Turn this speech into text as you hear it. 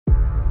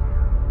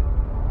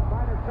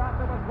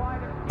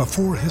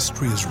Before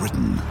history is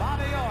written,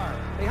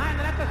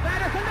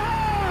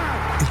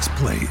 it's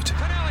played.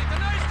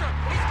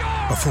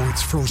 Before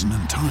it's frozen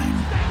in time,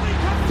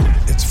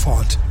 it's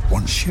fought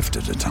one shift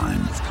at a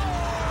time.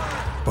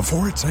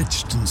 Before it's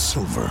etched in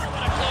silver,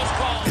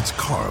 it's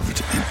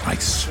carved in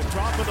ice.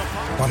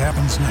 What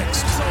happens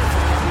next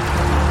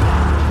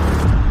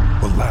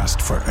will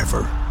last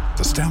forever.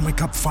 The Stanley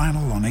Cup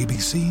Final on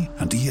ABC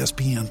and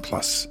ESPN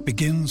Plus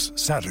begins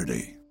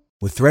Saturday.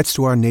 With threats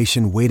to our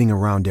nation waiting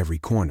around every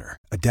corner,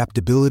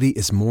 adaptability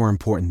is more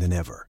important than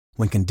ever.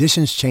 When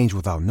conditions change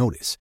without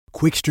notice,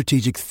 quick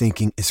strategic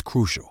thinking is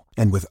crucial.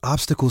 And with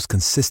obstacles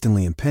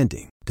consistently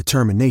impending,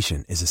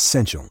 determination is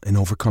essential in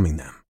overcoming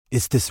them.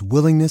 It's this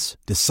willingness,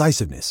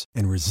 decisiveness,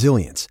 and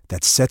resilience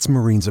that sets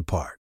Marines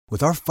apart.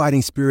 With our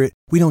fighting spirit,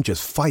 we don't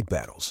just fight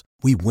battles,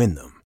 we win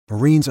them.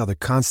 Marines are the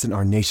constant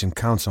our nation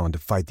counts on to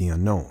fight the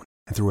unknown.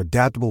 And through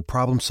adaptable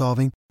problem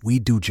solving, we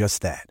do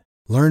just that.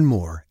 Learn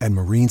more at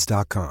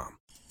Marines.com.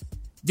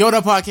 Yo, what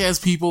up,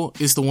 podcast people?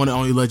 It's the one and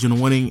only Legend of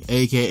Winning,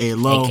 a.k.a.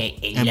 Low.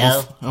 A.k.a.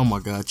 Low. Oh, my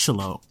God.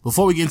 Chill out.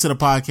 Before we get into the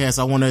podcast,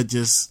 I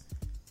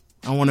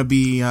want to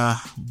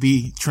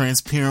be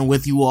transparent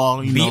with you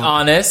all. Be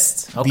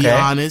honest. Okay. Be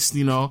honest,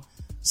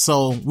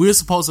 So, we were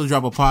supposed to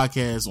drop a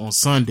podcast on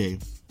Sunday.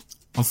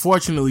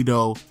 Unfortunately,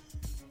 though,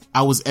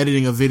 I was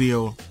editing a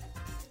video.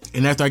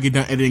 And after I get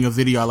done editing a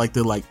video, I like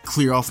to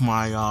clear off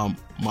my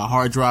my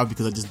hard drive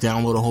because I just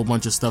download a whole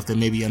bunch of stuff that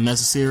may be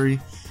unnecessary.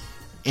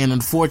 And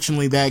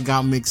unfortunately, that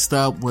got mixed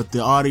up with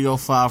the audio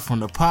file from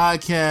the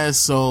podcast.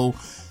 So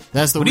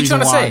that's the reason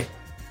why. What are you trying to say?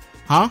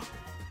 Huh?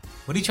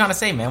 What are you trying to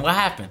say, man? What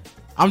happened?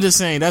 I'm just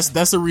saying that's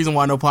the reason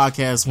why no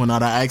podcast went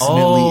out. I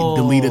accidentally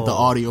deleted the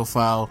audio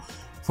file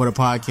for the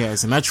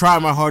podcast, and I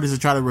tried my hardest to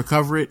try to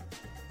recover it,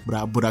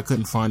 but I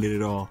couldn't find it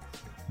at all.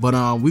 But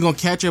we're gonna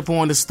catch up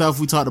on the stuff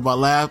we talked about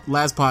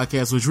last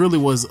podcast, which really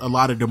was a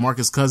lot of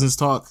DeMarcus Cousins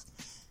talk.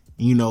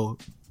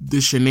 The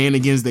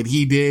shenanigans that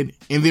he did,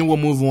 and then we'll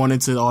move on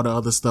into all the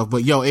other stuff.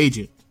 But yo,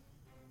 Agent,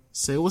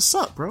 say what's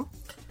up, bro.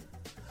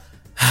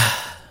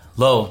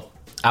 Lo,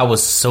 I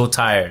was so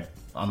tired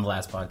on the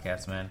last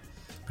podcast, man.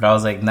 But I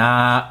was like,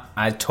 nah,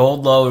 I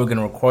told Lo we were going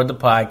to record the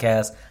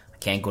podcast. I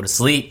can't go to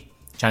sleep.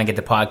 Trying to get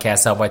the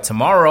podcast out by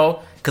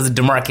tomorrow because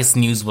the DeMarcus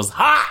news was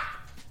hot.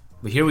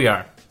 But here we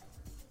are.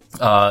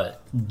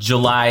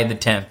 July the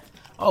 10th.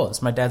 Oh,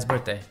 it's my dad's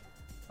birthday.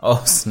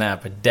 Oh,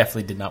 snap. I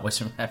definitely did not wish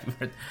him happy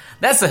birthday.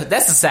 That's a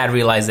sad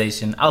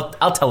realization.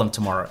 I'll tell him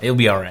tomorrow. It'll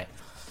be all right.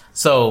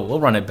 So we'll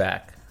run it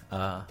back.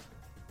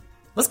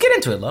 Let's get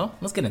into it, Lo.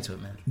 Let's get into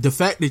it, man. The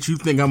fact that you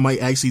think I might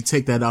actually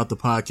take that out the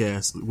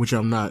podcast, which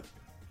I'm not.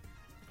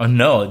 Oh,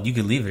 no. You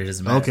can leave it. It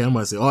doesn't matter. Okay, I'm about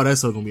to say, that's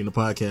still going to be in the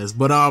podcast.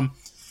 But,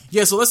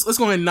 yeah, so let's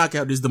go ahead and knock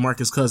out this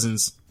DeMarcus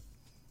Cousins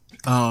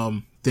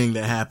thing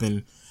that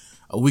happened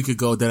a week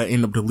ago that I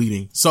ended up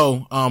deleting.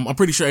 So, I'm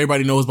pretty sure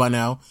everybody knows by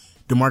now.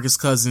 DeMarcus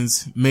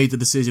Cousins made the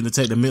decision to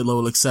take the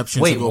mid-level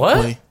exception to go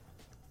play.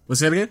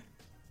 What's that again?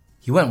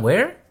 He went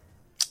where?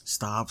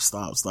 Stop.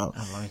 Oh,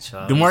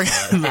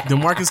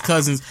 DeMarcus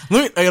Cousins.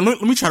 Let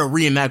me try to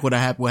reenact what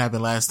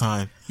happened last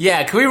time.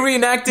 Yeah, can we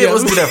reenact it? Yeah,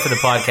 let's do that for the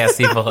podcast,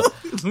 people.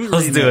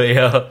 Let's do it,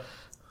 yo.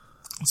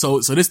 So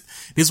this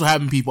what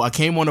happened, people. I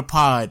came on the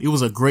pod. It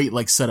was a great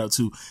setup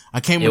too. I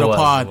came on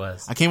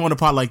the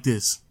pod like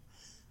this.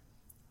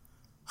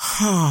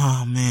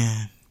 Oh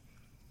man.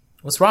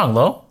 What's wrong,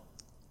 Lo?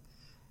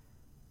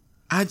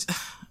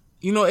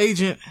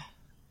 Agent,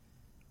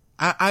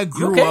 I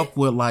grew up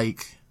with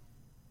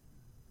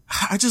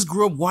I just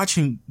grew up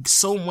watching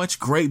so much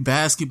great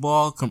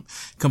basketball,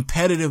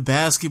 competitive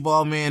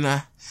basketball,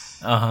 man.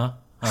 I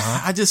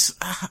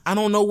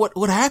don't know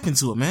what happened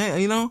to it,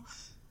 man.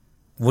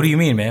 What do you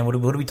mean, man? What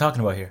are we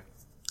talking about here?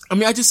 I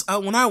mean,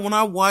 when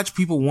I watch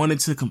people wanting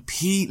to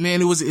compete,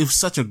 man, it was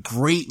such a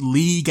great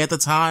league at the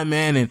time,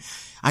 man, and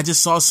I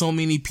just saw so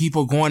many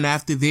people going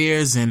after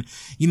theirs, and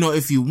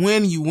if you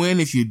win, you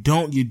win. If you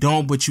don't, you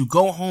don't. But you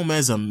go home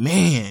as a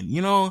man,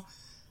 What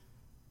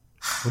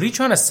are you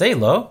trying to say,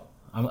 Lo?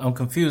 I'm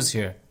confused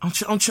here. I'm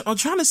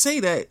trying to say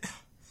that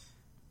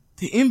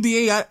the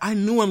NBA I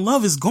knew and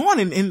love is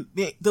gone, and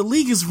the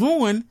league is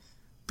ruined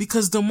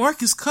because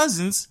DeMarcus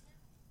Cousins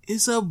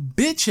is a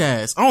bitch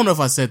ass. I don't know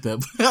if I said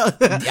that.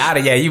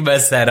 Yeah, you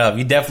messed that up.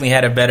 You definitely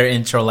had a better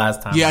intro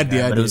last time. Yeah, I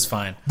did. But it was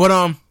fine.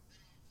 But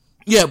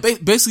yeah,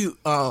 basically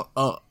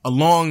a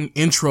long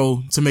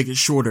intro to make it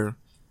shorter.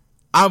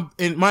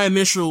 In my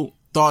initial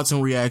thoughts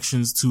and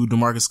reactions to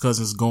DeMarcus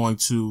Cousins going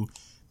to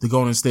the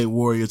Golden State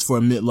Warriors for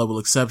a mid-level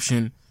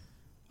exception,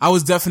 I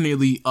was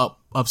definitely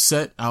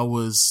upset. I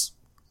was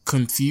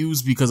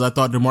confused because I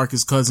thought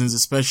DeMarcus Cousins,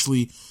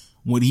 especially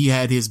when he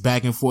had his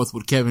back and forth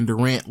with Kevin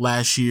Durant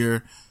last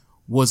year,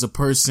 was a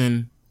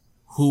person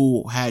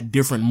who had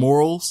different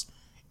morals,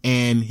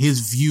 and his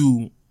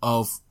view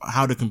of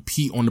how to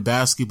compete on the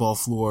basketball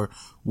floor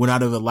would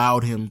not have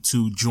allowed him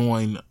to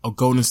join a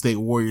Golden State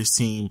Warriors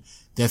team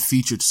that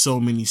featured so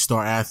many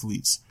star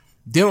athletes.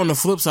 Then on the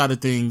flip side of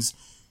things,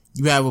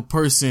 you have a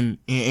person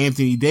in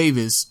Anthony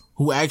Davis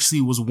who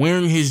actually was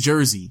wearing his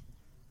jersey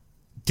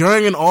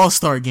during an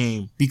All-Star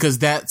game, because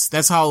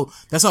that's how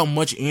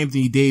much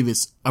Anthony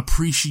Davis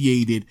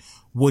appreciated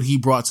what he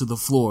brought to the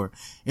floor.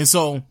 And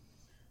so,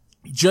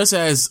 just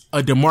as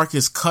a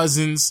DeMarcus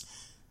Cousins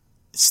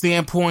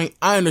standpoint,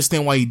 I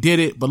understand why he did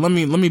it, but let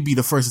me be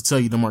the first to tell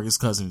you, DeMarcus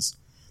Cousins,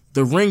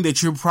 the ring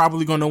that you're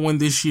probably going to win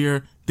this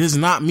year does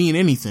not mean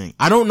anything.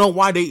 I don't know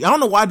why they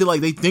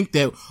think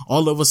that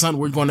all of a sudden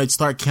we're going to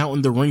start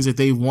counting the rings that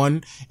they've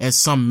won as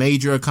some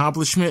major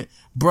accomplishment.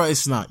 Bruh,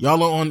 it's not.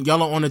 Y'all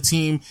are on a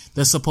team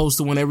that's supposed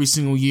to win every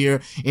single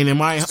year. And in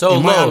my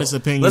honest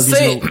opinion, let's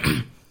say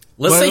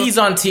he's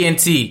on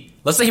TNT.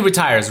 Let's say he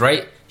retires,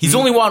 right? He's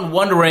only won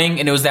one ring,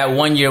 and it was that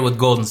 1 year with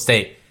Golden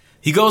State.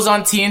 He goes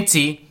on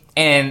TNT,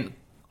 and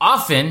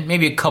often,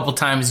 maybe a couple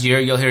times a year,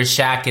 you'll hear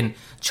Shaq and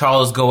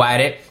Charles go at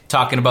it,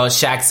 talking about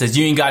Shaq says,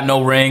 you ain't got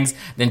no rings.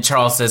 Then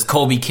Charles says,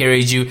 Kobe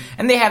carried you.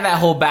 And they have that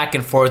whole back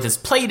and forth. It's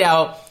played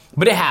out,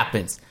 but it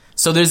happens.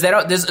 So there's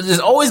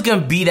always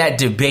going to be that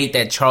debate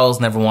that Charles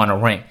never won a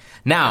ring.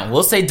 Now,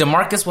 we'll say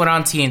DeMarcus went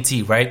on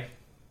TNT, right?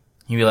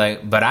 You'd be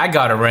like, but I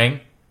got a ring.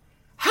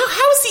 How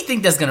does he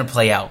think that's going to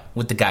play out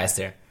with the guys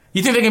there?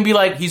 You think they're going to be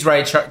like, he's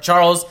right,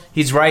 Charles,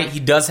 he's right, he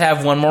does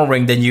have one more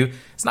ring than you.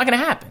 It's not going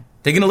to happen.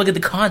 They're going to look at the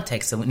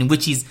context in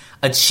which he's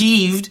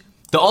achieved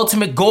the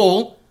ultimate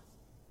goal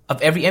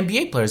of every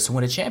NBA player is to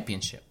win a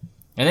championship.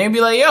 And they're going to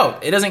be like, yo,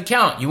 it doesn't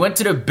count. You went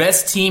to the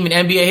best team in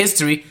NBA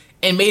history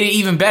and made it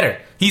even better.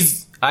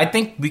 I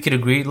think we could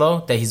agree,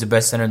 Lo, that he's the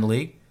best center in the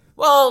league.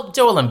 Well,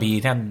 Joel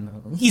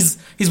Embiid, he's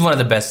one of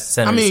the best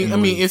centers in the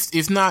league.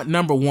 If not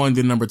number one,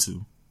 then number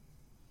two.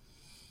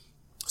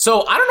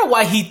 So I don't know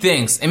why he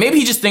thinks, and maybe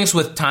he just thinks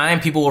with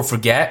time people will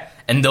forget,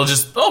 and they'll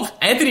just,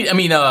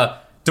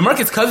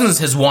 DeMarcus Cousins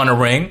has won a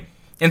ring,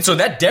 and so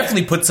that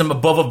definitely puts him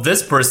above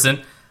this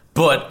person.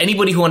 But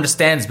anybody who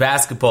understands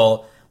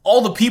basketball,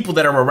 all the people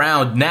that are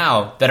around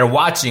now that are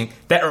watching,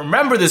 that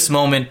remember this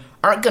moment,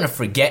 aren't going to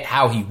forget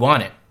how he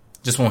won it.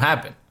 Just won't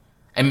happen.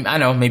 And I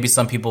know maybe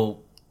some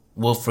people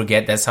will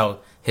forget. That's how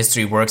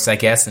history works, I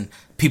guess. And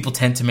people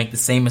tend to make the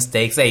same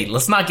mistakes. Hey,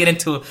 let's not get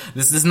into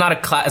this. This is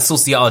not a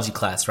sociology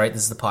class, right?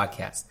 This is the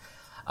podcast.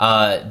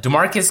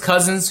 DeMarcus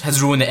Cousins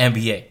has ruined the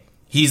NBA.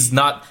 He's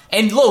not.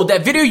 And Lo,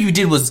 that video you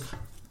did was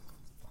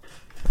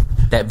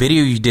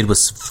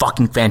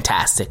fucking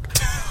fantastic.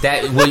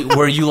 That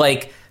where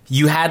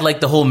you had like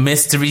the whole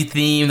mystery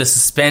theme, the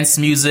suspense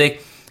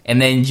music,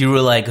 and then you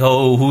were like,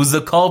 oh, who's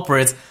the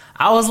culprits?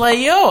 I was like,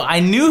 yo, I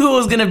knew who it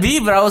was gonna be,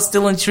 but I was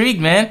still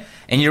intrigued, man.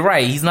 And you're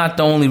right, he's not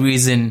the only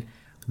reason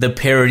the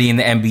parity in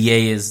the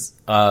NBA is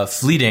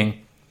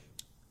fleeting.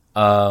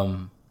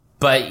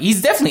 But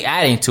he's definitely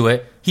adding to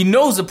it. He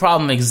knows the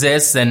problem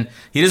exists, and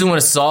he doesn't want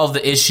to solve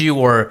the issue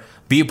or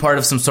be a part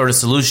of some sort of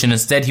solution.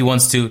 Instead, he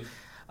wants to,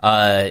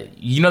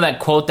 you know that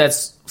quote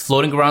that's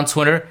floating around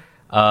Twitter?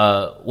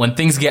 When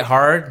things get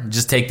hard,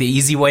 just take the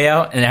easy way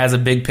out, and it has a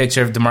big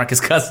picture of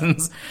DeMarcus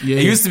Cousins. Yeah,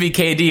 it used to be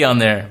KD on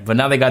there, but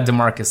now they got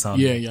DeMarcus on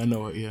there. Yeah, I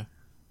know it, yeah.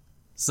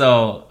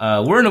 So,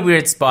 we're in a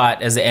weird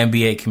spot as an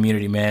NBA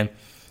community, man.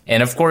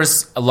 And of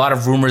course, a lot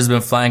of rumors have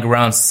been flying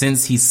around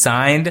since he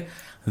signed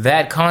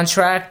that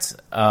contract.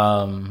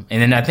 And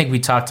then I think we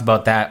talked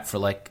about that for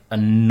like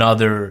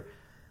another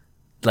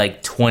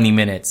 20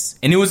 minutes.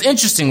 And it was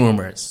interesting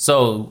rumors.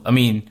 So, I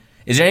mean,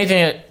 is there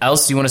anything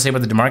else you want to say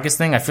about the DeMarcus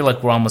thing? I feel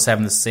like we're almost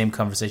having the same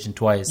conversation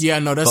twice. Yeah,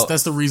 no,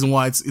 that's the reason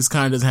why it's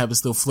kind of doesn't have a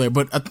still flair.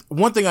 But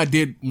one thing I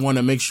did want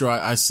to make sure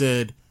I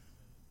said,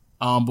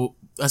 but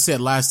I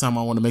said last time,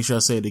 I want to make sure I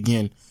say it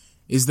again,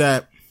 is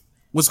that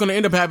what's going to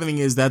end up happening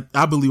is that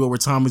I believe over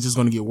time it's just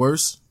going to get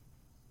worse.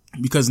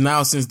 Because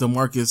now since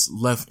DeMarcus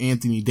left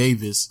Anthony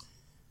Davis,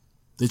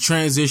 the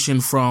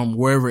transition from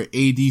wherever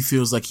AD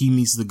feels like he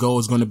needs to go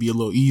is going to be a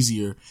little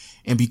easier.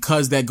 And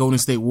because that Golden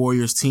State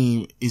Warriors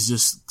team is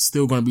just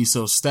still going to be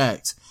so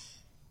stacked,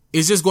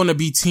 it's just going to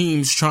be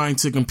teams trying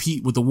to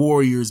compete with the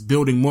Warriors,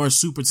 building more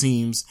super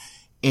teams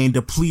and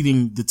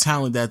depleting the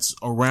talent that's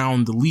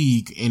around the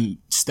league and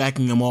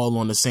stacking them all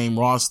on the same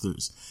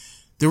rosters.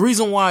 The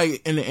reason why,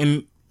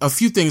 and a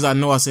few things I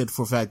know I said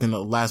for a fact in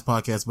the last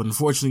podcast, but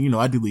unfortunately,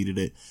 I deleted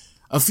it.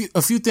 A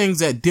few things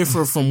that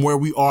differ from where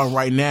we are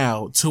right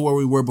now to where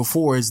we were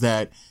before is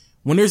that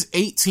when there's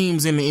 8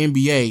 teams in the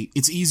NBA,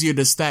 it's easier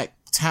to stack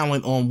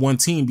talent on one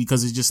team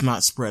because it's just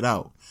not spread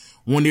out.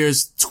 When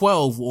there's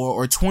 12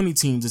 or 20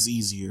 teams, it's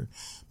easier.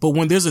 But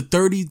when there's a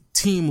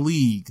 30-team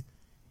league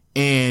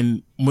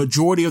and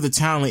majority of the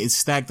talent is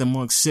stacked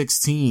amongst 6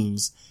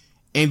 teams,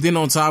 and then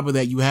on top of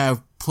that, you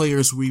have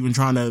players who are even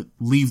trying to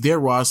leave their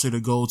roster to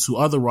go to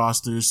other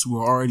rosters who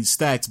are already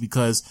stacked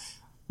because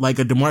like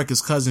a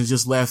DeMarcus Cousins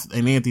just left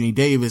and Anthony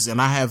Davis,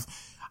 and I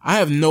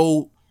have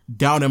no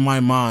doubt in my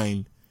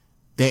mind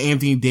that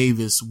Anthony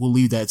Davis will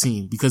leave that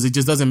team because it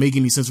just doesn't make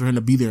any sense for him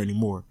to be there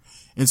anymore.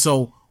 And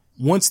so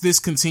once this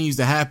continues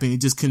to happen,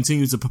 it just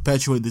continues to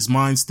perpetuate this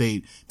mind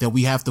state that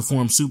we have to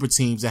form super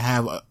teams that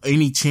have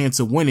any chance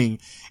of winning.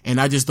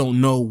 And I just don't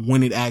know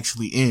when it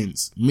actually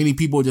ends. Many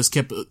people just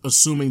kept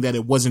assuming that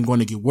it wasn't going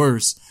to get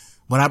worse,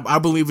 But I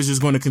believe it's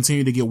just going to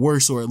continue to get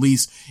worse, or at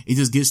least it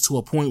just gets to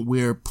a point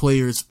where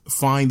players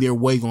find their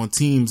way on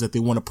teams that they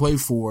want to play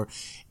for,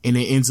 and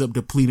it ends up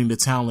depleting the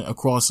talent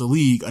across the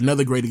league.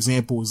 Another great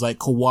example is like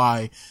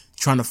Kawhi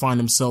trying to find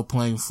himself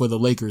playing for the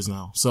Lakers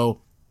now. So,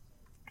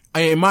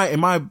 in my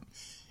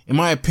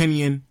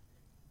opinion,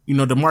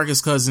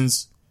 DeMarcus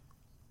Cousins,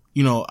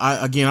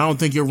 I don't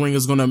think your ring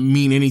is going to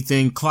mean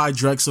anything. Clyde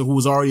Drexler, who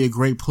was already a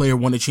great player,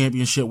 won a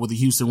championship with the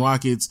Houston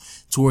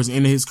Rockets towards the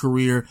end of his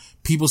career.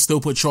 People still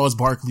put Charles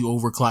Barkley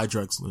over Clyde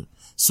Drexler.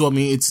 So,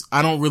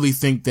 I don't really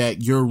think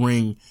that your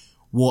ring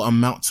will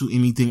amount to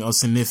anything of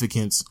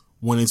significance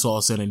when it's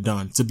all said and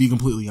done, to be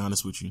completely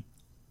honest with you.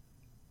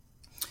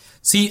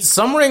 See,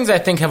 some rings I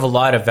think have a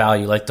lot of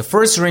value. Like the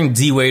first ring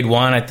D-Wade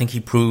won, I think he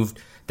proved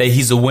that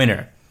he's a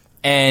winner.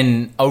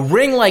 And a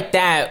ring like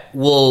that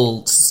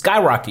will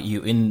skyrocket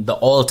you in the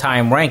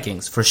all-time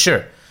rankings, for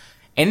sure.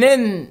 And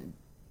then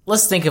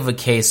let's think of a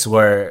case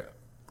where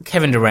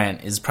Kevin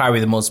Durant is probably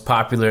the most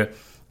popular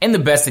and the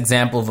best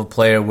example of a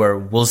player where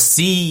we'll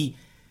see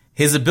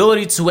his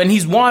ability to win.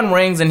 He's won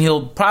rings and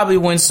he'll probably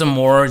win some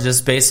more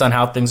just based on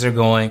how things are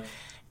going.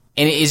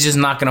 And it's just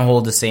not going to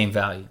hold the same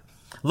value.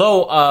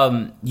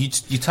 Lo,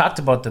 you talked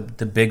about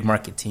the big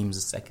market teams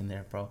a second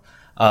there, bro.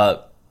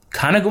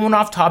 Kind of going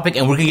off topic,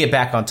 and we're going to get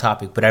back on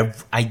topic, but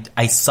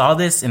I saw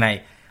this, and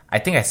I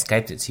think I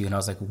Skyped it to you, and I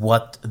was like,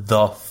 what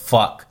the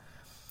fuck?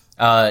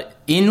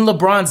 In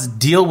LeBron's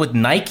deal with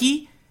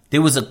Nike,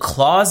 there was a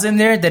clause in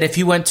there that if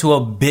he went to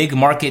a big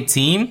market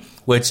team,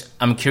 which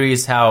I'm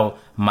curious how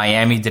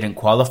Miami didn't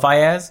qualify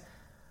as,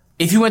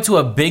 if he went to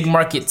a big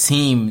market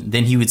team,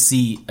 then he would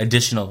see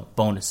additional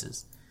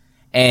bonuses.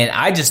 And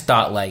I just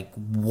thought, like,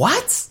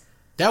 what?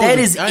 That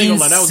is insane.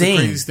 That was the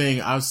craziest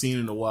thing I've seen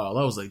in a while.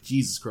 I was like,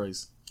 Jesus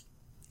Christ.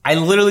 I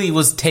literally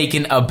was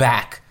taken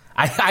aback.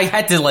 I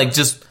had to like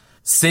just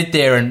sit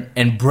there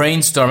and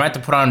brainstorm. I had to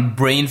put on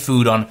brain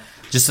food on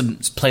just some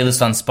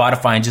playlist on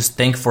Spotify and just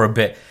think for a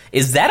bit.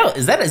 Is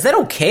that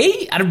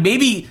okay?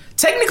 Maybe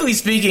technically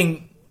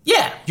speaking,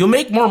 yeah, you'll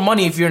make more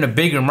money if you're in a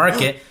bigger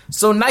market.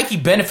 So Nike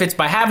benefits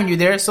by having you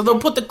there. So they'll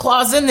put the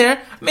clause in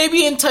there,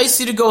 maybe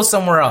entice you to go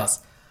somewhere else.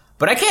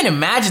 But I can't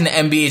imagine the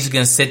NBA is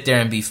going to sit there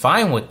and be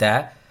fine with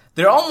that.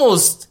 They're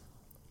almost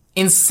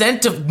they are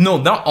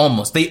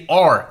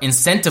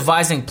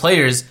incentivizing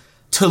players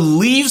to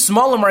leave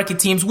smaller market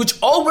teams,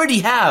 which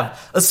already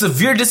have a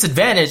severe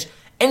disadvantage,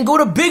 and go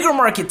to bigger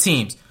market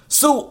teams.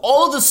 So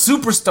all of the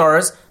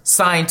superstars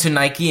signed to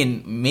Nike,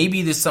 and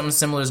maybe there's something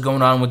similar is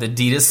going on with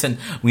Adidas, and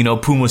we know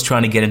Puma's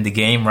trying to get in the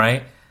game,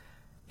 right?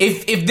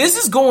 If this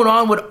is going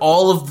on with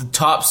all of the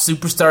top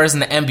superstars in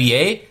the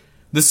NBA,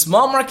 the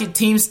small market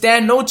teams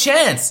stand no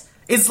chance.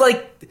 It's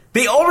like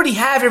they already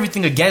have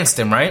everything against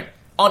them, right?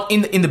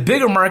 In the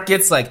bigger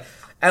markets like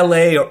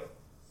LA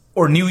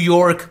or New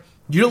York,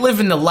 you're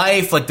living the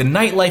life. Like the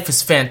nightlife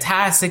is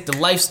fantastic, the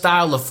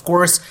lifestyle, of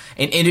course.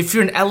 And if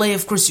you're in LA,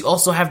 of course, you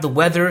also have the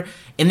weather.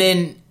 And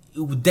then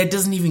that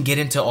doesn't even get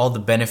into all the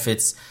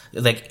benefits.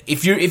 Like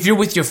if you're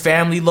with your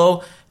family,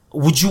 Lo,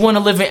 would you want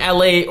to live in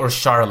LA or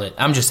Charlotte?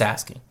 I'm just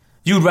asking.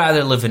 You'd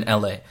rather live in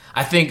LA.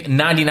 I think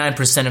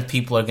 99% of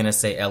people are gonna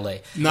say LA.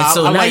 No,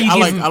 so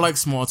I like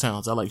small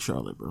towns. I like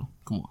Charlotte, bro.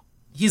 Come on.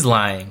 He's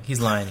lying.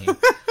 Here.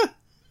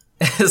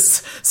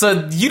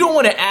 So you don't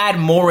want to add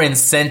more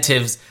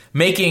incentives,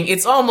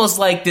 it's almost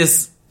like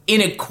this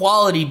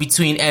inequality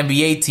between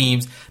NBA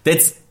teams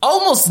that's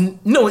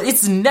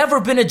it's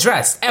never been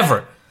addressed,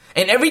 ever.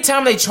 And every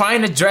time they try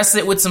and address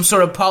it with some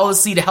sort of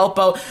policy to help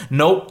out,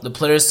 nope, the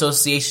Players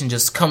Association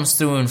just comes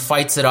through and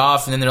fights it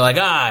off, and then they're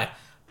like,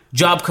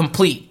 job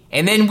complete.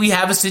 And then we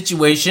have a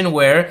situation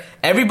where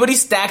everybody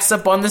stacks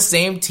up on the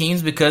same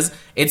teams because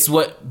it's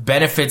what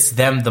benefits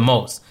them the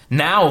most.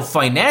 Now,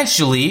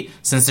 financially,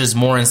 since there's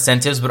more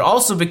incentives, but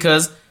also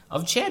because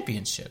of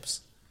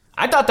championships.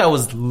 I thought that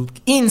was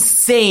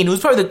insane. It was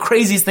probably the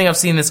craziest thing I've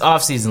seen this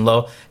offseason,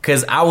 Lo,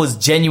 because I was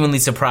genuinely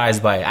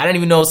surprised by it. I didn't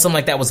even know something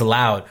like that was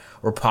allowed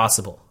or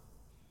possible.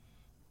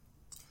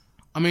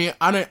 I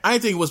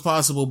didn't think it was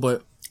possible,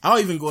 but I'll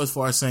even go as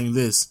far as saying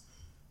this.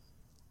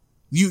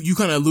 You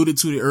kind of alluded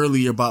to it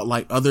earlier about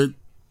like other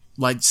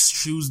like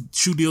shoe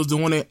deals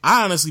doing it.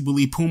 I honestly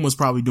believe Puma's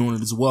probably doing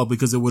it as well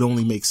because it would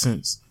only make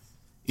sense.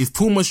 If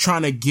Puma's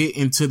trying to get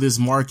into this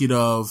market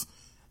of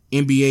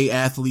NBA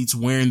athletes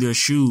wearing their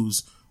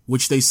shoes,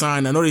 which they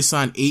signed, I know they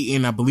signed 8,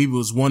 and I believe it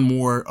was one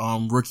more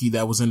rookie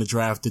that was in the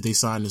draft that they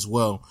signed as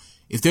well.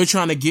 If they're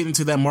trying to get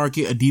into that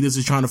market, Adidas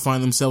is trying to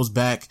find themselves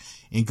back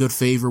in good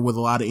favor with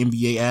a lot of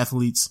NBA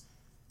athletes.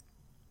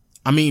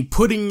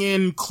 Putting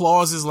in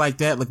clauses like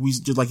that, like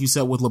you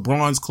said with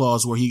LeBron's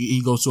clause where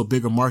he goes to a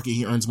bigger market,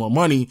 he earns more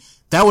money,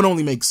 that would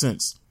only make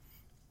sense.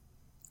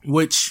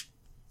 Which,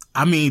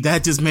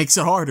 that just makes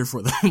it harder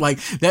for them. Like,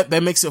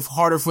 that makes it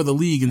harder for the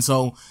league. And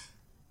so,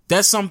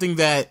 that's something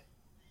that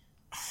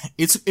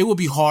it's gonna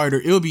be hard for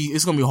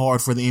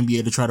the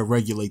NBA to try to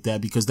regulate that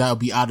because that would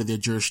be out of their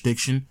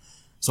jurisdiction.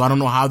 So I don't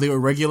know how they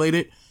would regulate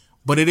it.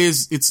 But it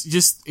is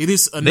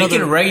another... They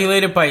can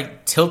regulate it by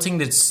tilting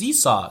the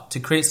seesaw to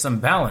create some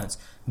balance.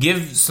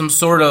 Give some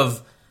sort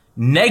of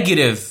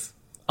negative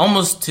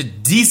almost to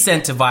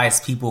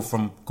decentivize people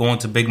from going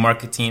to big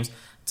market teams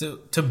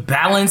to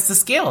balance the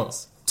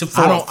scales.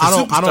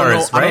 I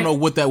don't know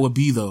what that would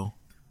be though.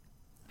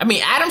 I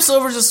mean, Adam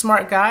Silver's a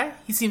smart guy.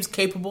 He seems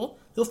capable.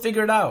 He'll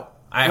figure it out.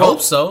 I hope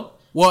so.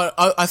 Well,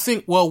 I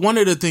think one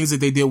of the things that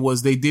they did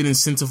was they did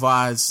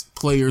incentivize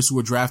players who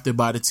were drafted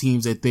by the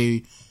teams that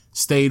they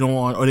stayed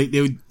on, or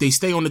they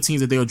stay on the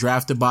teams that they were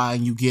drafted by,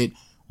 and you get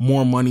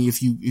more money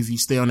if you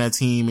stay on that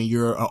team and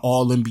you're an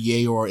all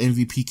NBA or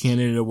MVP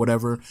candidate or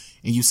whatever,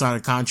 and you sign a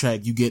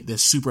contract, you get the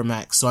super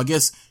max. So I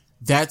guess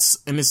that's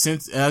in a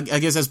sense, I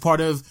guess that's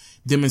part of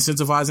them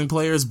incentivizing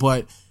players,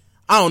 but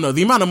I don't know,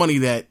 the amount of money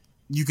that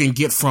you can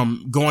get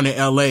from going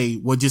to LA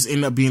will just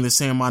end up being the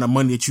same amount of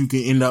money that you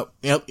can end up,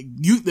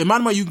 the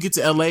amount of money you can get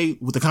to LA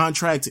with the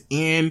contract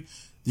and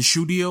the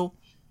shoe deal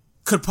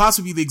could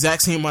possibly be the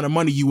exact same amount of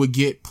money you would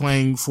get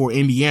playing for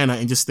Indiana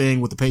and just staying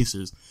with the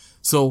Pacers.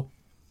 So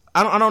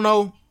I don't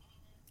know.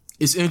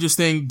 It's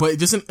interesting, but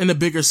just in a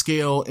bigger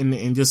scale and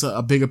in just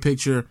a bigger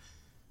picture,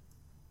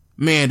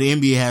 man, the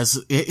NBA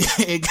has,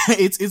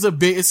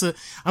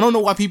 I don't know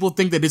why people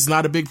think that it's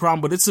not a big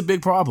problem, but it's a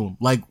big problem.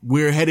 Like,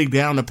 we're heading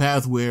down a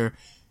path where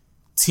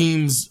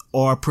teams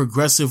are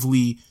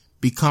progressively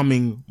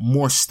becoming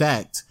more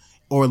stacked,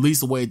 or at least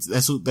the way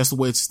that's the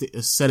way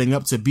it's setting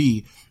up to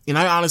be. And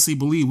I honestly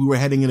believe we were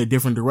heading in a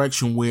different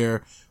direction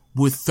where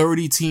with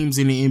 30 teams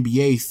in the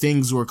NBA,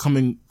 things were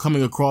coming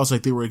across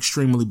like they were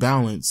extremely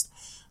balanced.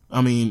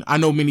 I mean, I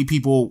know many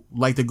people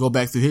like to go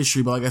back through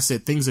history, but like I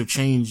said, things have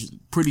changed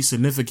pretty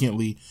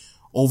significantly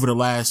over the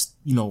last,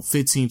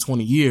 15,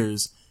 20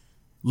 years,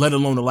 let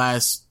alone the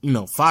last,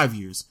 5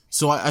 years.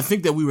 So I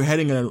think that we were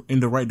heading in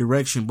the right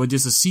direction, but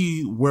just to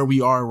see where we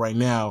are right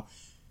now,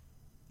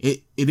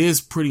 it is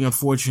pretty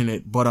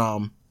unfortunate. But,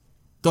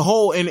 the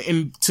whole,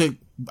 and to,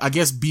 I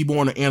guess, be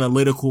more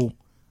analytical,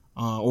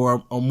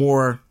 or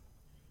more,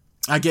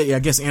 I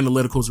guess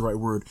analytical is the right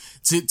word.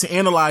 To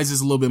analyze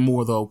this a little bit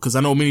more though, cause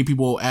I know many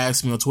people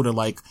ask me on Twitter,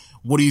 like,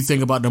 what do you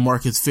think about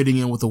DeMarcus fitting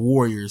in with the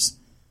Warriors?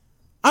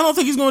 I don't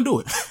think he's going to do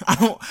it.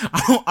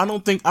 I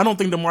don't think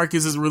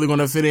DeMarcus is really going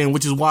to fit in,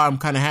 which is why I'm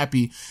kind of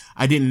happy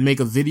I didn't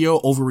make a video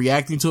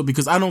overreacting to it,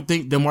 because I don't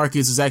think DeMarcus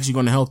is actually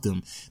going to help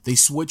them. They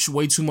switch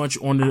way too much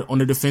on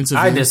the defensive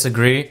end. I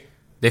disagree.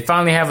 They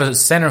finally have a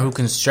center who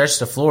can stretch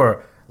the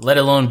floor, let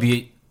alone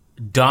be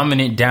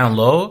dominant down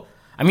low.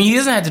 I mean, he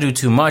doesn't have to do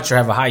too much or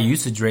have a high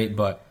usage rate,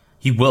 but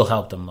he will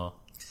help them though.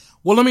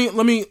 Well, let me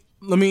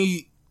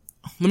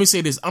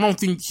say this. I don't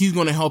think he's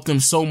going to help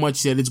them so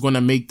much that it's going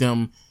to make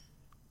them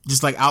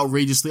just like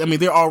outrageously. I mean,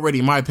 they're already,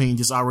 in my opinion,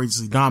 just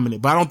outrageously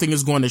dominant, but I don't think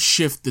it's going to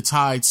shift the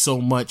tide so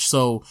much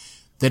so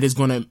that it's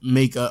going to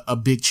make a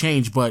big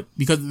change. But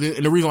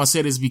and the reason I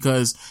said is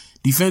because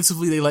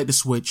defensively they like to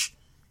switch,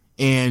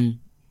 and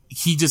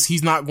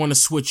he's not going to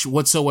switch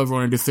whatsoever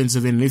on a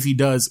defensive end. And if he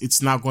does,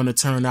 it's not going to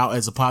turn out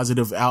as a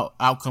positive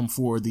outcome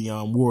for the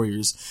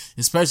Warriors,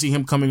 especially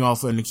him coming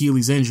off an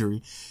Achilles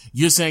injury.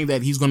 You're saying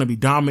that he's going to be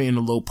dominant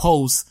in the low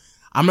post.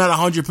 I'm not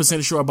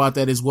 100% sure about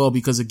that as well,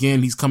 because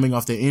again, he's coming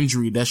off the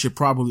injury. That should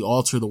probably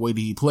alter the way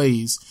that he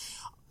plays.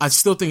 I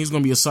still think he's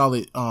going to be a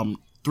solid,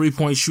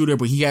 3-point shooter,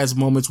 but he has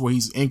moments where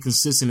he's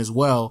inconsistent as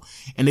well.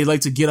 And they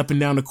like to get up and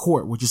down the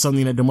court, which is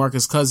something that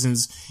DeMarcus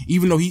Cousins,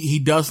 even though he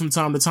does from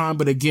time to time,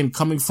 but again,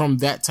 coming from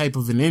that type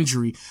of an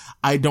injury,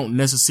 I don't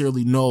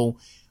necessarily know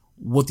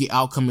what the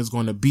outcome is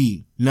going to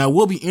be. Now, it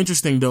will be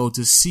interesting though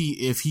to see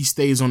if he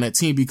stays on that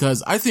team,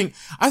 because I think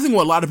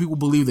what a lot of people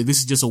believe that this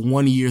is just a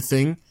 1-year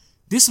thing.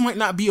 This might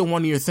not be a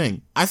 1-year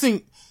thing. I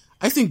think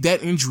that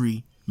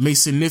injury may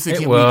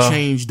significantly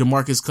change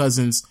DeMarcus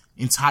Cousins'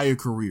 entire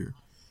career.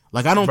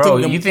 Like, I don't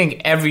think... you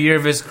think every year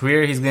of his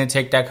career he's going to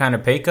take that kind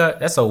of pay cut?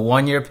 That's a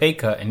 1-year pay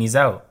cut and he's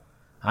out.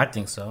 I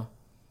think so.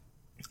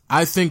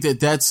 I think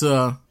that's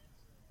and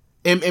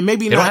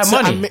maybe they not...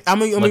 Don't have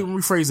money. Let me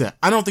rephrase that.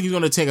 I don't think he's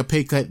going to take a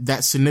pay cut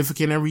that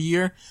significant every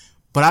year,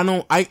 but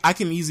I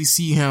can easily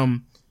see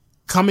him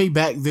coming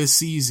back this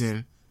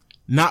season,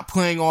 not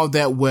playing all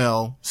that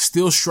well,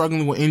 still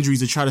struggling with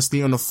injuries to try to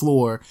stay on the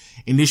floor,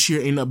 and this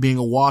year end up being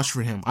a wash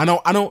for him. I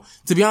don't,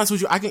 to be honest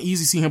with you, I can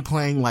easily see him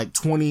playing like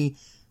 20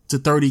 to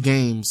 30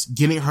 games,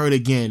 getting hurt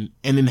again,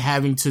 and then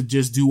having to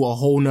just do a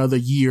whole nother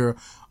year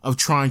of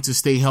trying to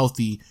stay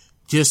healthy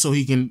just so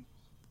he can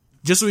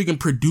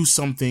produce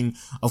something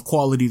of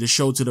quality to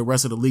show to the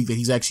rest of the league that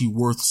he's actually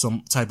worth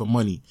some type of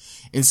money.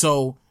 And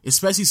so,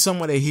 especially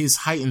someone at his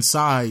height and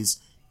size,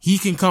 he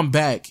can come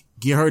back,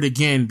 get hurt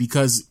again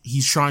because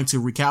he's trying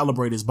to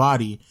recalibrate his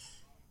body,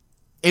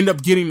 end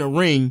up getting the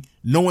ring.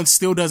 No one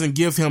still doesn't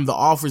give him the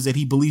offers that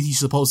he believes he's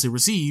supposed to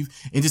receive,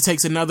 and just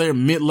takes another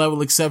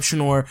mid-level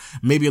exception or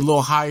maybe a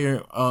little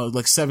higher,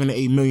 like $7 to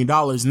 $8 million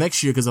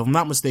next year. Because if I'm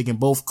not mistaken,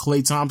 both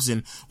Klay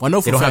Thompson, well, I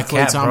know for a fact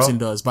Klay Thompson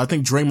does, but I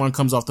think Draymond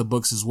comes off the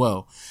books as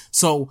well.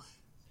 So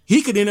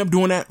he could end up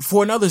doing that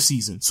for another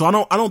season. So I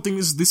don't think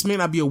this may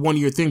not be a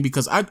 1-year thing,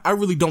 because I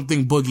really don't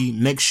think Boogie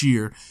next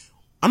year,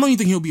 I don't even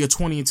think he'll be a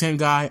 20-10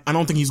 guy. I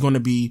don't think he's going to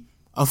be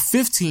a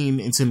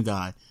 15-10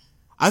 guy.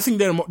 I think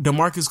that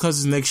DeMarcus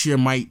Cousins next year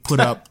might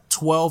put up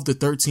 12 to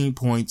 13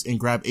 points and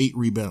grab 8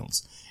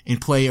 rebounds and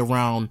play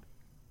around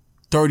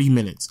 30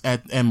 minutes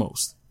at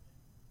most.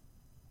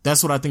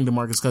 That's what I think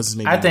DeMarcus Cousins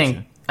may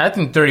be. I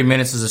think 30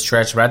 minutes is a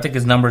stretch, but I think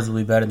his numbers will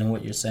be better than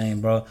what you're saying,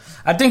 bro.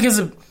 I think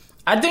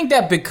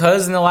that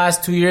because in the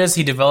last 2 years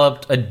he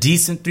developed a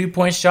decent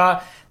 3-point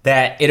shot,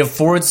 that it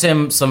affords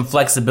him some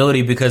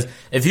flexibility, because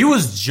if he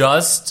was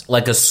just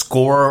like a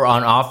scorer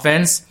on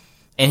offense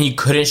and he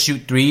couldn't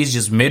shoot threes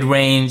just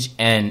mid-range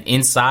and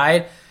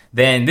inside,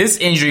 then this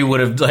injury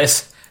would have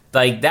that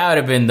would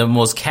have been the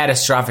most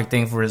catastrophic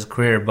thing for his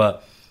career.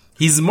 But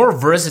he's more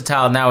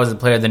versatile now as a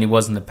player than he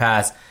was in the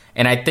past.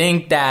 And I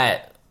think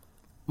that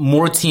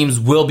more teams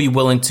will be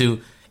willing to,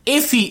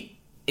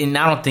 and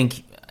I don't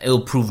think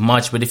it'll prove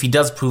much, but if he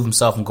does prove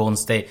himself in Golden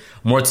State,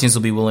 more teams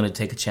will be willing to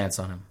take a chance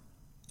on him.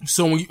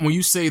 So when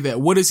you say that,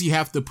 what does he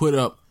have to put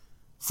up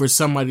for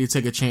somebody to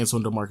take a chance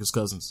on DeMarcus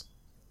Cousins?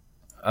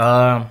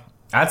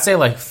 I'd say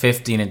like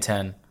 15 and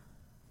 10.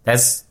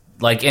 That's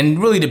like, and it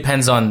really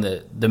depends on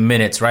the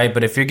minutes, right?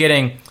 But if you're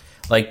getting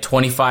like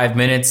 25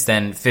 minutes,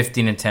 then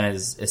 15 and 10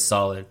 is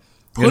solid.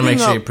 You want to make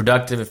sure you're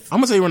productive. I'm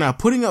gonna tell you right now,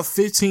 putting up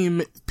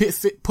 15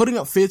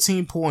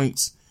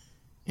 points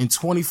in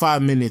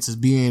 25 minutes as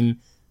being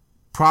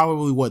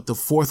probably the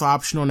fourth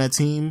option on that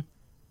team.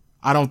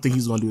 I don't think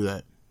he's gonna do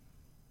that.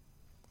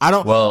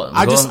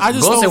 Golden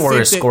State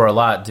Warriors score a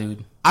lot,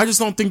 dude. I just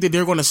don't think that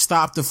they're gonna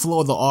stop the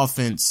flow of the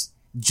offense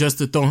just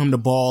to throw him the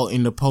ball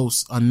in the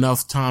post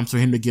enough times for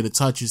him to get a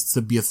touches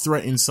to be a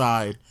threat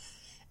inside,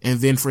 and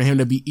then for him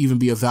to even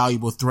be a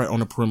valuable threat on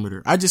the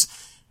perimeter. I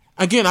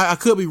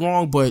could be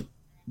wrong, but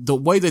the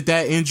way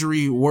that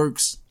injury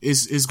works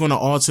is going to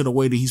alter the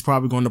way that he's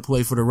probably going to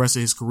play for the rest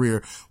of his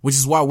career, which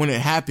is why when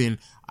it happened,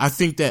 I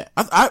think that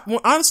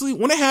honestly,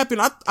 when it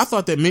happened, I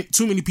thought that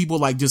too many people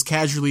like just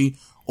casually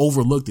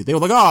overlooked it. They were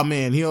like, oh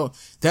man,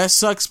 that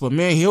sucks, but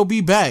man, he'll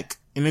be back.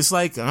 And it's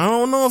like, I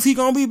don't know if he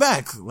gonna be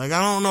back. Like,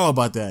 I don't know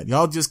about that.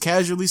 Y'all just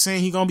casually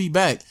saying he gonna be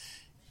back.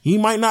 He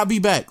might not be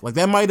back. Like,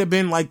 that might have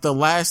been like the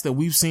last that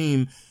we've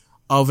seen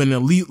of an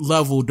elite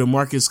level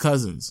DeMarcus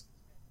Cousins.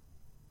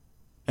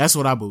 That's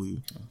what I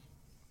believe.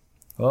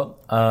 Well,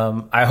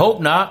 I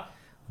hope not,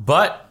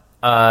 but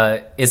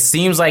it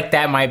seems like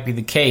that might be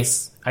the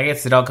case. I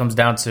guess it all comes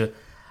down to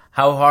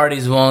how hard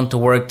he's willing to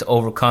work to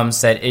overcome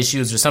said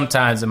issues, or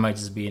sometimes it might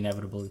just be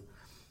inevitable.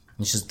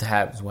 It's just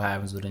what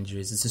happens with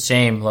injuries. It's a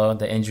shame, Lo,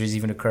 that injuries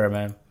even occur,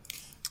 man.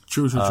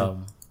 True. You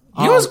know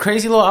what's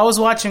crazy, Lo? I was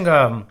watching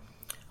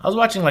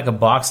like a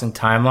boxing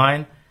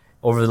timeline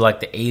over like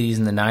the 80s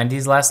and the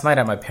 90s last night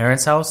at my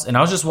parents' house, and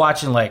I was just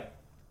watching like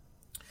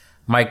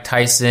Mike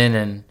Tyson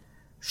and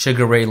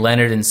Sugar Ray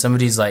Leonard and some of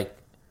these like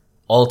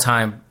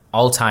all-time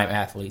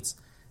athletes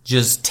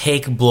just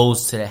take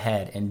blows to the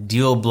head and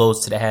deal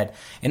blows to the head.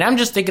 And I'm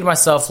just thinking to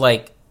myself,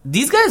 like,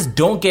 these guys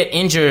don't get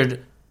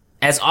injured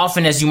as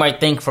often as you might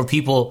think for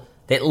people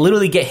that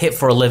literally get hit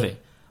for a living.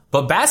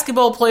 But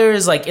basketball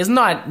players, like, it's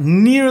not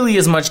nearly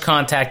as much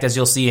contact as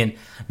you'll see in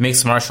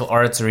mixed martial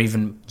arts or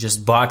even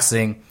just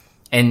boxing.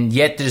 And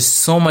yet there's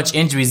so much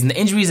injuries. And the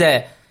injuries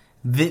that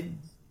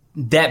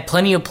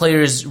plenty of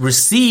players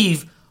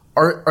receive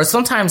are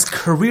sometimes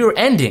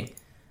career-ending.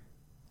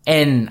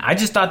 And I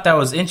just thought that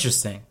was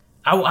interesting.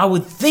 I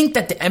would think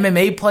that the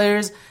MMA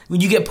players, when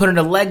you get put in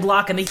a leg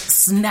lock and they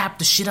snap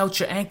the shit out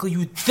your ankle, you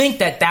would think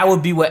that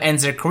would be what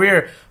ends their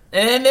career.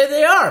 And there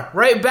they are,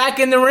 right back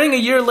in the ring a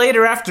year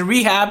later after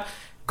rehab,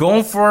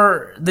 going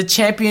for the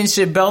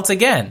championship belt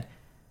again.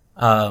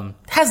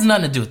 Has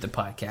nothing to do with the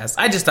podcast.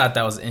 I just thought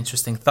that was an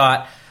interesting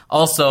thought.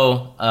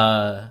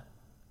 Also,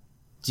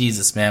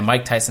 Jesus, man,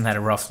 Mike Tyson had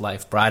a rough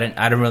life, bro. I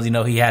didn't really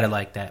know he had it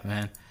like that,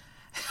 man.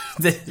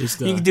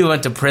 He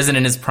went to prison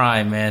in his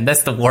prime, man.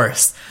 That's the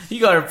worst.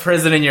 You go to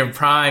prison in your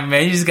prime,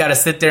 man. You just got to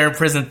sit there in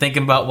prison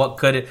thinking about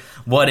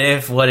what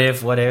if.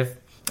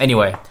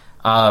 Anyway,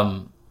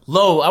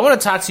 Lo, I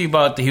want to talk to you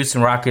about the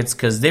Houston Rockets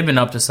because they've been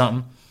up to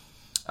something.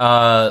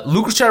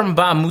 Lucas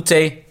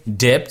Mbah-a-Moute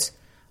dipped.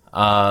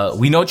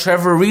 We know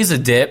Trevor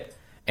Ariza dipped.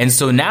 And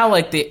so now,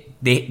 like,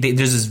 there's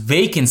this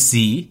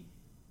vacancy,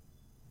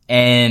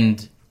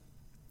 and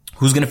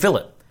who's going to fill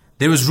it?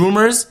 There was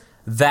rumors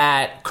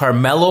that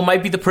Carmelo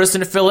might be the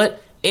person to fill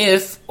it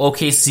if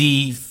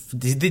OKC...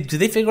 Did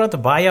they figure out the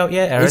buyout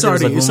yet? It's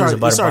already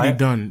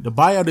done. The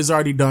buyout is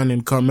already done,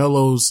 and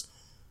Carmelo's...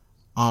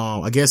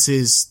 I guess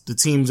the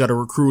teams that are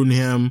recruiting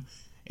him.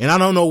 And I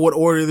don't know what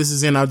order this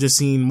is in. I've just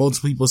seen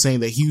multiple people saying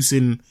that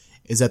Houston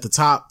is at the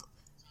top.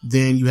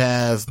 Then you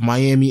have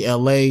Miami,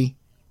 LA,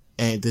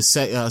 and the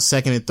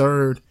second and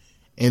third.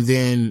 And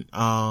then...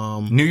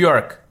 New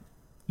York.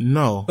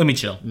 No. Let me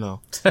chill.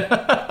 No.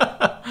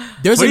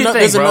 There's another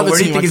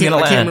team. I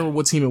can't remember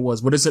what team it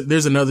was, but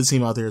there's another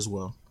team out there as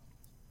well.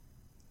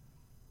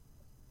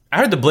 I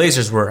heard the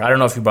Blazers were. I don't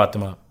know if you brought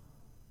them up.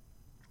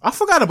 I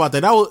forgot about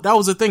that. That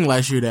was a thing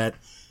last year that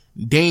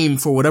Dame,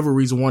 for whatever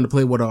reason, wanted to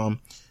play with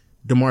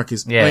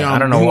DeMarcus. Yeah, I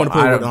don't know. He wanted to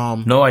play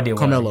with no idea.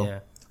 Carmelo.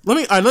 Yeah.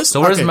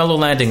 So where's Melo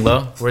landing,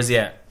 Lo? Where's he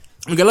at?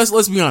 Okay,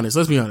 let's be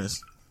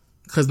honest.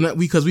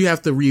 Because we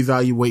have to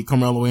reevaluate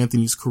Carmelo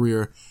Anthony's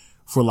career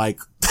for like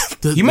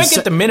He might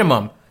get the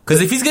minimum.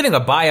 Because if he's getting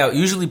a buyout,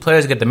 usually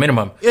players get the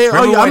minimum. Here's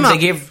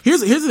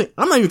the thing.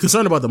 I'm not even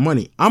concerned about the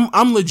money.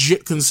 I'm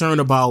legit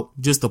concerned about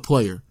just the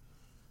player.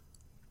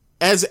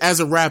 As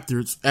a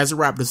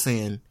Raptors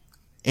fan,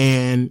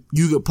 and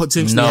you could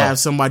potentially have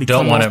somebody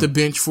come off the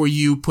bench for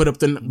you, put up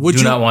the.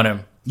 Do not want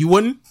him. You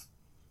wouldn't?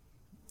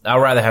 I'd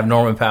rather have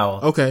Norman Powell.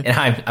 Okay,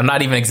 and I'm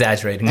not even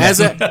exaggerating. As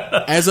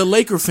a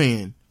Laker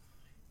fan,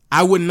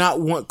 I would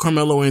not want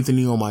Carmelo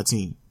Anthony on my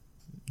team.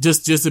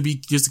 Just to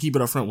keep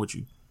it up front with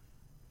you.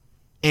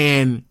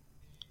 And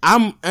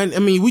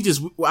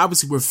obviously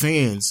we're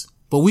fans,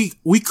 but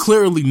we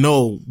clearly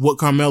know what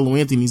Carmelo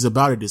Anthony's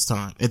about at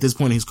this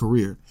point in his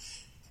career.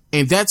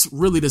 And that's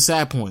really the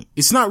sad point.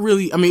 It's not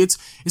really,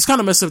 it's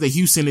kind of messed up that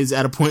Houston is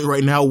at a point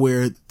right now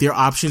where their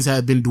options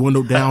have been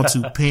dwindled down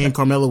to paying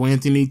Carmelo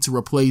Anthony to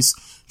replace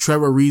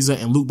Trevor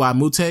Ariza and Luc Mbah a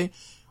Moute.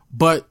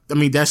 But,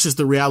 that's just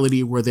the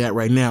reality of where they're at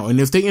right now. And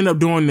if they end up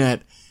doing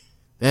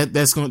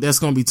that's going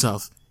to be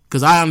tough.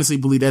 Cause I honestly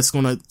believe that's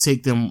going to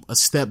take them a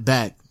step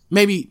back.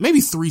 Maybe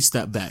 3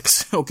 step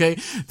backs. Okay.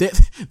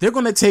 They're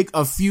going to take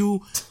a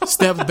few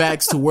steps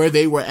backs to where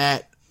they were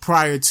at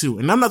prior to.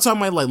 And I'm not talking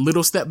about like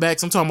little step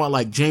backs. I'm talking about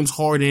like James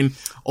Harden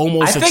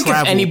almost. I think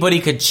if anybody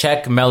could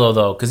check Melo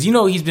though, cause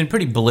he's been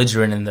pretty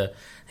belligerent in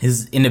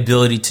his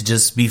inability to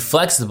just be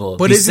flexible.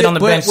 But sit on the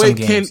bench some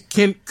games.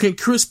 Can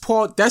Chris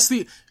Paul, that's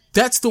the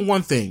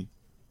one thing.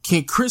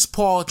 Can Chris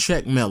Paul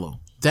check Melo?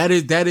 That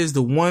is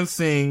the one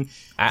thing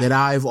that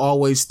I've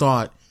always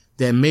thought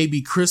that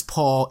maybe Chris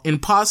Paul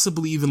and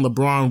possibly even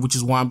LeBron, which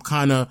is why I'm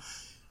kind of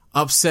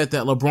upset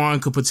that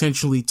LeBron could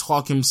potentially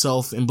talk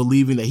himself and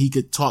believing that he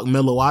could talk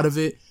Melo out of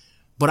it.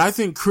 But I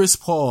think Chris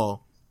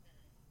Paul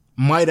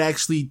might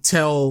actually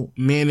tell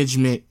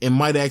management and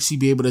might actually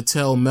be able to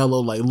tell Melo,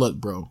 like, look,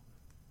 bro,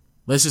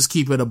 let's just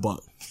keep it a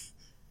buck.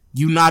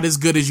 You're not as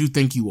good as you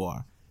think you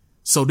are.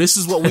 So this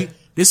is what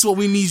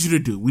we need you to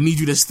do. We need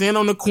you to stand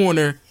on the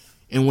corner,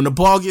 and when the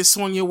ball gets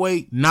swung your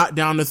way, knock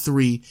down the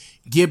 3,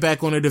 get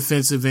back on the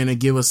defensive end and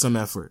give us some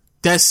effort.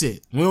 That's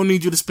it. We don't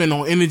need you to spend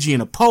on energy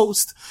in a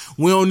post.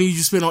 We don't need you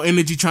to spend on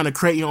energy trying to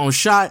create your own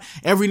shot.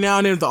 Every now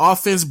and then if the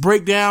offense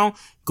break down,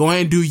 go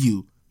ahead and do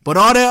you. But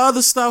all that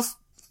other stuff,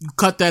 you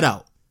cut that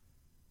out.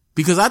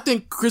 Because I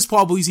think Chris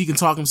Paul believes he can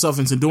talk himself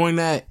into doing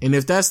that. And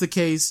if that's the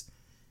case,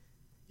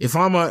 if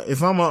I'm a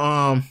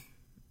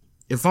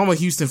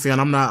Houston fan,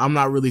 I'm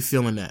not really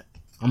feeling that.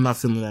 I'm not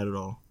feeling that at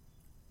all.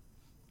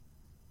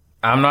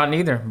 I'm not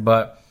neither,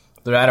 but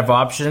they're out of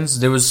options.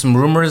 There was some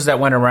rumors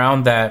that went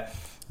around that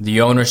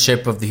the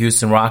ownership of the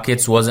Houston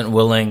Rockets wasn't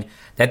willing,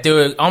 that they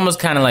were almost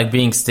kind of like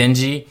being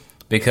stingy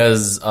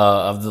because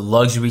of the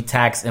luxury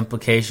tax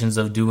implications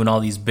of doing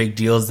all these big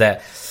deals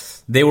that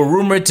they were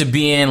rumored to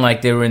be in,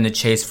 like they were in the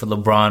chase for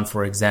LeBron,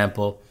 for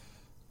example.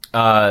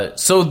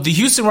 So the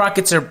Houston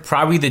Rockets are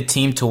probably the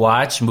team to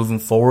watch moving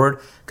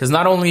forward because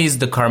not only is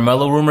the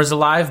Carmelo rumors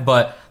alive,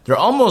 but they're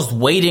almost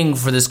waiting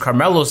for this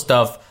Carmelo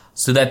stuff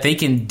so that they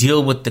can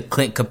deal with the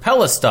Clint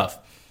Capella stuff.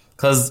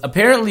 Because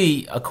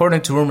apparently,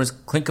 according to rumors,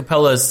 Clint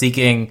Capella is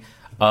seeking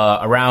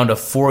around a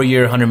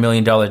 4-year, $100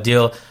 million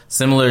deal,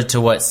 similar to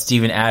what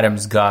Steven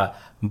Adams got.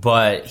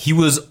 But he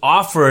was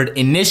offered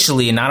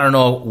initially, and I don't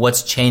know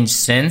what's changed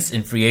since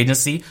in free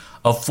agency,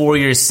 a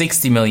 4-year,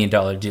 $60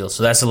 million deal.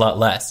 So that's a lot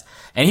less.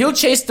 And he'll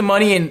chase the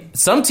money, and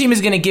some team is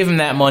going to give him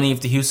that money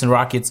if the Houston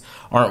Rockets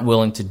aren't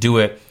willing to do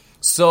it.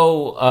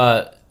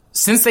 So,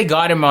 since they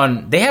got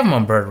him they have him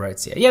on bird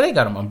rights. Yeah, they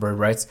got him on bird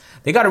rights.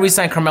 They got to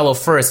re-sign Carmelo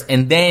first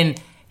and then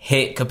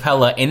hit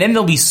Capella. And then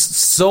they'll be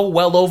so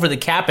well over the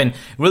cap, and it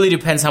really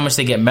depends how much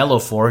they get Melo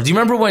for. Do you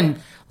remember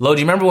when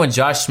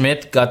Josh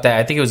Smith got that?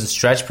 I think it was a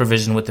stretch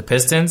provision with the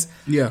Pistons.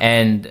 Yeah.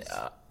 And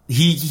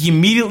he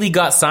immediately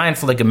got signed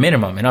for like a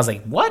minimum. And I was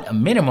like, what? A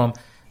minimum?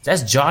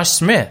 That's Josh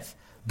Smith.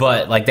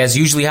 But like that's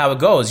usually how it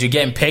goes. You're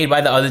getting paid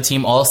by the other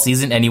team all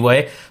season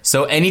anyway.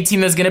 So any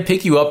team that's going to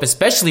pick you up,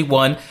 especially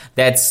one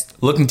that's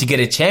looking to get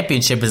a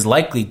championship, is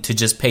likely to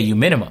just pay you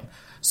minimum.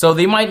 So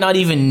they might not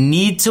even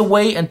need to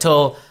wait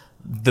until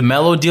the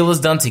Melo deal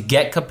is done to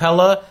get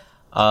Capella.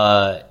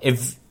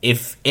 If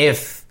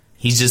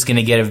he's just going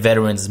to get a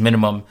veteran's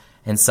minimum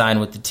and sign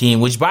with the team,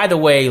 which by the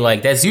way,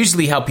 like that's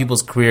usually how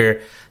people's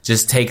career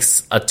just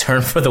takes a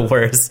turn for the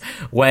worse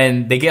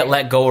when they get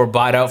let go or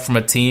bought out from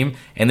a team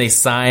and they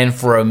sign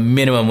for a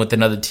minimum with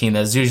another team.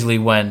 That's usually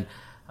when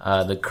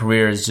the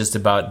career is just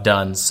about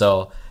done.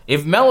 So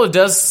if Melo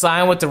does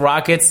sign with the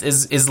Rockets,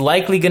 is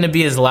likely going to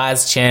be his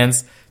last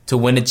chance to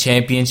win a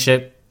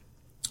championship,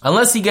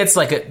 unless he gets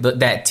like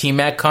that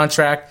T-Mac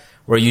contract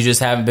where you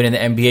just haven't been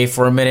in the NBA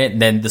for a minute,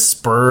 and then the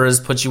Spurs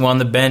put you on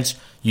the bench,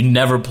 you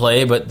never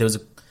play, but there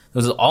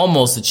was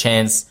almost a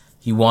chance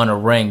he won a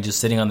ring just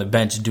sitting on the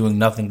bench doing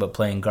nothing but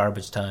playing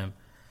garbage time.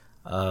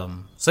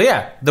 So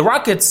yeah, the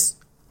Rockets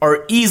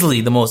are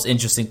easily the most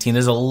interesting team.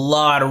 There's a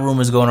lot of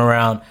rumors going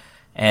around,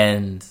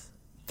 and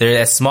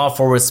that small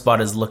forward spot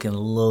is looking a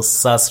little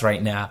sus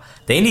right now.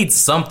 They need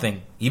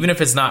something. Even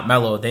if it's not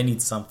Melo, they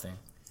need something.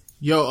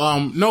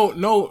 Yo,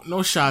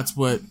 no shots,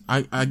 but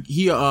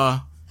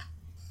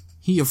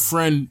he a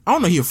friend. I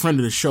don't know he a friend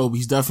of the show, but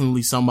he's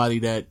definitely somebody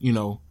that, you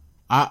know,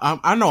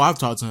 I know I've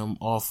talked to him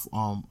off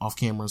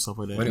camera and stuff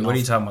like that. What are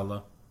you talking about,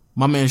 Lo?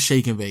 My man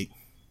Shake and Bake.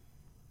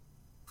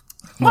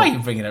 Why are you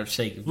bringing up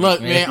Shake and Bake?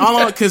 Look,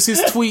 man, because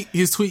his tweet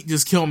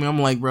just killed me. I'm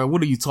like, bro,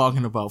 what are you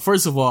talking about?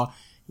 First of all,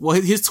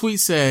 his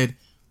tweet said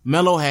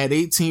Melo had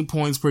 18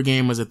 points per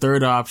game as a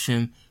third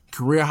option,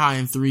 career high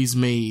in threes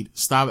made.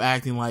 Stop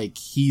acting like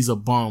he's a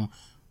bum,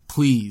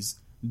 please.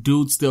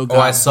 Dude still got.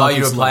 Oh, I saw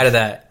you reply to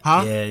that.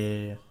 Huh?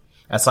 Yeah.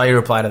 I saw you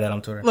reply to that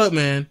on Twitter. Look,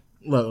 man,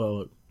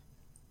 look.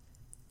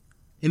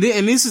 And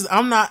this is,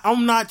 I'm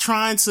not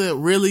trying to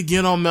really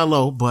get on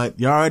Melo, but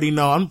you already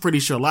know, I'm pretty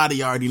sure a lot of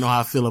you already know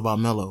how I feel about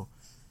Melo.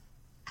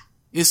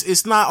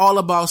 It's not all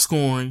about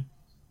scoring.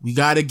 We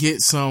gotta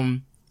get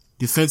some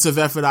defensive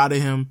effort out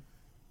of him.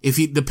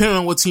 Depending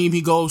on what team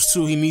he goes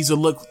to, he needs to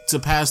look to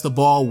pass the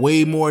ball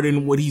way more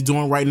than what he's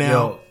doing right now.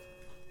 Yo.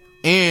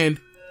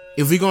 And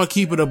if we're gonna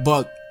keep it a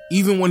buck,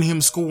 even when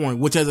him scoring,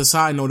 which as a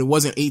side note, it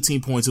wasn't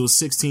 18 points, it was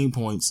 16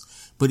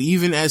 points. But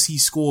even as he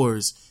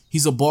scores,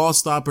 he's a ball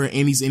stopper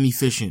and he's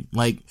inefficient.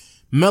 Like,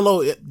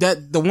 Melo,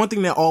 the one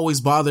thing that always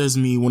bothers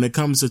me when it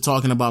comes to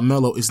talking about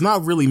Melo is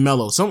not really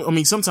Melo.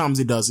 Sometimes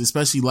it does,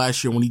 especially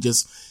last year when he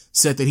just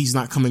said that he's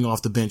not coming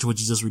off the bench, which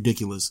is just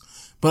ridiculous.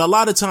 But a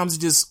lot of times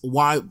it's just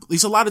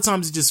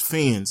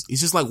fans.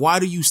 It's just like, why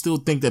do you still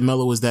think that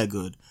Melo is that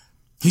good?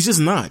 He's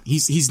just not.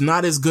 He's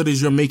not as good as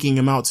you're making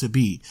him out to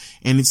be.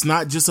 And it's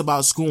not just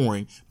about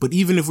scoring, but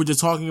even if we're just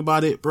talking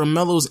about it, bro,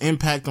 Melo's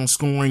impact on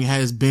scoring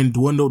has been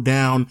dwindled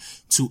down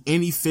to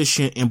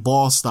inefficient and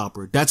ball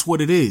stopper. That's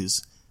what it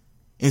is.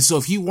 And so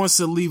if he wants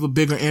to leave a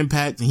bigger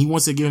impact and he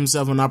wants to give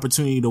himself an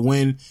opportunity to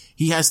win,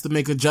 he has to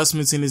make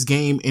adjustments in his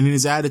game and in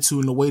his attitude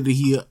and the way that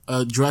he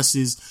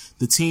addresses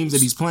the teams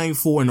that he's playing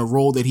for and the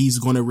role that he's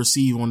going to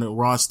receive on the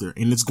roster.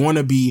 And it's going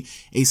to be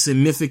a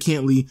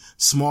significantly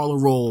smaller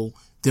role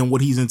than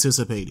what he's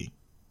anticipating.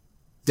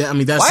 Why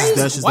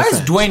is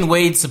Dwayne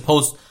Wade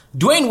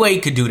Dwayne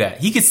Wade could do that.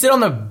 He could sit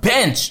on the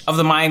bench of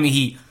the Miami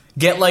Heat,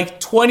 get like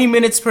 20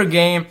 minutes per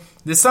game.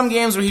 There's some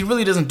games where he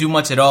really doesn't do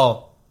much at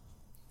all.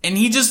 And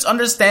he just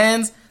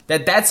understands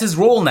that that's his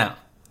role now.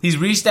 He's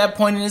reached that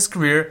point in his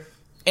career,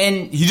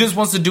 and he just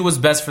wants to do what's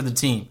best for the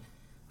team.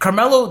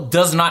 Carmelo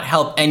does not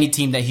help any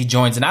team that he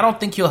joins, and I don't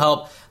think he'll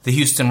help the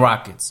Houston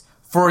Rockets.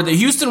 For the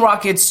Houston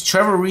Rockets,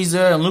 Trevor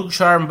Ariza and Luke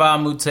Mbah a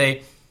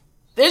Moute,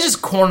 they're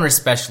just corner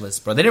specialists,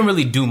 bro. They didn't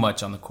really do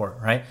much on the court,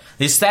 right?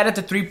 They sat at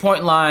the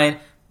three-point line,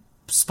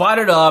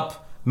 spotted up,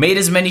 made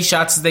as many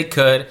shots as they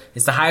could.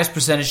 It's the highest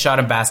percentage shot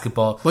in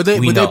basketball. But they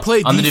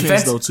played on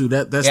defense though too.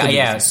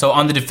 That's So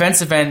on the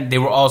defensive end, they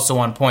were also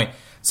on point.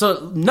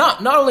 So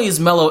not only is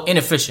Melo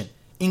inefficient,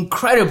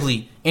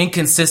 incredibly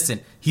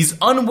inconsistent. He's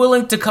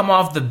unwilling to come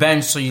off the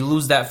bench, so you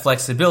lose that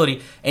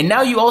flexibility. And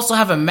now you also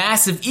have a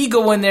massive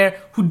ego in there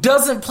who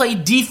doesn't play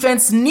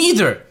defense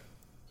neither.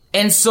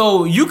 And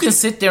so you can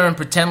sit there and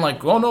pretend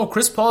like, oh no,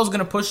 Chris Paul is going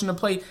to push him to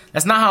play.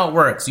 That's not how it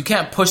works. You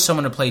can't push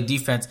someone to play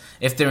defense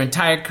if their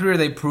entire career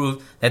they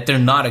prove that they're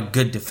not a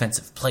good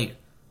defensive player.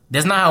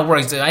 That's not how it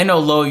works. I know,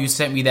 Lo, you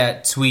sent me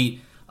that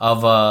tweet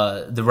of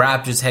the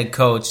Raptors head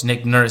coach,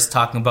 Nick Nurse,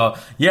 talking about,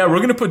 yeah, we're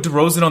going to put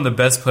DeRozan on the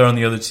best player on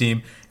the other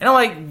team. And I'm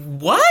like,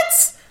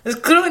 what? That's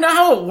clearly not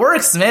how it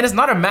works, man. It's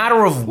not a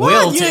matter of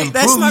will to improve.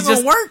 That's not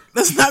going to work.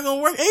 That's not going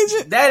to work,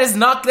 Agent. That's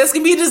going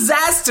to be a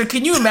disaster.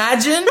 Can you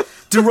imagine?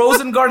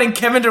 DeRozan guarding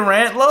Kevin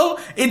Durant, Lo?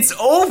 It's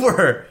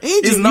over.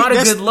 It's not a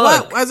good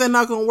look. Why is that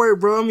not going to work,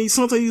 bro? I mean,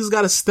 sometimes you just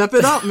got to step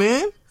it up,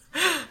 man.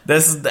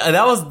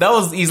 That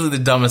was easily the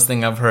dumbest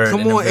thing I've heard.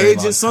 Come on,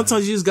 Agent.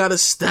 Sometimes you just got to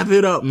step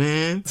it up,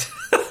 man.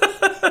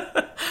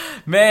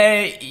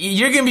 Man,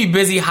 you're going to be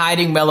busy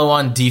hiding Melo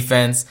on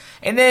defense.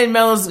 And then it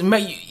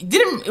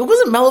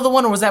wasn't Melo the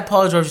one, or was that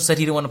Paul George who said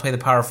he didn't want to play the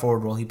power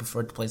forward role? He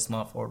preferred to play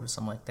small forward or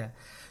something like that.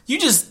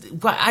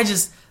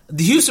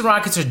 The Houston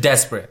Rockets are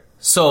desperate.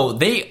 So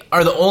they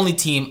are the only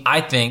team,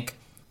 I think,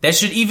 that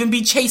should even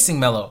be chasing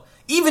Melo,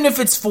 even if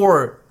it's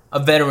for a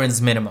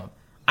veteran's minimum.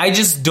 I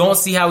just don't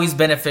see how he's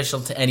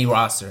beneficial to any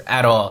roster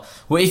at all.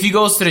 Well, if he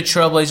goes to the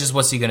Trailblazers,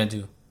 what's he going to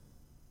do?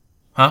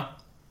 Huh?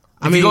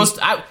 They may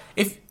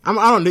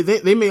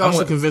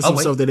also convince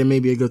themselves that it may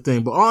be a good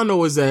thing. But all I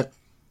know is that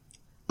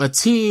a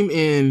team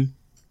in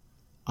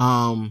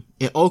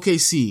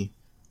OKC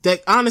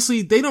that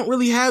honestly, they don't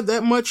really have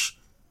that much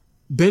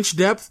bench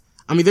depth.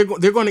 I mean,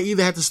 they're going to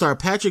either have to start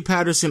Patrick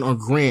Patterson or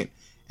Grant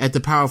at the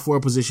power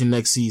forward position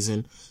next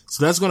season.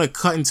 So that's going to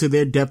cut into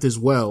their depth as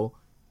well.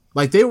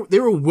 Like they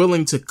were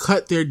willing to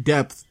cut their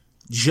depth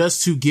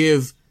just to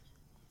give,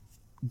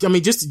 I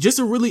mean, just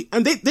to really,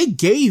 and they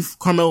gave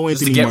Carmelo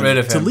Anthony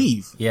money to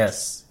leave.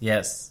 Yes.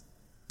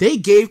 They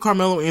gave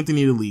Carmelo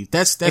Anthony to leave.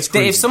 That's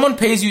crazy. If someone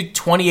pays you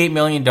 $28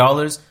 million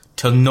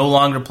to no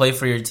longer play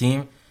for your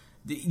team,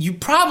 you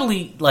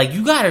probably,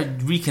 you gotta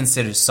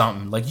reconsider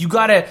something. You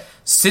gotta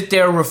sit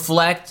there,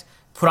 reflect,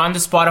 put on the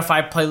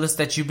Spotify playlist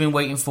that you've been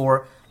waiting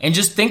for, and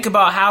just think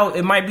about how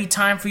it might be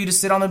time for you to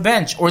sit on the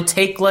bench, or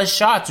take less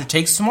shots, or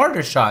take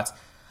smarter shots.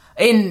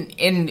 And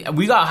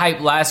we got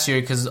hyped last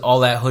year because all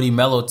that hoodie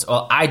Melo,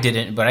 I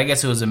didn't, but I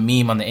guess it was a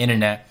meme on the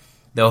internet,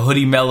 the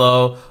hoodie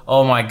Melo.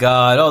 Oh my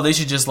God. Oh, they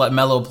should just let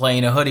Melo play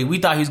in a hoodie. We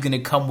thought he was going to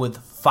come with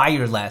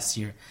fire last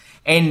year.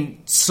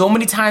 And so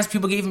many times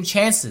people gave him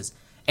chances.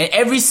 And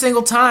every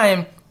single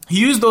time he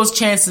used those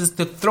chances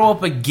to throw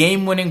up a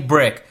game-winning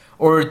brick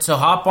or to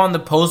hop on the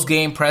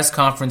post-game press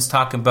conference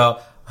talking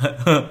about,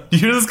 you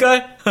hear this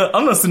guy?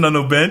 I'm not sitting on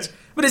no bench.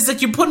 But it's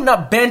like you're putting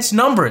up bench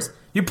numbers.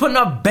 You're putting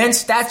up bench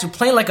stats. You're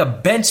playing like a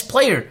bench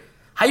player.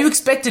 How you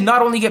expect to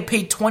not only get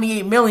paid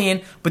 $28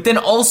 million, but then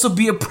also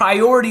be a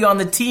priority on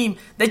the team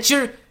that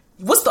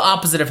what's the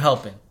opposite of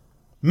helping?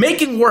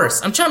 Making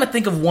worse. I'm trying to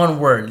think of one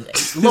word.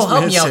 Lo,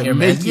 help me out here,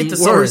 man. Get the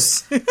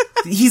source.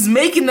 He's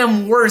making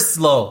them worse,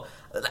 Lo.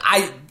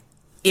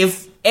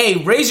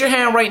 Raise your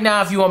hand right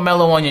now if you want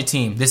Melo on your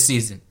team this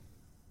season.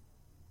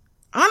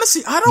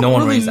 Honestly, I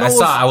don't really know.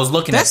 I was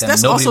looking at them.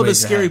 That's also the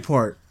scary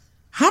part.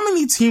 How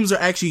many teams are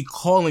actually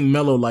calling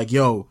Melo like,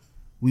 yo,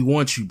 we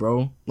want you,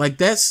 bro? Like,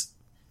 that's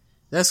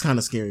kind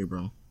of scary,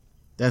 bro.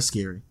 That's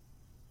scary.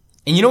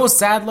 And you know what's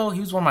sad, Lo?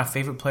 He was one of my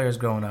favorite players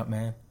growing up,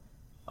 man.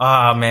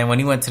 Ah, man, when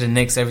he went to the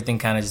Knicks, everything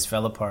kind of just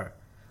fell apart.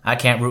 I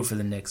can't root for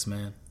the Knicks,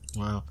 man.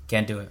 Wow.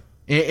 Can't do it.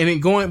 And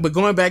then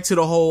going back to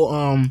the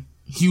whole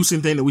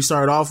Houston thing that we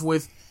started off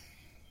with,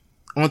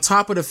 on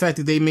top of the fact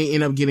that they may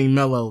end up getting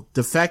Melo,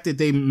 the fact that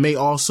they may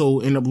also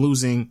end up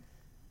losing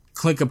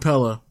Clint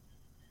Capella,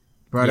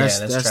 bro,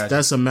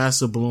 that's a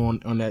massive blow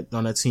on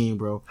that team,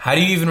 bro. How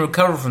do you even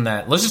recover from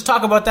that? Let's just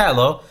talk about that,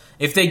 Lo.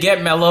 If they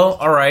get Melo,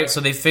 all right,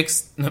 so they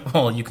fixed,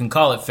 well, you can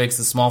call it fixed,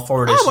 the small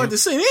forward issue. I was about to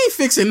say, they ain't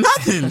fixing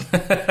nothing.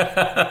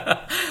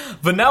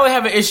 But now we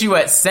have an issue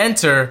at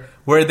center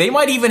where they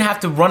might even have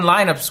to run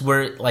lineups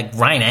where, like,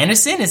 Ryan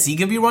Anderson, is he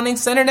going to be running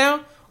center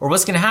now? Or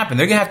what's going to happen?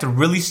 They're going to have to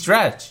really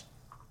stretch.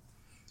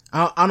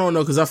 I don't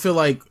know, because I feel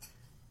like,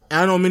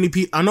 I know many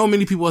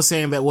people are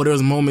saying that, well, there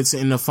was moments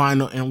in the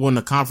final and in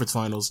the conference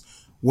finals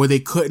where they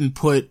couldn't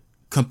put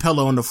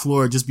Capella on the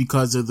floor just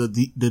because of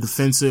the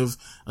defensive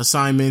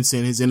assignments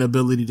and his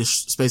inability to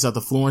space out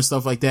the floor and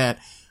stuff like that.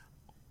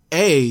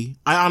 I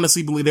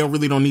honestly believe they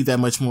really don't need that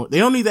much more. They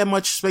don't need that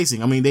much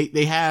spacing. I mean,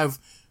 they have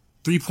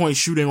 3-point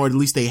shooting, or at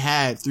least they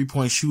had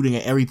 3-point shooting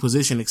at every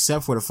position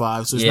except for the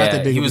 5. So it's not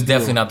that big. He was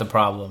definitely not the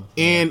problem.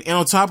 And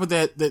on top of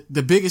that,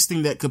 the biggest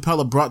thing that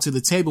Capella brought to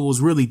the table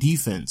was really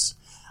defense.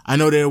 I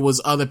know there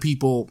was other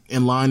people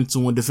in line to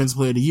win Defensive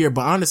Player of the Year,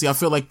 but honestly, I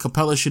feel like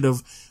Capella should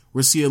have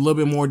received a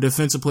little bit more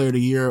Defensive Player of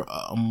the Year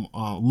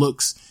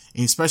looks,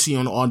 and especially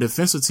on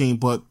defensive team.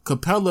 But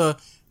Capella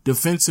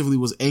defensively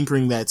was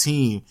anchoring that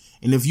team,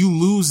 and if you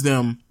lose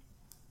him,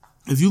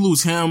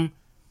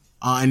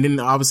 and then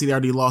obviously they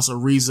already lost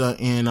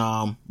Ariza and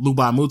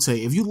Lubai Mute.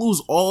 If you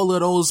lose all of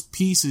those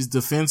pieces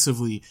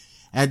defensively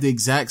at the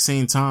exact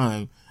same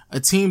time, a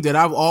team that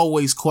I've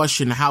always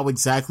questioned how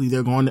exactly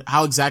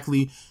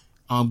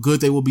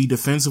good they will be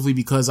defensively,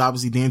 because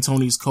obviously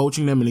D'Antoni is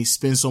coaching them and he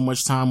spends so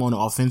much time on the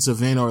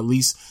offensive end, or at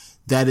least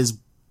that's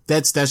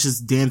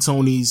just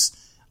D'Antoni's,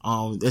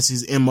 that's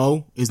his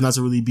MO, is not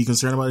to really be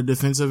concerned about the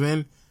defensive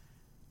end.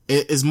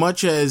 As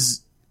much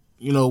as,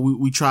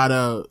 we try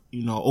to,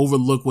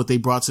 overlook what they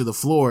brought to the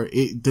floor,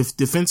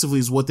 defensively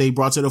is what they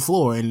brought to the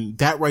floor. And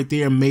that right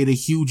there made a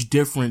huge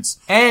difference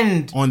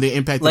on the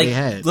impact that they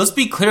had. Let's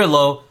be clear,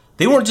 Lo,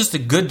 they weren't just a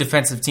good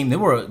defensive team. They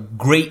were a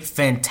great,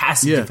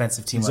 fantastic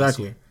defensive team last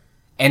year.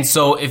 And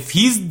so if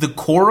he's the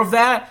core of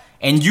that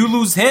and you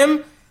lose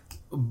him,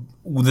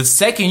 the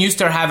second you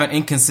start having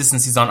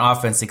inconsistencies on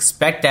offense,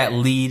 expect that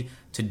lead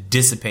to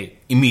dissipate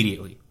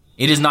immediately.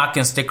 It is not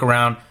going to stick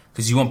around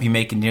because you won't be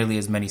making nearly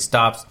as many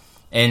stops.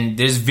 And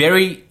there's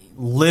very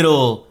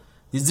little,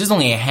 there's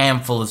only a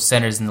handful of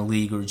centers in the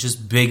league, or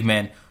just big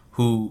men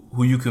who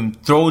you can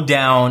throw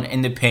down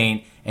in the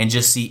paint and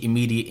just see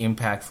immediate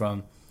impact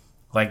from.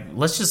 Like,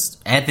 let's just,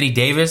 Anthony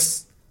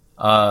Davis,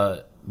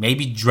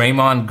 maybe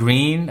Draymond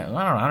Green.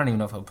 I don't even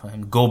know if I'll put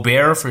him.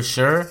 Gobert for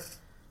sure.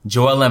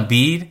 Joel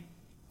Embiid.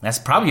 That's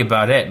probably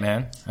about it,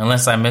 man.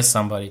 Unless I miss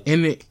somebody.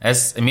 And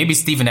maybe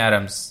Steven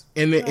Adams.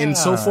 And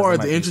so far,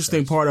 the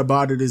interesting part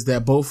about it is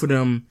that both of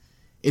them,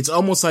 it's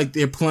almost like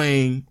they're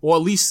playing, or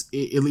at least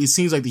it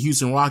seems like the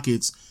Houston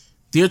Rockets,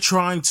 they're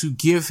trying to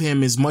give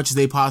him as much as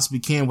they possibly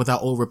can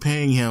without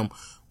overpaying him,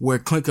 where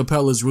Clint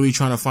Capella is really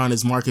trying to find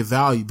his market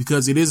value.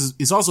 Because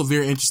it's also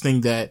very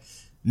interesting that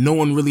no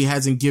one really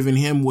hasn't given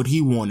him what he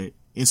wanted.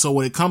 And so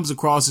what it comes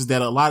across is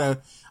that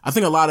I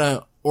think a lot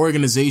of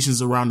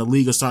organizations around the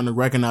league are starting to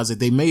recognize that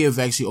they may have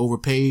actually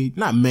overpaid.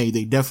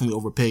 They definitely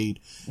overpaid.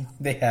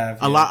 They have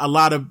a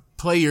lot of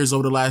players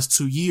over the last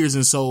 2 years.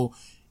 And so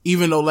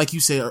even though, like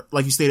you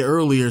stated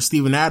earlier,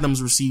 Steven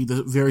Adams received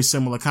a very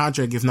similar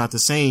contract, if not the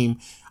same,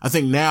 I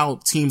think now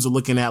teams are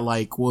looking at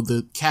like, well,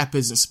 the cap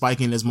isn't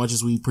spiking as much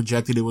as we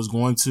projected it was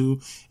going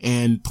to.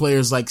 And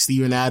players like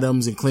Steven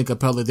Adams and Clint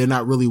Capella, they're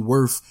not really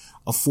worth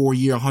a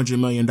 4-year, $100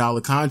 million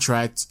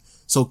contract.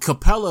 So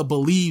Capella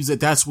believes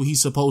that that's what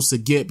he's supposed to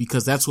get,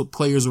 because that's what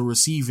players are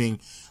receiving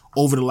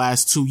over the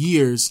last 2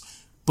 years.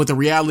 But the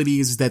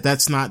reality is that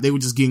that's not. They were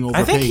just getting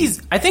overpaid.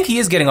 I think he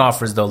is getting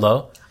offers though,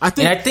 Lo. I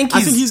think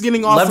he's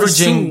getting offers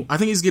too. I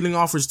think he's getting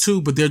offers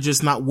too, but they're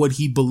just not what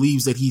he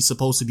believes that he's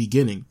supposed to be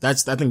getting. I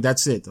think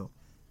that's it though.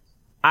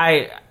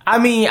 I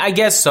mean, I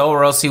guess so,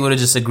 or else he would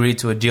have just agreed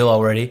to a deal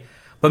already.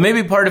 But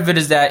maybe part of it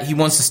is that he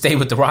wants to stay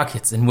with the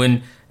Rockets and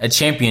win a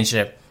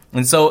championship.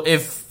 And so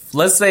if,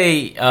 let's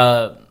say, they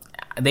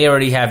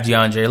already have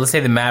DeAndre, let's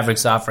say the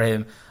Mavericks offer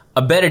him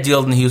a better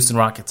deal than the Houston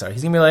Rockets are.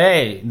 He's going to be like,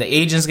 hey, the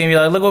agent's going to be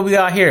like, look what we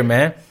got here,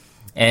 man.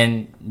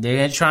 And they're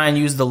going to try and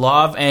use the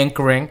law of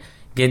anchoring,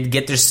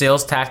 get their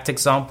sales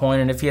tactics on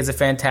point. And if he has a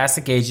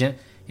fantastic agent,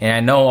 and I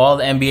know all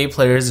the NBA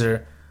players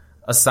are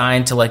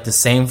assigned to like the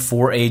same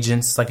 4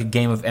 agents, like a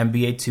game of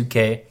NBA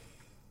 2K,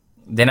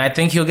 then I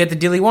think he'll get the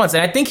deal he wants.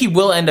 And I think he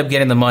will end up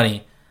getting the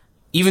money.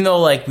 Even though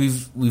like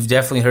we've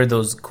definitely heard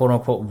those quote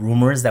unquote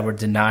rumors that were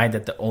denied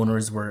that the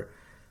owners were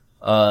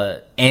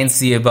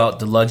antsy about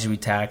the luxury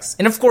tax.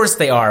 And of course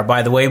they are,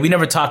 by the way. We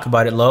never talk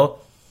about it, Lo.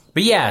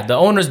 But yeah, the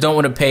owners don't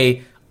want to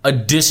pay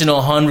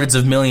additional hundreds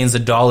of millions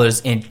of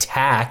dollars in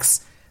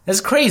tax.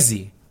 That's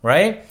crazy,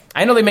 right?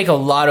 I know they make a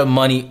lot of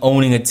money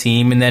owning a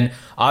team, and then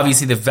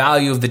obviously the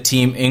value of the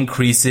team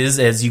increases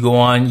as you go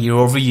on year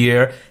over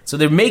year. So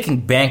they're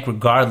making bank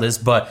regardless,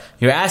 but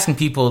you're asking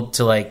people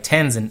to like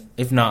tens and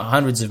if not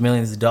hundreds of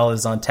millions of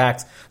dollars on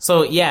tax.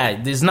 So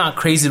yeah, it's not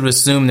crazy to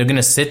assume they're going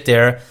to sit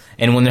there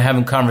and when they're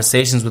having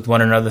conversations with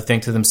one another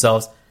think to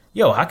themselves,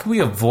 yo, how can we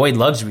avoid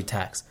luxury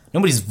tax?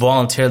 Nobody's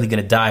voluntarily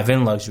going to dive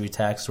in luxury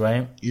tax,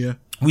 right? Yeah.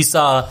 We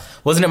saw,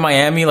 wasn't it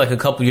Miami like a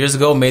couple years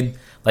ago made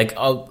like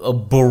a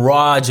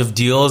barrage of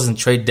deals and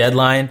trade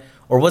deadline,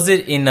 or was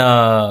it in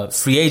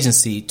free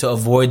agency to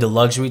avoid the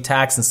luxury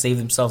tax and save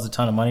themselves a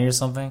ton of money or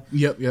something?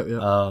 Yep.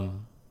 That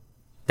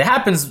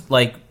happens.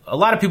 Like a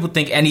lot of people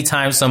think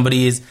anytime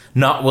somebody is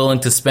not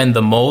willing to spend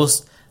the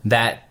most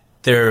that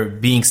they're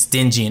being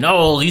stingy and,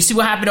 oh, you see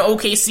what happened to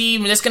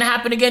OKC? That's going to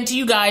happen again to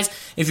you guys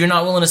if you're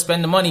not willing to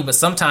spend the money. But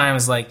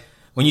sometimes like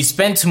when you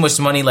spend too much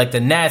money like the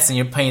Nets and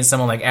you're paying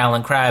someone like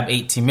Alan Crabb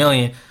 $18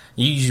 million,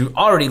 you're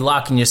already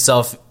locking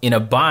yourself in a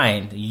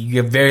bind.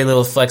 You have very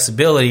little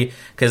flexibility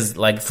because,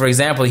 like, for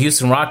example, the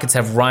Houston Rockets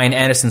have Ryan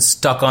Anderson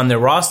stuck on their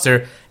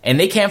roster and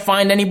they can't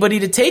find anybody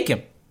to take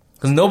him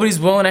because nobody's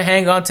willing to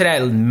hang on to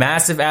that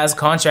massive-ass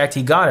contract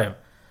he got him.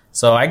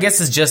 So I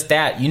guess it's just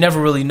that. You never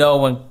really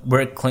know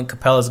where Clint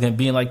Capella is going to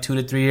be in like 2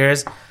 to 3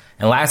 years.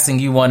 And last thing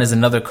you want is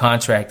another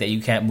contract that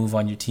you can't move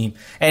on your team.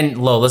 And,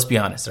 Lo, let's be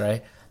honest,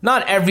 right?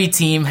 Not every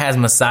team has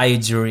Masai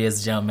Ujiri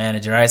as general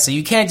manager, right? So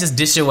you can't just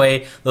dish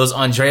away those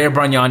Andrea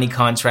Bargnani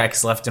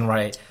contracts left and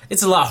right.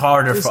 It's a lot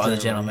harder for other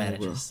general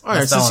managers. All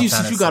right, since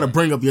you got to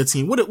bring up your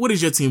team, what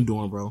is your team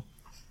doing, bro?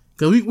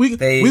 Because we need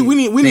a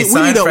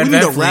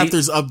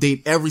Raptors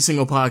update every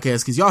single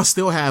podcast because y'all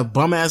still have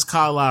bum ass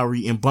Kyle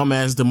Lowry and bum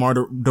ass DeMar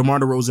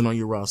DeRozan on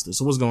your roster.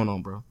 So what's going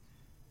on, bro?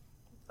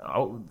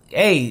 Oh,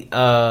 hey,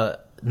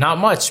 not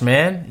much,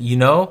 man. You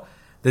know.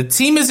 The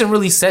team isn't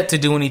really set to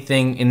do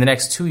anything in the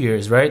next 2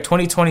 years, right?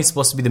 2020 is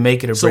supposed to be the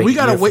make it or break it. So we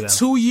gotta wait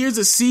 2 years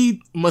to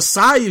see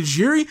Masai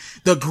Ujiri,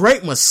 the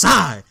great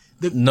Masai.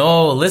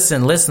 No,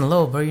 listen,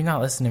 Lo, bro, you're not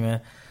listening,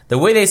 man. The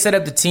way they set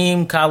up the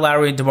team, Kyle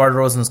Lowry and DeMar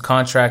DeRozan's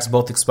contracts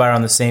both expire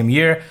on the same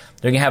year.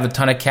 They're gonna have a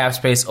ton of cap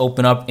space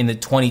open up in the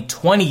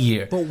 2020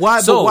 year. But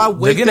why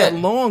wait that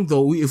long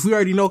though? If we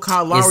already know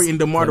Kyle Lowry and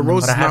DeMar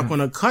DeRozan's not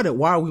gonna cut it,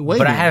 why are we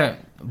waiting?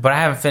 But I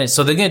haven't finished.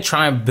 So they're gonna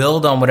try and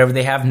build on whatever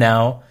they have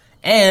now.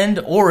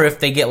 Or if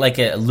they get like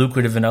a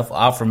lucrative enough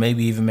offer,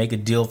 maybe even make a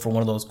deal for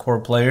one of those core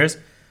players.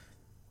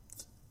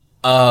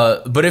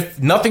 But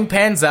if nothing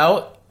pans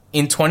out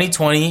in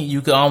 2020,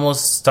 you could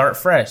almost start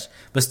fresh.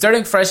 But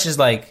starting fresh is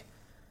like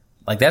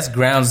that's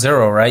ground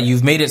zero, right?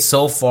 You've made it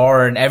so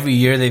far, and every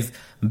year they've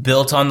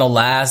built on the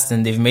last,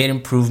 and they've made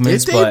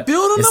improvements. Did they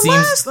build on the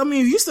last? I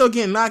mean, if you still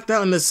getting knocked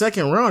out in the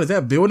second round, is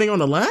that building on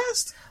the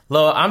last?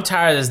 Lo, I'm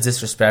tired of this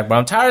disrespect, bro.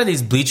 I'm tired of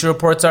these Bleacher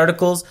Reports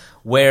articles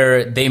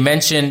where they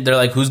mention, they're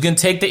like, who's going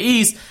to take the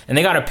East? And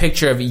they got a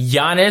picture of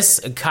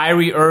Giannis,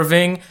 Kyrie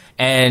Irving,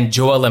 and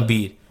Joel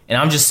Embiid. And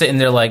I'm just sitting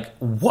there like,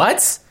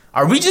 what?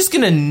 Are we just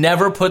going to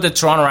never put the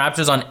Toronto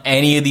Raptors on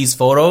any of these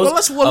photos?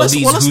 Let's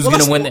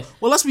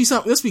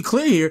be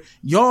clear here.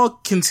 Y'all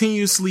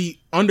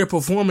continuously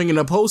underperforming in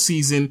the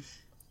postseason.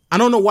 I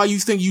don't know why you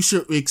think you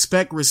should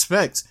expect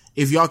respect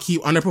if y'all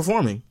keep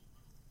underperforming.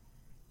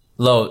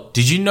 Lo,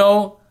 did you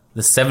know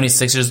the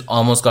 76ers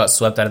almost got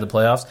swept out of the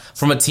playoffs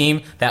from a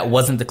team that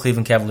wasn't the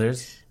Cleveland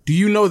Cavaliers? Do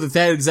you know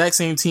that exact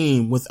same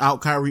team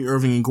without Kyrie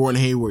Irving and Gordon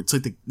Hayward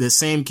took the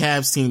same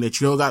Cavs team that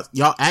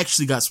y'all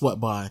actually got swept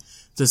by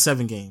to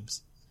 7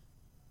 games?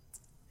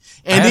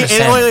 And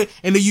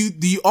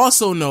do you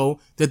also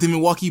know that the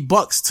Milwaukee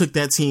Bucks took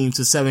that team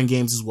to 7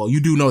 games as well? You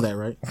do know that,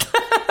 right?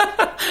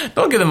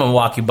 Don't give the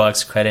Milwaukee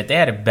Bucks credit. They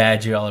had a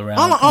bad year all around.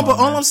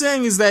 All I'm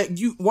saying is that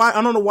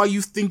I don't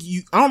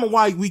know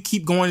why we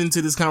keep going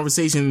into this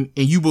conversation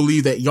and you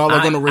believe that y'all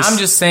are going to I'm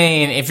just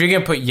saying, if you're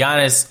going to put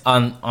Giannis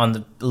on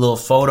the little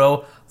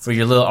photo for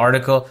your little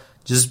article,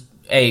 just,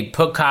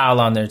 put Kyle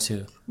on there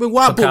too.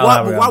 But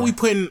why we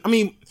putting? I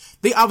mean,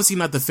 they obviously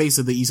not the face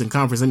of the Eastern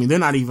Conference. I mean, they're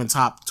not even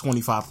top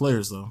 25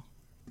 players though.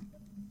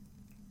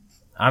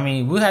 I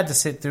mean, we had to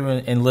sit through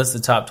and list the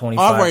top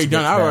 25. I've already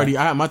done.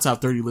 I had my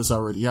top 30 list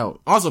already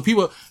out. Also,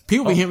 people be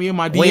hitting me in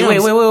my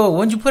DMs. Wait.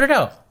 When'd you put it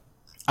out?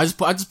 I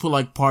just put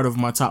like part of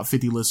my top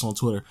 50 list on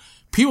Twitter.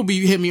 People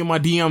be hitting me in my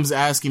DMs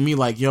asking me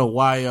like, yo,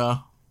 why you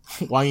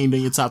ain't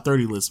done your top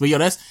 30 list? But yo,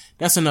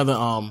 that's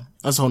another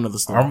that's a whole nother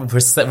story.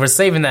 We're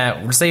saving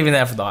that. We're saving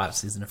that for the off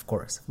season, of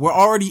course. We're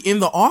already in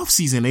the off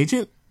season,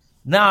 Agent.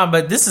 Nah,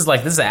 but this is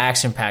an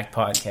action packed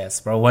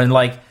podcast, bro.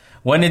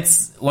 When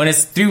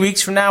it's 3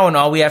 weeks from now and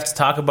all we have to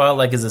talk about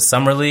like is a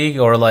summer league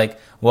or like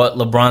what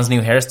LeBron's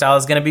new hairstyle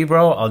is gonna be,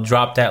 bro, I'll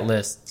drop that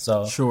list.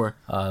 So sure,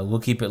 we'll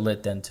keep it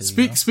lit then too.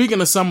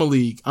 Speaking of summer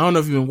league, I don't know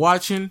if you've been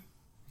watching,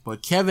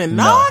 but Kevin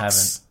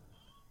Knox,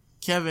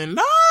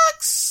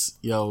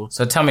 yo.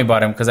 So tell me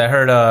about him because I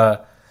heard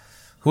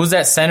who's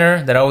that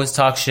center that always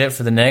talks shit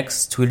for the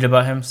Knicks tweeted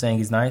about him saying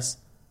he's nice.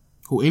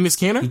 Who? Enes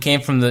Kanter? He came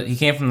from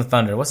the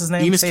Thunder. What's his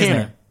name? Enes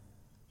Kanter.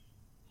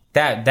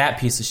 That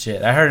piece of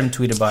shit. I heard him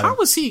tweet about it. How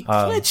was he?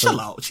 Man, chill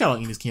out,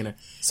 Enes Kanter.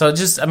 So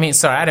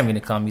sorry, I didn't mean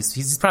to call him.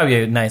 He's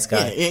probably a nice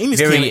guy. Yeah, Enes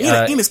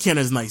Kanter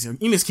is nice.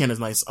 Enes Kanter is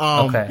nice.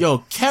 Okay. Yo,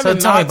 Kevin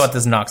Knox. So tell me about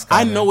this Knox guy.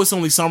 I know it's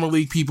only summer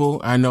league,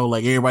 people. I know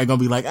like everybody gonna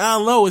be like,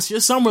 "Oh, it's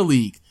just summer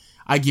league."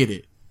 I get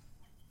it.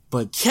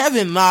 But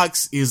Kevin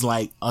Knox is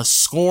like a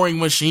scoring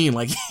machine.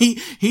 Like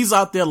he's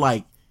out there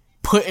like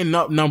putting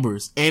up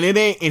numbers and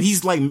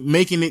he's like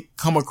making it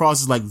come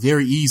across as like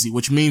very easy,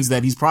 which means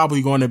that he's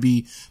probably going to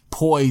be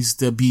poised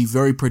to be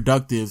very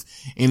productive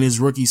in his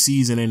rookie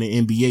season in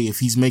the NBA if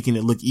he's making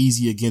it look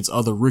easy against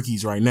other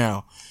rookies right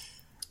now.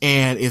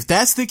 And if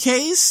that's the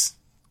case,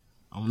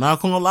 I'm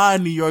not going to lie,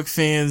 New York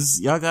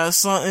fans, y'all got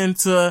something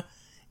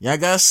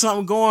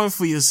going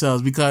for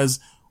yourselves because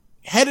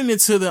heading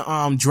into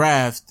the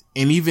draft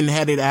and even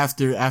headed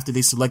after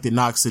they selected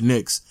Knox to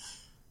Knicks,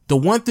 the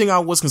one thing I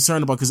was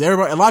concerned about, because a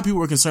lot of people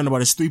were concerned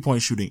about his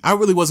 3-point shooting. I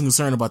really wasn't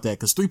concerned about that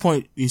because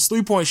his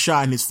 3-point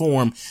shot and his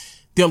form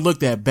didn't look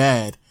that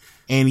bad.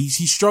 And he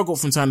struggled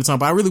from time to time,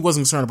 but I really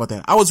wasn't concerned about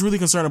that. I was really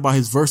concerned about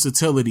his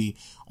versatility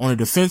on the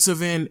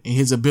defensive end and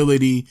his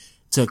ability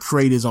to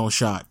create his own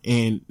shot.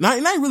 And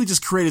not really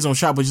just create his own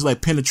shot, but just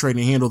like penetrate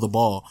and handle the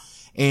ball.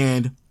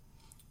 And,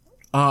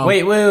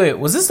 wait.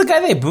 Was this the guy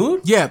they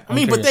booed? Yeah. I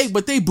mean, but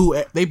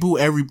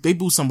they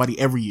boo somebody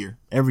every year.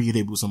 Every year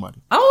they boo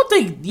somebody. I don't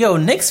think,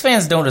 Knicks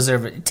fans don't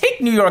deserve it.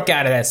 Take New York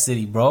out of that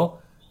city, bro.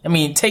 I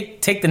mean,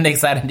 take the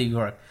Knicks out of New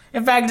York.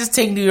 In fact, just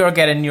take New York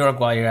out of New York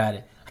while you're at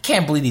it. I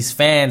can't believe these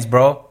fans,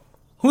 bro.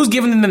 Who's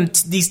giving them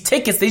these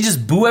tickets? They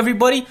just boo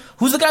everybody?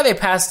 Who's the guy they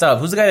passed up?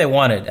 Who's the guy they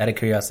wanted, out of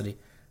curiosity?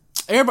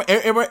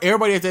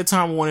 Everybody at that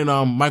time wanted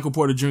Michael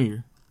Porter Jr.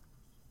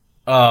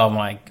 Oh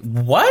my!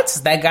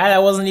 What? That guy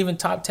that wasn't even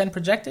top 10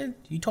 projected?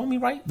 You told me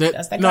right?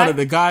 That's that guy. No,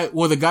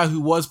 the guy who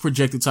was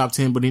projected top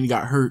 10, but then he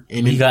got hurt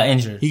and he got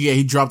injured.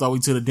 He dropped all the way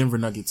to the Denver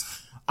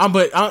Nuggets.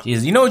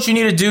 Jeez, you know what you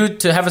need to do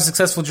to have a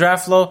successful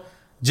draft, Flo?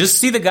 Just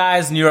see the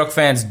guys New York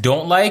fans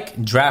don't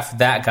like, draft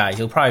that guy.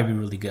 He'll probably be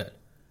really good.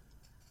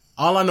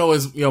 All I know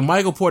is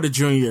Michael Porter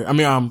Jr.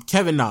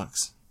 Kevin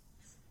Knox.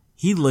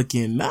 He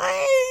looking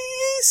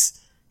nice.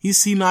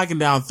 He's knocking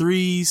down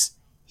threes.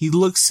 He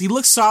looks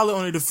solid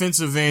on the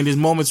defensive end. There's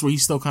moments where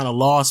he's still kind of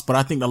lost, but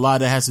I think a lot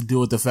of that has to do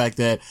with the fact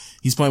that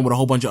he's playing with a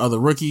whole bunch of other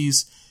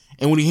rookies.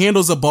 And when he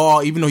handles the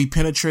ball, even though he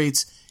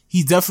penetrates,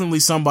 he's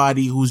definitely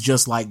somebody who's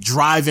just like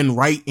driving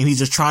right and he's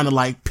just trying to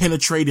like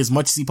penetrate as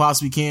much as he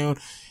possibly can.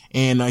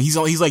 And he's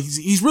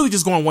really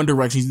just going one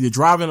direction. He's either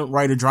driving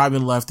right or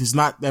driving left. There's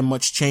not that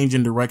much change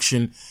in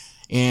direction.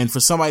 And for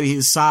somebody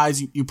his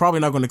size, you're probably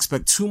not going to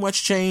expect too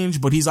much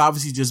change, but he's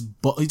obviously just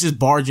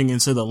barging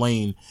into the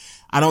lane.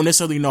 I don't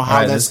necessarily know how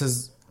I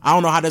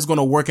don't know how that's going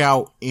to work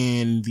out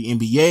in the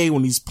NBA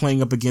when he's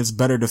playing up against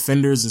better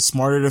defenders and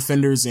smarter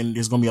defenders, and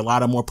there's going to be a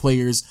lot of more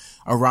players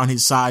around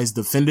his size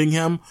defending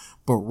him.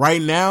 But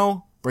right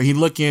now, bro, he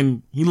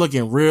looking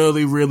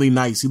really, really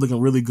nice. He's looking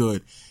really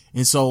good.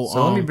 And so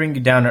let me bring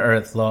you down to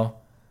earth, Lo.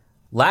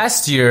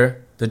 Last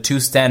year, the two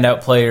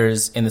standout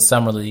players in the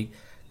Summer League,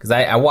 because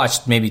I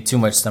watched maybe too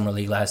much Summer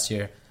League last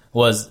year,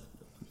 was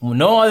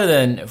no other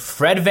than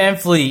Fred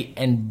VanVleet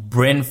and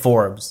Bryn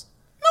Forbes.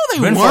 No,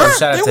 they weren't.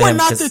 They were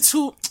not the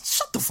two.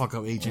 Shut the fuck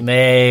up, Agent.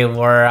 They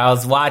were. I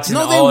was watching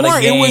all the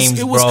games,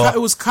 it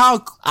was Kyle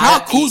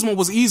Kuzma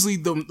was easily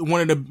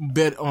one of the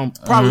best,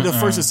 probably the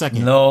first or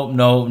second.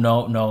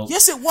 No.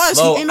 Yes, it was.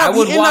 Lo,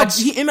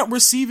 he ended up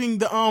receiving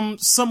the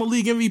Summer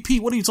League MVP.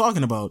 What are you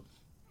talking about?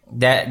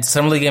 That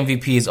Summer League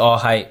MVP is all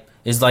hype.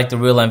 It's like the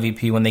real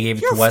MVP when they gave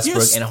it to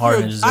Westbrook and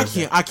Harden.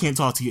 I can't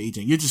talk to you,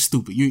 Agent. You're just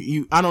stupid.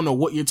 I don't know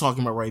what you're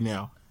talking about right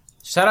now.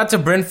 Shout out to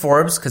Bryn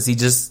Forbes because he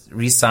just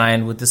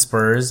re-signed with the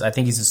Spurs. I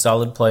think he's a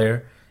solid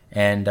player.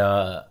 And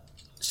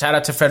shout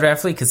out to Fred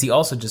VanVleet because he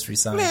also just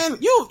re-signed. Man,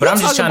 but I'm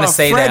just trying to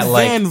say Fred that,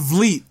 like,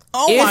 VanVleet.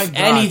 If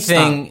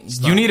anything,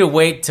 stop. You need to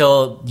wait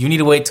till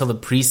the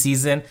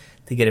preseason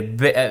to get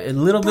a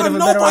little bit of a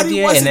better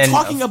idea. Nobody wasn't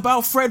talking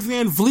about Fred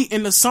VanVleet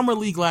in the Summer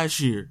League last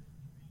year.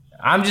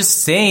 I'm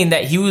just saying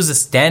that he was a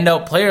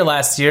standout player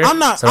last year. I'm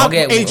not. So don't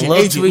get a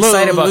little too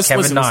excited about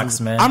Kevin Knox,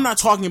 man. I'm not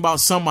talking about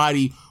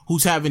somebody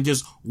who's having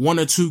just one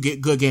or two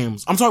good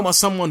games. I'm talking about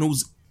someone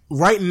who's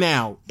right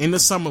now in the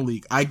summer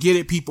league. I get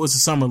it, people. It's a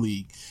summer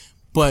league,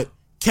 but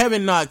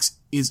Kevin Knox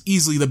is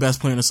easily the best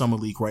player in the summer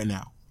league right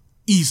now,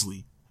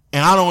 easily.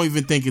 And I don't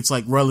even think it's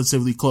like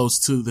relatively close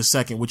to the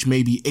second, which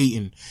may be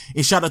Ayton.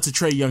 And shout out to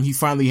Trae Young. He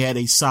finally had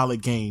a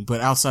solid game, but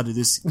outside of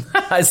this,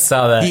 I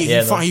saw that.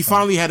 He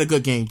finally had a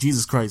good game.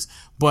 Jesus Christ.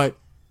 But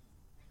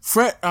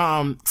Fred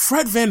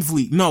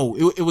VanVleet, no,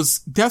 it was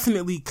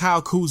definitely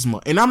Kyle Kuzma.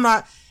 And I'm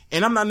not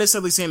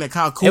necessarily saying that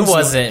Kyle Kuzma. It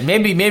wasn't.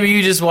 Maybe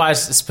you just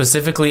watched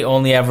specifically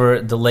only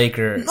ever the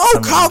Laker. No,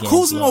 Kyle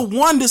Kuzma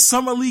won the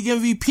Summer League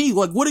MVP.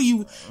 Like, what are you?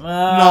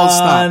 No,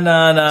 stop.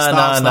 No.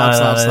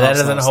 That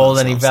doesn't hold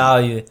any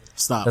value.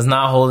 Stop. Does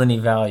not hold any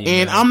value.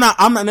 And man.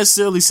 I'm not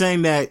necessarily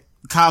saying that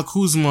Kyle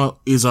Kuzma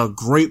is a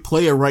great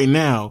player right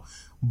now,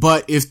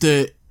 but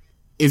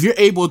if you're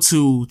able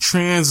to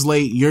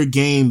translate your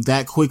game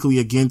that quickly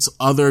against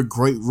other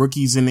great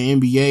rookies in the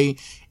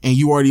NBA and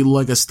you already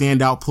look like a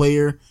standout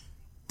player,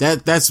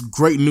 that's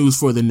great news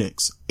for the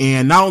Knicks.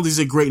 And not only is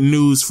it great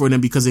news for them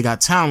because they got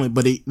talent,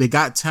 but they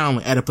got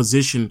talent at a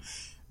position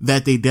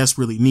that they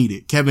desperately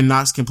needed. Kevin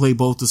Knox can play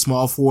both the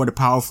small forward, the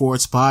power forward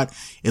spot.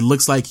 It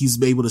looks like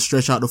he's able to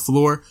stretch out the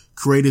floor,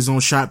 create his own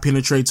shot,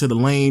 penetrate to the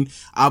lane.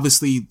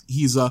 Obviously,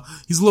 he's a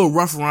little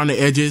rough around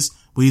the edges,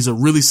 but he's a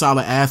really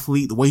solid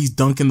athlete. The way he's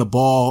dunking the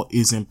ball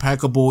is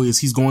impeccable.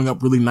 He's going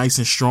up really nice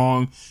and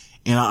strong.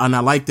 And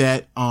I like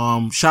that.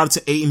 Shout out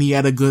to Ayton. He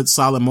had a good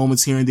solid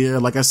moments here and there.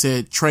 Like I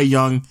said, Trae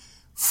Young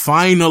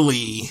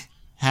finally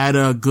had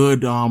a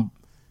good,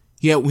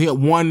 he had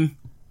one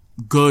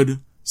good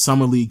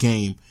summer league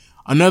game.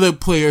 Another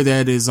player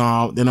that is,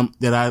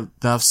 that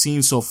I've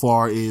seen so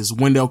far is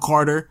Wendell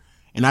Carter.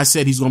 And I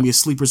said he's going to be a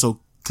sleeper. So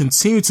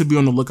continue to be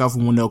on the lookout for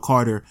Wendell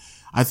Carter.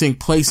 I think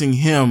placing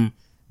him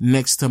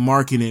next to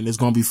Markkanen is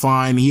going to be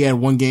fine. He had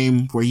one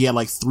game where he had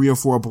like 3 or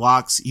 4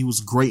 blocks. He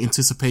was great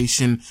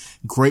anticipation,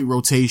 great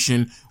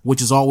rotation,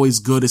 which is always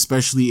good,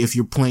 especially if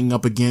you're playing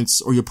up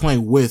against or you're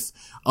playing with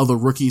other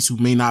rookies who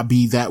may not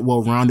be that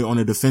well rounded on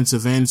the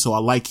defensive end. So I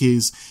like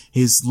his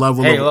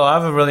level. Hey, Lo, I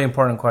have a really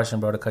important question,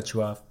 bro, to cut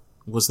you off.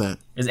 What's that?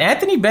 Is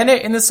Anthony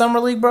Bennett in the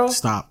summer league, bro?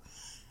 Stop.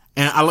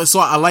 And I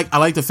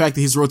like the fact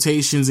that his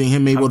rotations and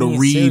him able to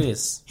read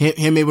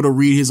him able to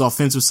read his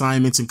offensive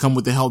assignments and come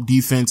with the help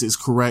defense is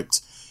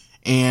correct.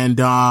 And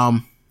I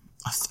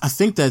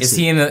think that's is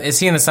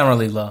he in the summer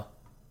league, Lo?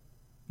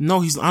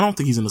 No, I don't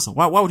think he's in the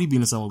summer. Why would he be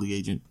in the summer league,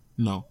 agent?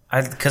 No,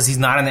 because he's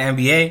not in the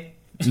NBA.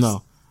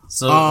 No.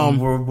 So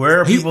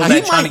where are people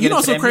that trying to get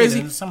into so the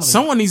crazy? NBA?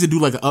 Someone needs to do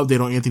like an update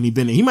on Anthony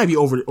Bennett. He might be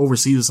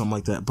overseas or something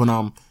like that. But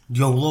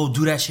yo, Lo,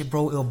 do that shit,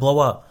 bro. It'll blow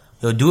up.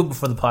 Yo, do it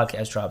before the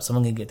podcast drops.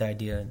 Someone can get the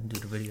idea and do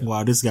the video.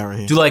 Wow, this guy right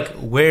here. Do like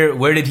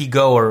where did he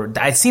go? Or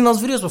I've seen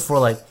those videos before.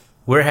 Like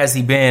where has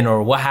he been?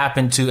 Or what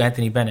happened to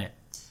Anthony Bennett?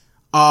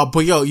 But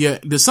yo, yeah,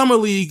 the summer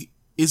league,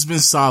 it's been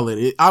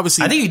solid.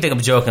 Obviously, I think you think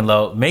I'm joking,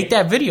 Lo. Make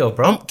that video,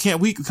 bro. Can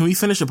we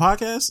finish the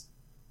podcast?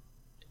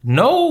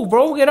 No,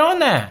 bro, get on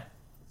that.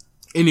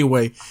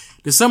 Anyway,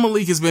 the summer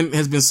league has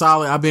been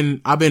solid.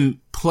 I've been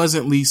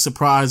pleasantly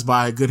surprised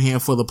by a good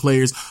handful of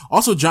players.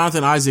 Also,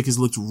 Jonathan Isaac has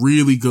looked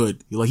really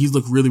good. Like he's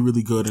looked really,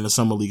 really good in the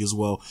summer league as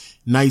well.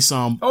 Nice.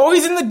 Oh,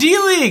 he's in the D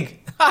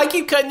League. I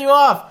keep cutting you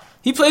off.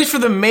 He plays for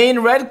the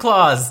Maine Red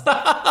Claws.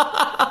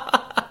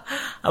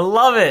 I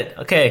love it.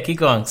 Okay, keep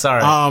going.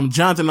 Sorry.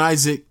 Jonathan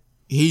Isaac,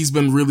 he's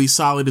been really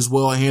solid as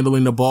well,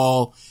 handling the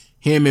ball.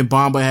 Him and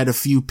Bamba had a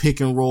few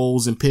pick and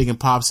rolls and pick and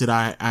pops that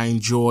I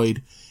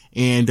enjoyed.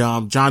 And,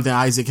 Jonathan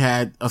Isaac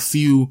had a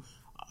few,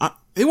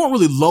 they weren't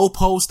really low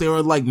posts. They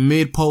were like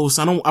mid posts.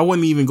 I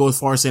wouldn't even go as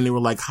far as saying they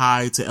were like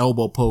high to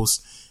elbow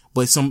posts,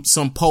 but some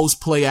post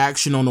play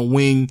action on the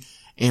wing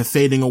and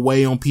fading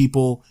away on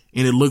people.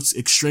 And it looks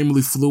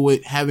extremely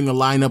fluid. Having a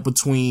lineup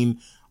between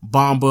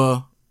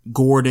Bamba,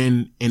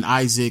 Gordon, and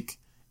Isaac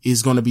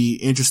is going to be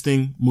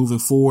interesting moving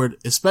forward,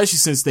 especially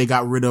since they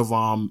got rid of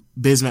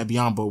Bismack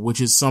Biyombo,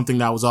 which is something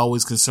that I was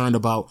always concerned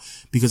about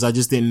because I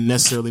just didn't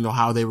necessarily know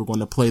how they were going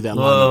to play that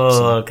lineup.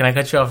 So. Can I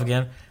cut you off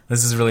again?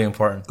 This is really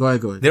important. Go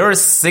ahead. There are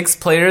 6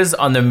 players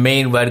on the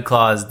Maine Red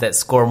Claws that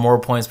score more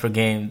points per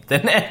game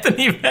than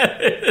Anthony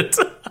Bennett.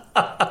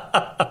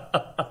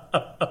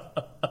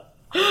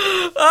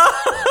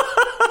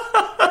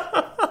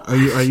 Are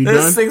you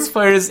There's done? 6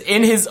 players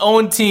in his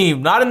own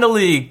team, not in the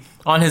league,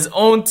 on his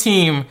own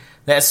team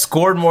that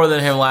scored more than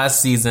him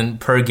last season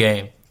per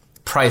game.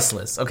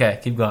 Priceless. Okay,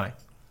 keep going.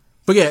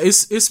 But yeah,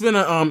 it's been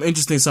an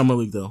interesting summer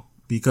league though,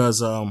 because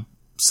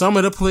some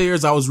of the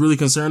players I was really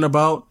concerned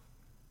about,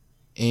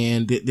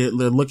 and they're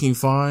looking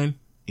fine,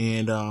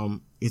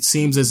 and it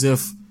seems as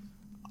if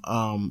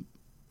some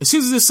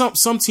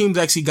teams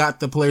actually got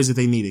the players that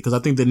they needed, because I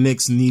think the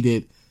Knicks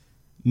needed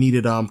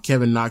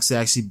Kevin Knox to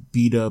actually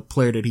be the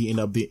player that he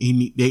ended up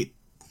being.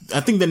 I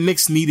think the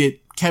Knicks needed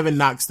Kevin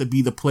Knox to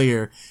be the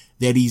player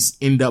that he's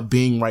ended up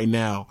being right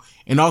now.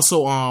 And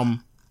also,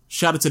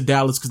 shout out to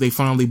Dallas because they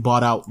finally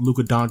bought out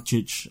Luka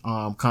Doncic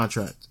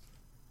contract.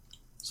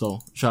 So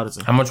shout out to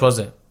him. How much was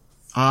it?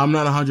 I'm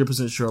not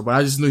 100% sure, but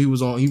I just knew he was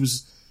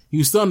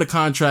still under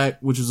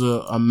contract, which is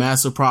a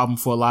massive problem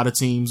for a lot of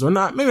teams, or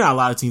not, maybe not a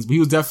lot of teams, but he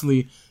was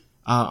definitely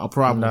a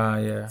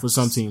problem for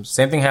some teams.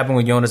 Same thing happened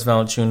with Jonas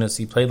Valanciunas.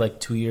 He played like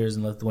 2 years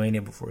in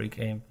Lithuania before he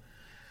came.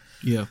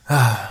 Yeah.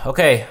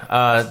 Okay,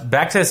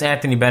 back to this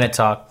Anthony Bennett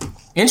talk.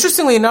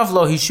 Interestingly enough,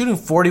 Lo, he's shooting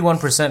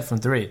 41% from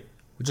three,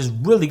 which is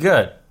really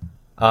good.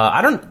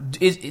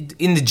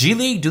 In the G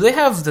League, do they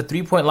have the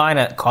 3-point line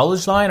at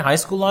college line, high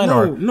school line?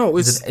 No,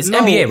 it's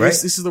NBA, right?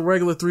 This is the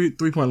regular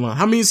 3-point line.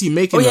 How many is he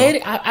making? Oh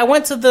yeah, I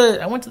went to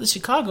the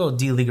Chicago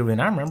D League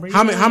arena. I remember.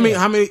 How many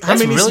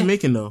is he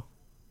making though?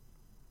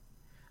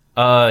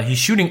 He's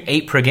shooting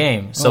 8 per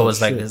game, so it's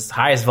like his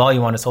highest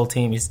volume on his whole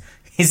team. Is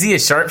he a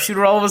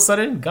sharpshooter all of a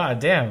sudden? God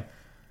damn!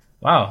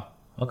 Wow.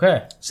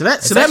 Okay. So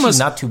that must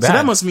not too bad. So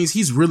that must mean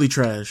he's really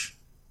trash.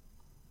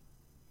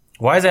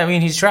 Why does that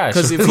mean he's trash?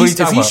 Because if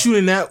he's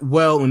shooting that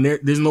well and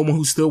there's no one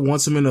who still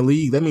wants him in the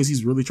league, that means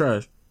he's really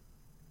trash.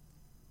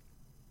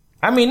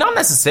 I mean, not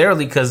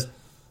necessarily, because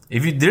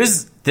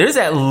there's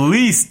at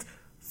least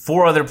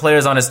 4 other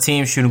players on his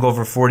team shooting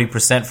over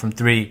 40% from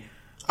three.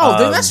 Oh,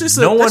 then that's just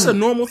that's a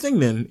normal thing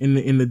then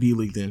in the D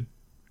League then.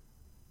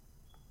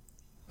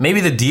 Maybe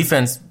the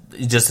defense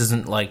just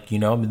isn't like, they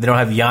don't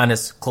have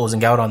Giannis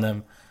closing out on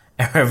them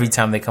every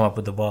time they come up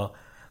with the ball.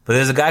 But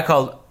there's a guy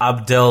called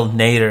Abdel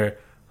Nader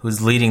who's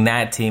leading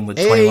that team with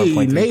 21.3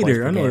 points per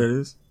game. I know what it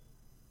is.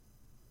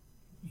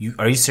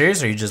 Are you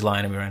serious, or are you just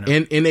lying to me right now?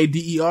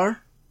 Nader?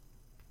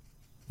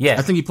 Yeah.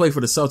 I think he played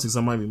for the Celtics. I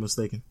might be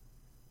mistaken.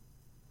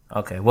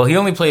 Okay. Well, he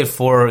only played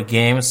 4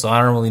 games, so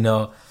I don't really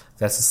know if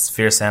that's a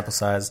fair sample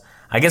size.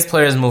 I guess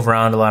players move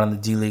around a lot in the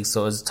D League,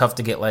 so it's tough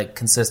to get like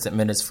consistent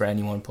minutes for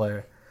any one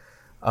player.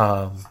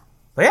 But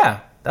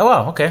yeah. Oh,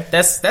 wow. Okay.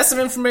 That's some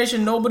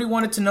information nobody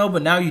wanted to know,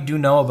 but now you do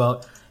know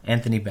about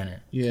Anthony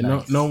Bennett. Yeah,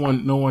 nice. no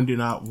one did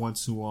not want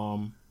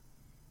to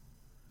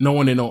no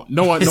one didn't want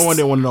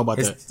to know about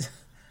that.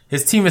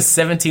 His team is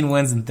 17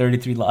 wins and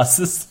 33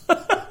 losses.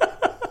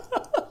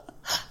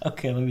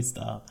 Okay, let me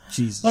stop.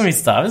 Jesus. Let me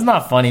stop. It's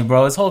not funny,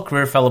 bro. His whole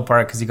career fell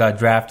apart because he got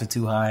drafted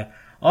too high.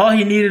 All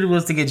he needed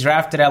was to get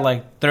drafted at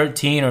like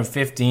 13 or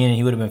 15 and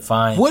he would have been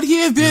fine. Would he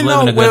have been?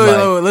 No,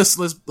 wait. Let's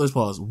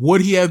pause. Would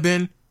he have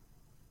been?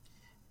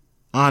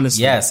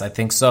 Honestly, yes, I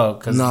think so.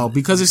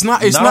 Because it's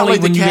not like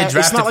the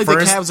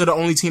Cavs are the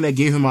only team that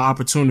gave him an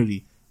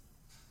opportunity.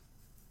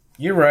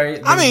 You're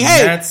right. I mean,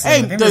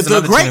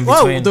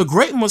 the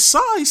great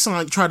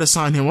Masai tried to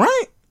sign him,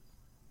 right?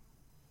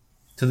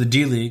 To the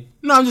D League.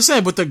 No, I'm just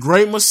saying, but the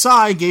great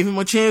Masai gave him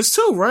a chance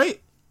too,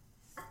 right?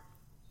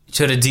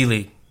 To the D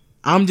League.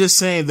 I'm just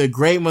saying the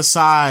great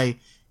Masai.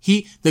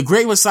 The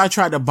great Masai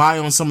tried to buy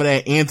on some of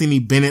that Anthony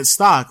Bennett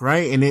stock,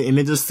 right? And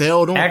it just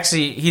failed on.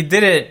 Actually, he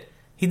did it.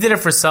 He did it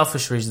for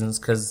selfish reasons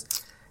because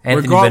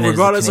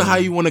regardless of how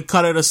you want to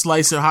cut it or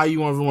slice it, how you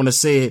want to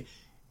say it,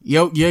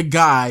 your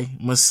guy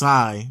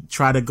Masai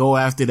tried to go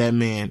after that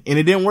man, and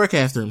it didn't work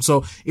after him.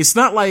 So it's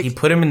not like he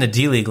put him in the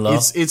D League.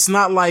 It's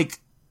not like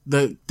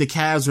the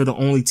Cavs were the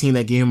only team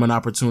that gave him an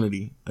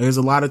opportunity. There's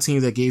a lot of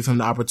teams that gave him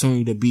the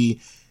opportunity to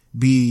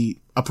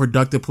be a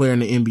productive player in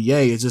the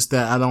NBA. It's just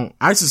that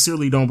I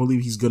sincerely don't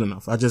believe he's good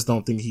enough. I just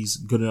don't think he's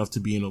good enough to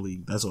be in the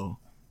league. That's all.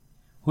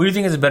 Who do you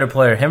think is a better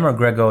player, him or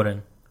Greg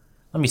Oden?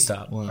 Let me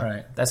stop. All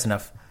right. That's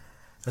enough.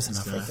 That's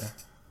enough right there.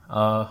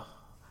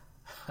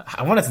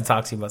 I wanted to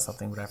talk to you about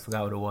something, but I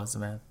forgot what it was,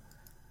 man.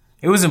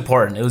 It was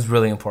important. It was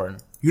really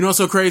important. You know what's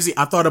so crazy?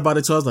 I thought about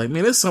it too. I was like,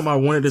 man, there's something I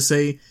wanted to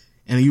say,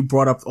 and you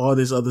brought up all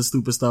this other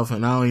stupid stuff,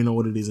 and I don't even know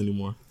what it is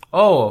anymore.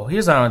 Oh,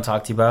 here's what I want to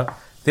talk to you about.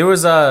 There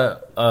was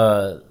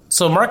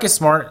so Marcus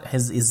Smart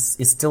is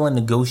still in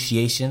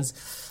negotiations.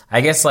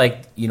 I guess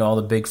all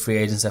the big free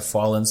agents have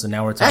fallen, so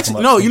now we're talking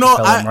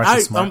about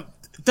Marcus Smart.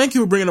 Thank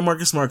you for bringing up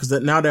Marcus Smart,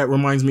 because now that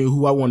reminds me of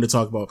who I wanted to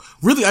talk about.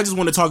 Really, I just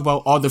want to talk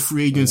about all the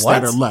free agents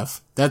that are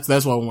left. That's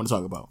what I want to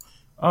talk about.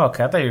 Oh,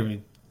 okay. I thought you were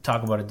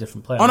talking about a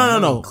different player. Oh,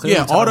 no.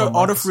 Yeah,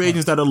 all the free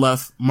agents that are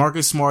left.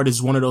 Marcus Smart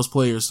is one of those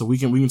players, so we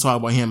can talk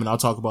about him, and I'll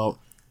talk about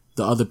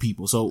the other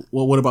people. So,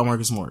 what about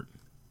Marcus Smart?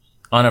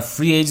 On a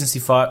free agency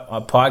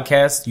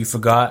podcast, you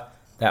forgot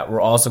that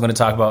we're also going to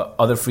talk about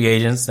other free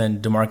agents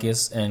than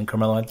DeMarcus and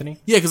Carmelo Anthony?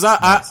 Yeah, because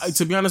I,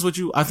 to be honest with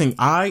you, I think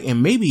I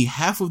and maybe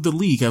half of the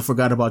league have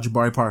forgot about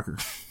Jabari Parker.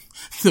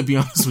 To be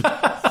honest with you.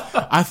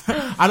 I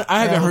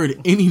haven't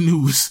heard any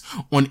news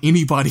on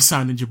anybody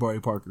signing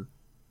Jabari Parker.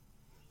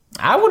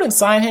 I wouldn't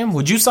sign him.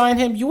 Would you sign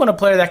him? You want a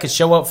player that could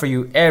show up for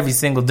you every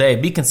single day.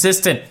 Be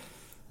consistent.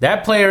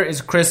 That player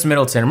is Chris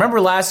Middleton. Remember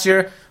last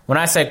year when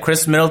I said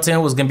Chris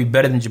Middleton was going to be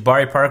better than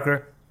Jabari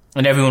Parker?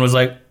 And everyone was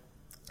like,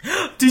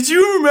 did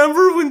you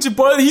remember when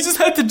Jabari, he just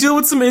had to deal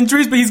with some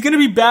injuries, but he's going to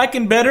be back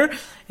and better?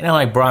 And I'm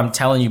like, bro, I'm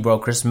telling you, bro,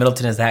 Chris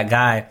Middleton is that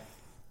guy.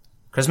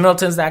 Chris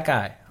Middleton's that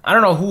guy. I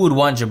don't know who would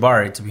want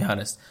Jabari, to be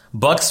honest.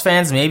 Bucks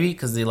fans, maybe,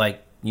 because they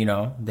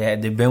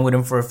they've been with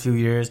him for a few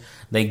years.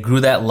 They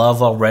grew that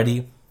love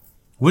already.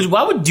 Would you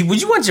want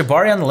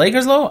Jabari on the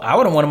Lakers, though? I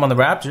wouldn't want him on the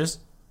Raptors.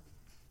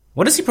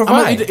 What does he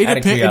provide? It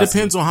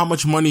depends on how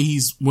much money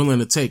he's willing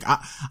to take.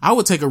 I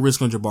would take a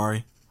risk on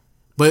Jabari.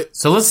 But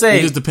So let's say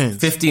it just depends.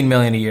 15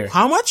 million a year.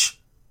 How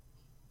much?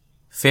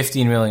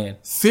 15 million.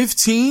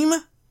 15?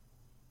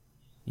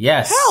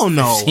 Yes. Hell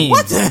no. 15.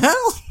 What the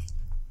hell?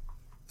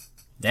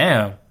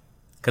 Damn.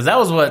 Because that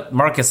was what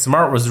Marcus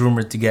Smart was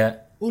rumored to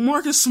get. Well,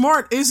 Marcus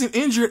Smart isn't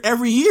injured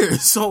every year.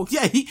 So,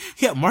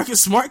 yeah,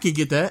 Marcus Smart can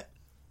get that.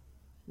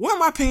 Why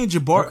am I paying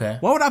Jabari? Okay.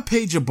 Why would I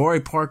pay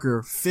Jabari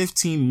Parker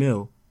 15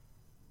 mil?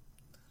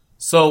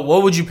 So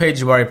what would you pay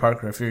Jabari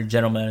Parker if you're a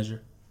general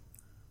manager?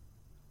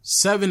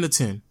 7 to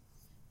 10.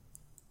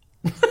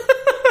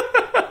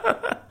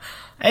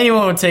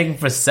 Anyone would take him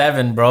for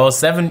 7, bro.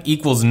 7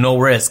 equals no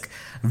risk.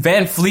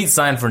 Van Fleet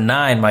signed for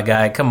 9, my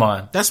guy. Come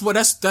on. That's what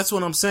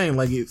I'm saying.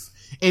 Like if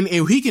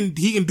he can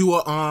do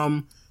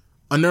a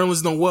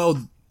Nerlens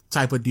Noel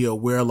type of deal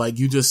where like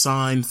you just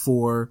sign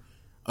for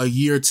a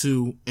year or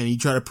two and you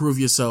try to prove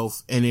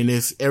yourself, and then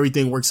if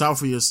everything works out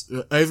for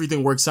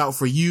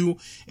you,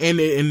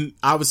 and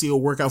obviously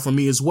it'll work out for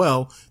me as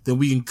well, then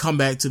we can come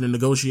back to the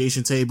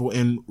negotiation table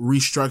and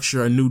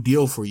restructure a new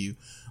deal for you.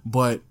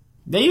 But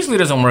That usually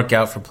doesn't work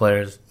out for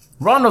players.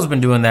 Rondo's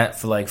been doing that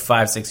for like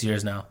 5-6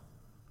 years now.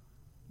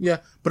 yeah,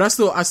 but I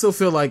still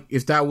feel like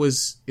if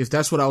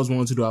that's what I was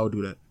willing to do, I would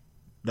do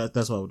that.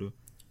 That's what I would do.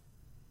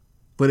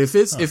 But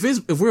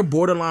if we're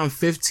borderline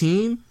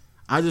 15,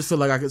 I just feel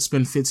like I could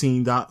spend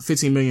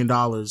 $15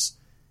 million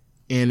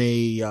in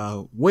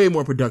a way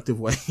more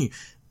productive way.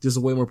 Just a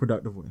way more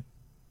productive way.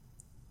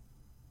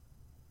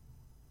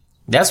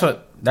 That's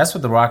what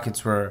the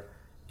Rockets were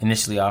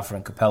initially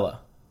offering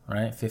Capella,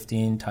 right?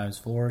 15 times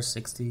 4,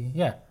 60.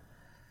 Yeah.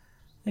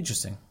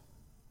 Interesting.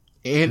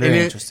 And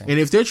interesting. And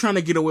if they're trying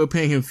to get away with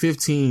paying him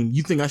 15,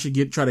 you think I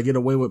should try to get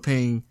away with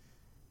paying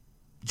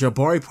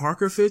Jabari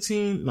Parker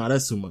 15? No,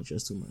 that's too much.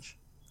 That's too much.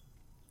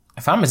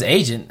 If I'm his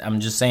agent, I'm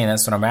just saying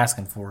that's what I'm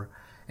asking for.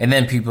 And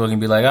then people are going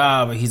to be like,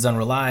 but he's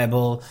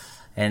unreliable.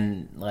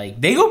 And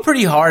like, they go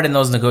pretty hard in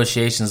those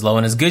negotiations, Lo.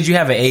 And it's good you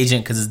have an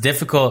agent because it's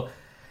difficult.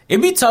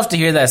 It'd be tough to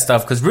hear that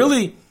stuff because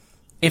really,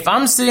 if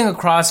I'm sitting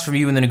across from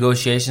you in the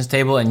negotiations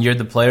table and you're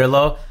the player,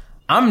 Lo,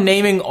 I'm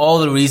naming all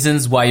the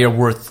reasons why you're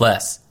worth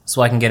less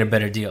so I can get a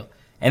better deal.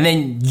 And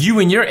then you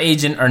and your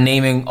agent are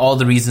naming all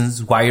the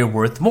reasons why you're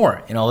worth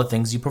more and all the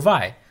things you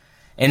provide.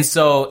 And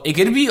so it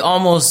could be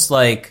almost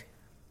like,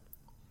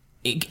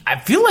 I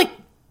feel like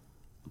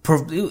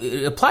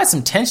it applies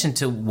some tension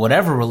to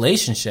whatever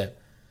relationship.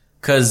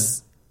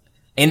 Because,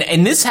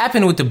 and this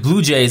happened with the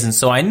Blue Jays, and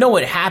so I know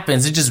it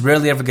happens. It just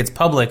rarely ever gets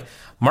public.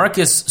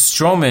 Marcus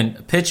Stroman,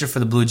 a pitcher for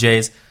the Blue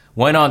Jays,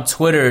 went on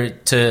Twitter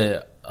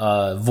to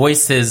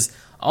voice his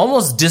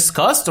almost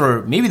disgust,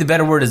 or maybe the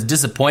better word is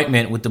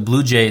disappointment with the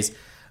Blue Jays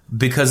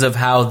because of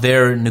how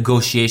their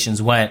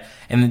negotiations went.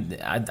 And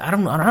I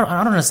don't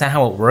understand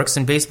how it works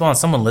in baseball, and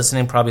someone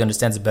listening probably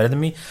understands it better than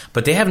me,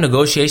 but they have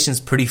negotiations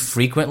pretty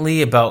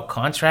frequently about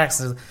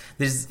contracts.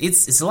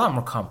 It's a lot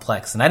more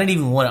complex, and I didn't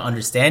even want to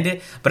understand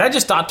it, but I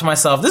just thought to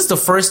myself, this is the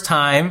first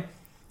time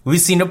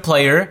we've seen a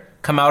player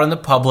come out in the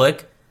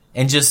public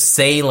and just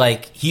say,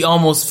 like, he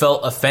almost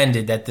felt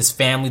offended that this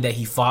family that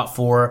he fought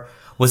for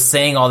was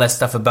saying all that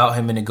stuff about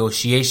him in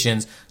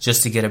negotiations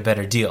just to get a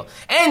better deal.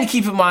 And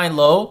keep in mind,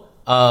 Lo,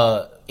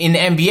 in the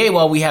NBA,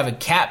 while we have a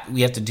cap,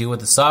 we have to deal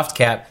with the soft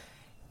cap.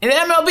 In the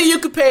MLB, you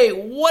could pay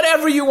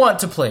whatever you want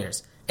to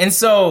players. And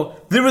so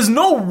there was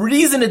no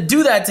reason to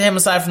do that to him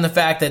aside from the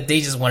fact that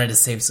they just wanted to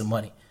save some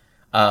money.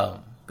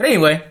 But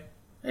anyway,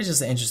 it's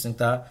just an interesting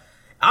thought.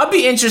 I'll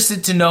be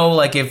interested to know,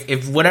 like,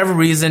 if whatever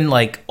reason,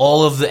 like,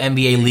 all of the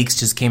NBA leaks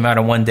just came out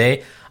in one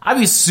day, I'd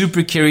be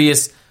super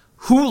curious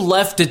who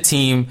left the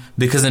team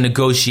because the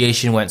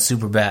negotiation went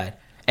super bad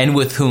and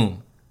with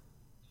whom.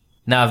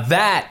 Now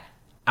that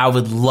I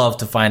would love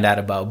to find out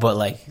about, but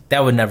like,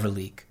 that would never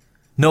leak.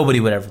 Nobody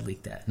would ever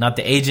leak that. Not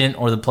the agent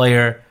or the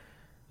player.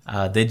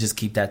 They just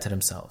keep that to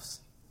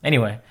themselves.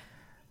 Anyway,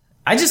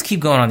 I just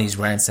keep going on these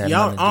rants.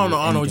 Yeah, I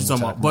don't know what you're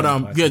talking about.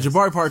 But yeah,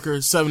 Jabari Parker,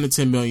 7 to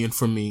 10 million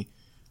from me.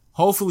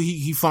 Hopefully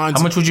he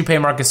finds. How much would you pay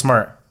Marcus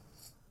Smart?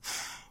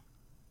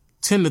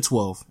 10 to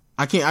 12.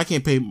 I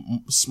can't pay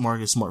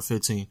Marcus Smart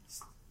 15.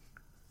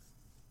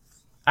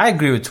 I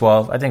agree with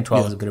 12. I think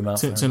 12 is a good amount.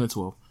 10 to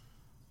 12.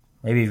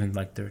 Maybe even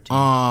like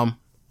 13.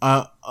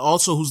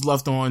 Also, who's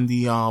left on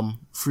the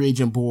free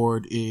agent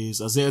board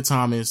is Isaiah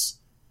Thomas,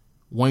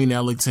 Wayne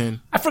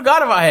Ellington. I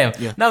forgot about him.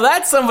 Yeah. Now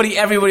that's somebody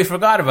everybody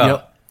forgot about.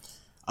 Yep.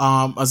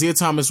 Isaiah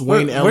Thomas,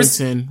 Wayne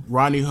Ellington,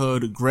 Rodney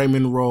Hood, Gray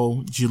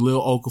Monroe,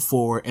 Jahlil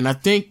Okafor, and I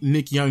think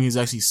Nick Young has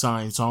actually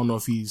signed, so I don't know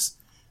if he's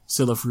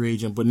still a free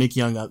agent, but Nick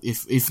Young,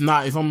 if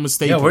I'm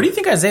mistaken. Yeah, where do you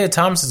think Isaiah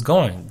Thomas is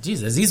going?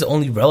 Jesus, he's the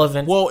only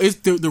relevant. Well,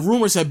 the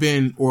rumors have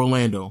been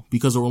Orlando,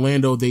 because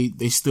Orlando,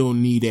 they still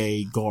need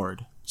a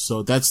guard.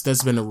 So that's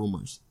been the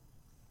rumors.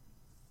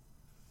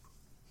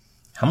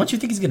 How much do you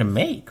think he's going to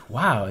make?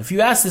 Wow. If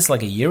you asked this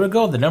like a year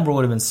ago, the number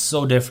would have been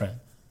so different.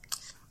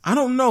 I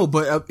don't know,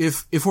 but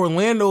if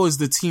Orlando is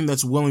the team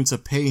that's willing to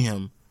pay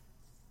him,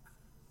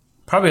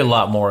 probably a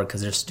lot more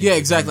because they're stupid. Yeah,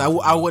 exactly.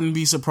 I wouldn't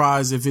be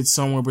surprised if it's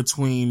somewhere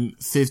between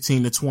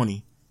 15 to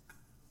 20.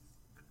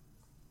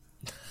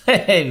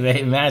 Hey, man,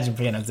 imagine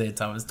paying Isaiah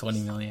Thomas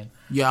 $20 million.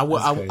 Yeah,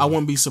 I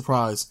wouldn't be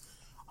surprised.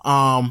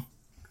 I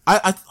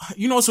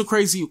you know what's so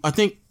crazy? I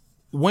think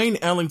Wayne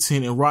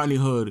Ellington and Rodney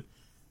Hood,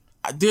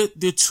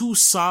 they're too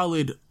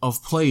solid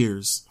of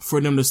players for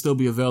them to still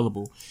be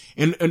available.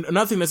 And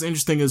another thing that's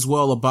interesting as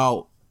well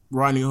about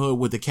Rodney Hood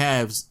with the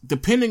Cavs,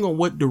 depending on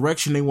what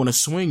direction they want to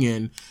swing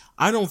in,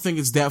 I don't think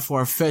it's that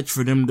far fetched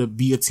for them to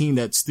be a team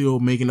that's still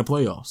making the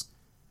playoffs.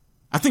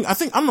 I think I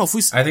don't know if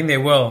we. I think they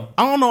will.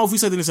 I don't know if we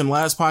said this in the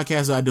last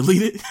podcast that I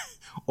deleted,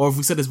 or if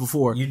we said this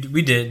before.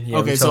 We did. Yeah,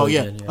 okay, totally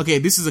did. Okay,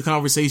 this is a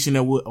conversation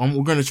that we're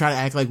going to try to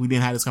act like we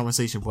didn't have this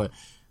conversation, but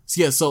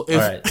yeah. So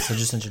if, all right, so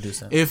just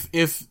introduce it.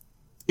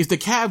 If the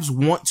Cavs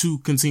want to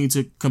continue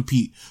to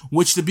compete,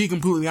 which to be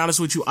completely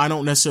honest with you, I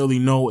don't necessarily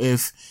know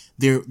if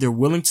they're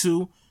willing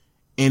to,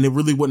 and it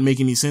really wouldn't make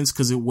any sense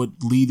because it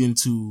would lead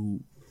into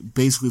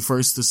basically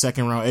first to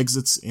second round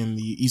exits in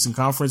the Eastern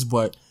Conference,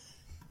 but.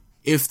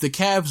 If the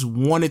Cavs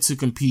wanted to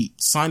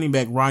compete, signing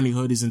back Rodney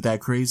Hood isn't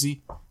that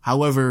crazy.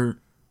 However,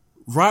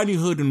 Rodney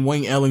Hood and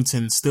Wayne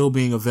Ellington still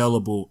being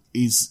available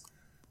is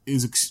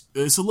it's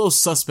a little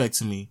suspect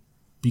to me,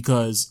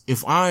 because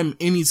if I'm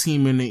any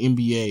team in the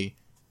NBA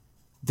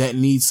that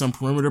needs some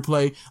perimeter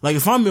play, like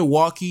if I'm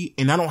Milwaukee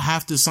and I don't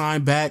have to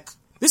sign back,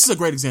 this is a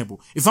great example.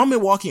 If I'm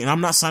Milwaukee and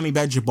I'm not signing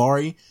back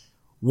Jabari,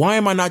 why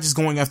am I not just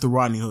going after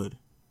Rodney Hood?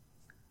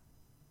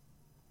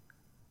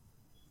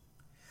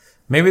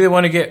 Maybe they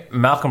want to get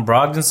Malcolm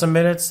Brogdon some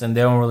minutes, and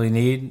they don't really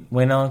need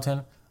Wayne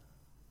Ellington.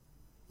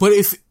 But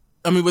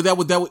that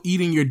would eat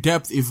in your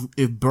depth if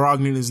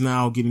Brogdon is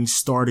now getting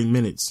starting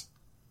minutes.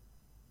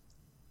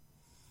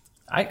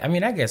 I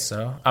mean, I guess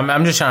so.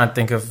 I'm just trying to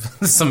think of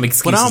some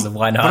excuses of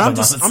why not.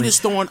 But I'm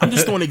just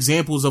throwing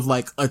examples of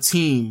like a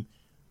team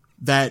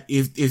that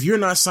if you're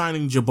not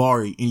signing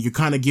Jabari and you're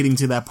kind of getting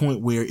to that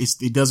point where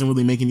it doesn't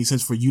really make any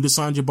sense for you to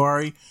sign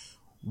Jabari,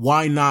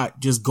 why not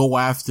just go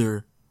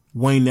after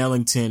Wayne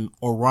Ellington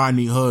or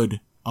Rodney Hood,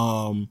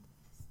 and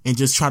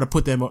just try to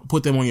put them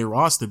on your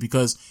roster?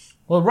 Because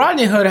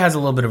Rodney Hood has a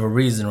little bit of a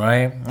reason,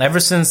 right? Ever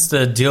since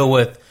the deal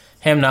with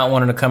him not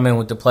wanting to come in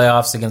with the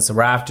playoffs against the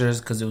Raptors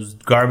because it was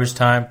garbage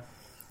time,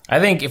 I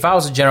think if I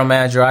was a general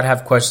manager, I'd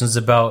have questions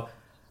about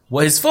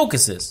what his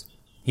focus is.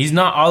 He's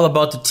not all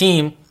about the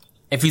team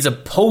if he's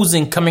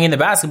opposing coming in the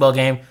basketball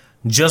game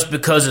just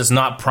because it's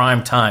not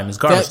prime time. It's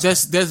garbage.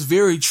 That's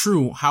very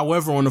true.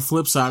 However, on the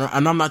flip side,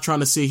 and I'm not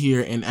trying to sit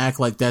here and act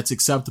like that's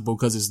acceptable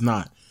because it's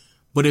not.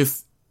 But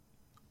if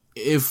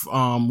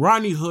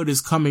Rodney Hood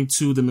is coming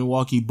to the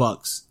Milwaukee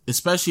Bucks,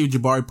 especially if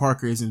Jabari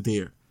Parker isn't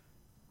there,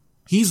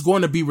 he's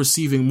going to be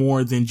receiving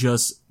more than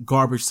just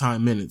garbage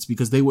time minutes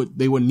because they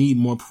would need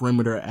more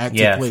perimeter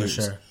active players.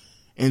 For sure.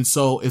 And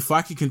so if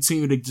I can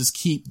continue to just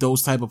keep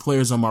those type of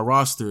players on my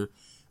roster,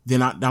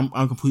 then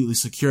I'm completely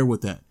secure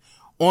with that.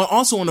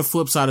 Also, on the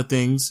flip side of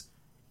things,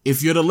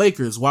 if you're the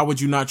Lakers, why would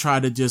you not try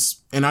to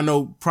just, and I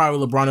know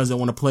probably LeBron doesn't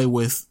want to play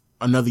with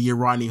another year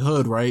Rodney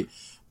Hood, right?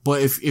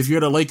 But if you're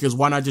the Lakers,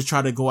 why not just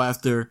try to go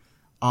after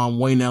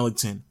Wayne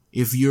Ellington?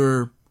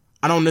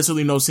 I don't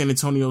necessarily know San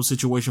Antonio's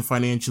situation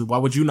financially. Why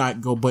would you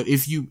not go? But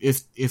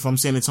if I'm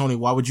San Antonio,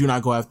 why would you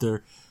not go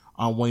after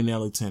Wayne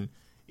Ellington?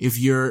 If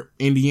you're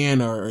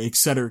Indiana, or et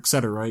cetera,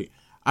 right?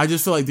 I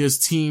just feel like there's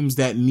teams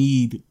that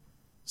need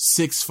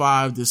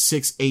 6'5" to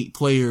 6'8"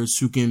 players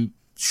who can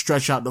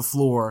stretch out the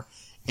floor,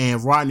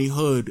 and Rodney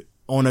Hood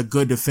on a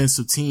good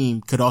defensive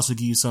team could also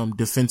give you some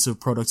defensive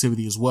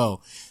productivity as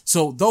well.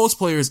 So those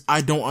players,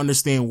 I don't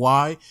understand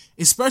why,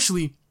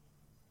 especially,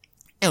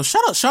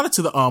 shout out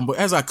to the, but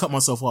as I cut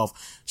myself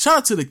off, shout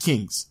out to the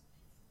Kings.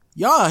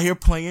 Y'all out here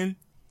playing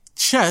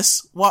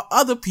chess while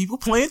other people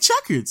playing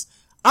checkers.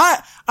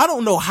 I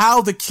don't know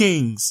how the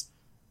Kings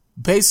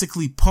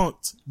basically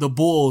punked the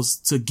Bulls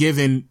to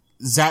giving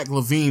Zach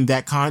LaVine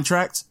that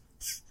contract.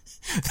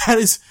 That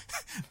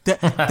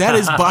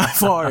is by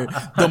far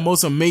the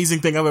most amazing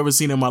thing I've ever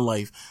seen in my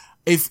life.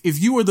 If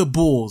you were the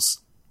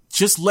Bulls,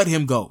 just let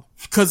him go.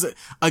 Cause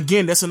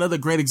again, that's another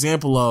great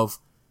example of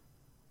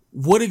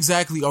what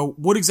exactly are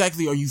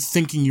you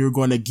thinking you're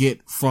going to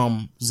get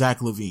from Zach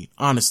LaVine?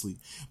 Honestly,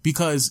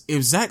 because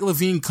if Zach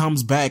LaVine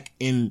comes back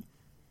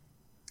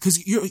cause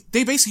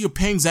they basically are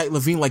paying Zach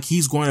LaVine like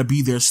he's going to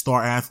be their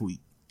star athlete.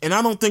 And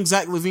I don't think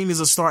Zach LaVine is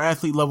a star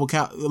athlete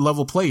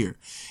level player.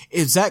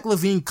 If Zach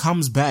LaVine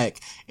comes back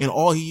and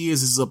all he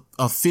is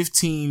a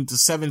 15 to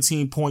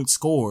 17 point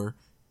scorer,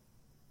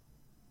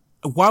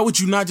 why would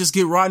you not just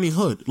get Rodney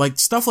Hood? Like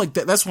stuff like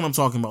that. That's what I'm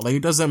talking about. Like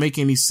it doesn't make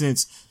any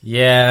sense.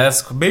 Yeah,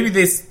 maybe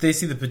they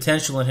see the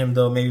potential in him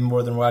though, maybe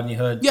more than Rodney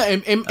Hood. Yeah,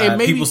 and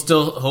maybe people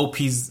still hope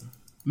he's.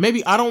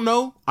 Maybe I don't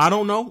know.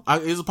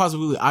 It's a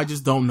possibility. I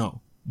just don't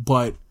know.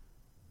 But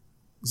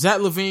Zach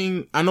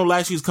LaVine, I know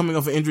last year was coming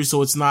off an injury,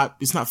 so it's not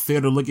fair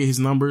to look at his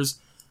numbers.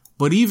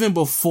 But even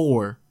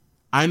before,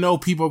 I know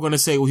people are going to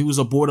say, well, he was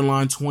a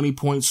borderline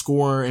 20-point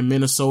scorer in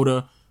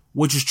Minnesota,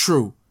 which is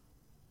true.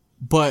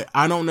 But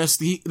I don't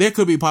necessarily, there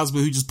could be a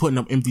possibility he's just putting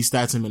up empty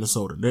stats in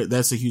Minnesota.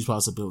 That's a huge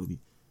possibility.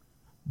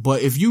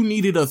 But if you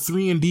needed a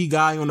 3-and-D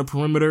guy on the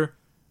perimeter,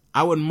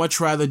 I would much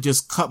rather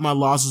just cut my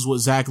losses with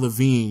Zach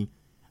LaVine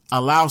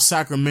allow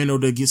Sacramento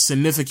to get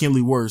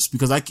significantly worse,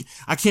 because I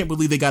can't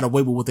believe they got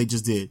away with what they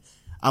just did.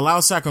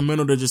 Allow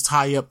Sacramento to just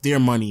tie up their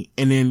money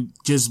and then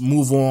just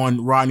move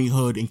on Rodney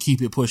Hood and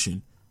keep it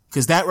pushing.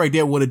 Cause that right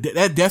there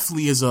that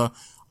definitely is I'm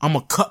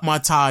gonna cut my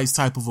ties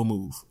type of a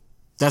move.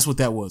 That's what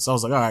that was. I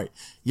was like, all right,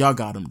 y'all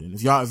got him then.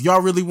 If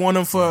y'all really want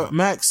him for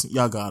max,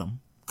 y'all got him.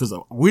 Cause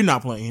we're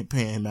not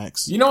paying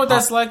max. You know what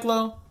that's like,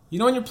 Lo? You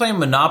know when you're playing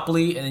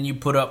Monopoly and then you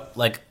put up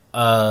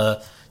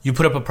a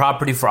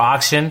property for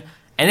auction,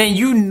 and then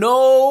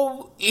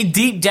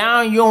deep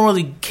down you don't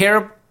really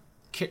care.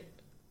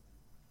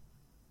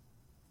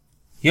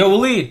 Yo,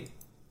 Waleed.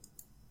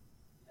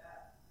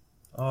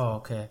 Oh,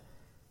 okay.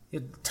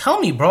 Tell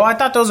me, bro. I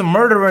thought there was a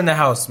murderer in the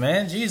house,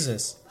 man.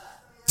 Jesus.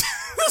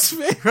 This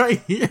man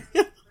right here.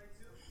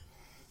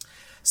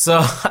 So,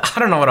 I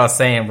don't know what I was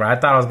saying, bro. I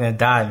thought I was going to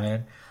die,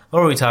 man.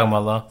 What were we talking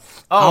about, Lo?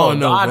 Oh,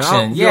 the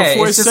auction. Yeah,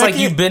 it's just like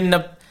you've been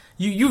up.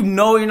 You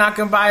know you're not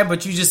going to buy it,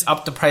 but you just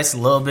up the price a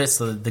little bit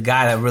so the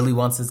guy that really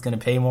wants it's going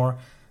to pay more.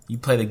 You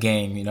play the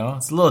game, you know?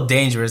 It's a little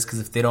dangerous because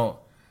if they don't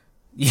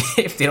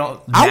match your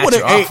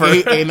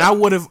offer. And I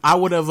would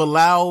have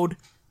allowed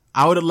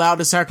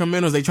the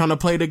Sacramento's, they trying to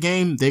play the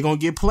game, they going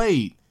to get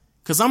played.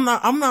 Cause I'm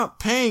not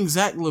paying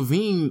Zach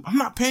LaVine. I'm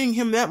not paying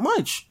him that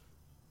much.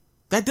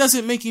 That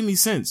doesn't make any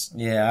sense.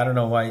 Yeah, I don't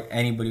know why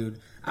anybody would.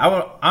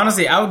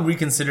 I would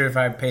reconsider if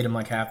I paid him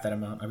like half that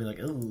amount. I'd be like,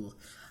 ooh,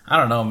 I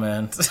don't know,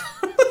 man.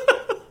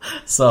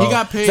 So he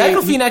got paid. Zach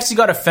LaVine actually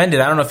got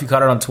offended. I don't know if you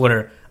caught it on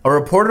Twitter. A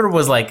reporter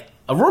was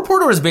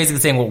basically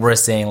saying what we're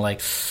saying,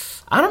 like,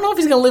 I don't know if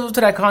he's gonna live up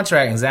to that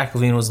contract. And Zach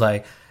LaVine was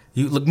like,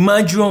 "You look,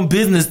 mind your own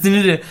business."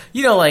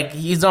 You know, like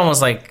he's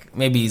almost like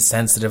maybe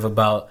sensitive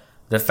about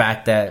the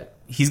fact that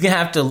he's gonna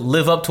have to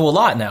live up to a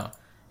lot now.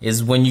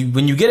 Is when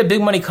you get a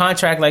big money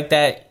contract like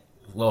that.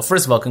 Well,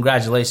 first of all,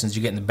 congratulations,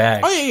 you're getting the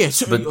bag. Oh yeah.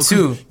 Sure. But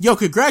two,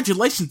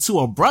 congratulations to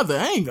a brother.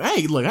 I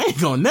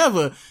ain't gonna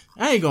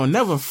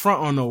never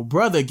front on no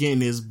brother getting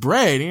his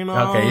bread. You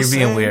know. Okay, you're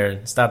being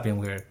weird. Stop being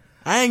weird.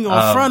 I ain't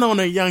gonna front on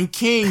a young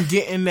king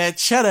getting that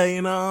cheddar.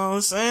 You know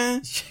what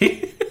I'm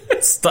saying?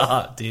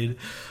 Stop, dude.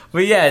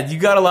 But yeah, you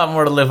got a lot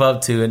more to live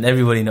up to, and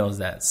everybody knows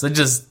that. So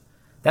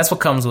that's what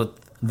comes with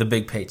the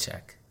big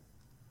paycheck.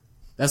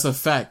 That's a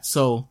fact.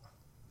 So,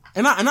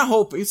 and I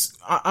hope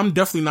I'm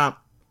definitely not.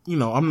 You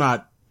know, I'm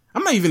not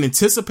even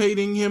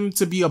anticipating him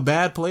to be a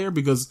bad player,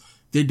 because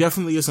there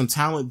definitely is some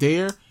talent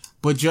there,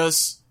 but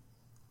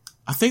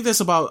I think it was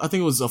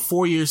a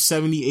 4-year,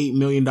 $78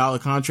 million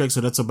contract.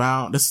 So that's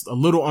a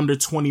little under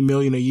 $20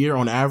 million a year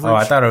on average. Oh,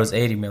 I thought it was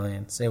 $80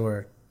 million. Say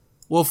word.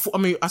 Well,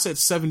 I said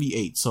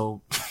 78.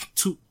 So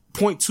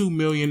 $2.2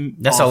 million.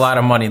 That's a lot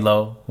of money,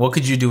 Lo. What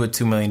could you do with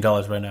 $2 million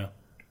right now?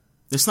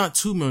 It's not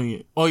 $2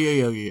 million. Oh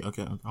yeah.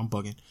 Okay. I'm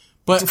bugging.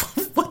 But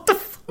what the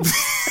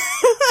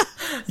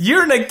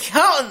You're an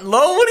accountant,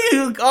 Lo. What are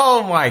you?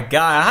 Oh my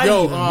god! How do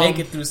you even make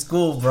it through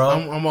school, bro?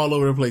 I'm all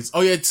over the place.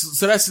 Oh yeah,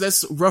 so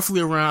that's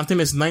roughly around. I think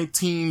it's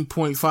 19.5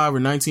 or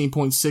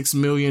 19.6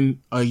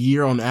 million a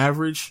year on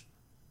average.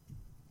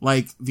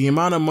 Like the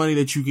amount of money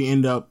that you can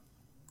end up.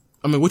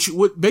 I mean, what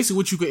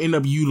you could end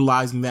up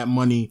utilizing that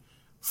money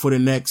for the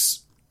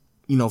next,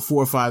 4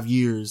 or 5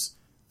 years.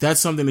 That's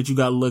something that you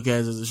got to look at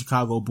as a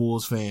Chicago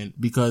Bulls fan,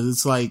 because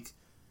it's like.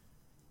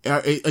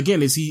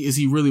 Again, is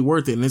he really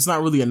worth it? And it's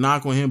not really a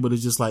knock on him, but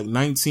it's just like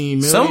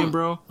 19 million,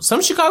 bro.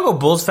 Some Chicago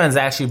Bulls fans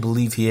actually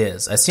believe he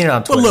is. I seen it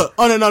on Twitter. But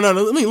look, no.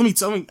 Let me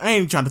tell me. I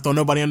ain't trying to throw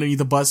nobody underneath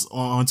the bus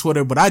on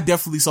Twitter, but I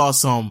definitely saw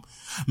some.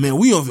 Man,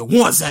 we don't even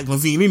want Zach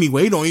LaVine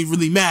anyway. It don't even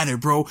really matter,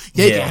 bro.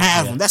 They can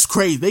have him. That's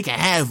crazy. They can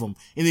have him.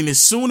 And then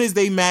as soon as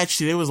they matched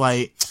it, it was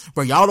like,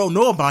 bro, y'all don't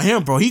know about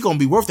him, bro. He gonna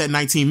be worth that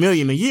 19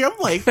 million a year. I'm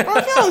like, bro,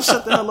 y'all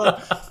shut the hell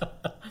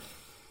up.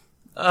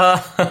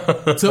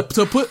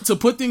 To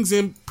put things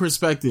in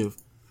perspective,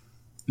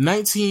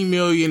 19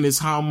 million is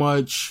how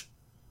much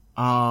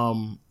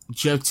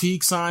Jeff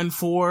Teague signed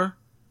for.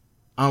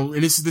 And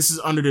this is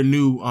under the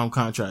new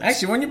contract.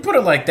 Actually, when you put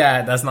it like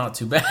that, that's not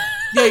too bad.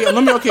 Yeah.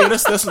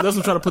 That's what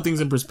I'm trying to put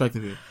things in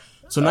perspective here.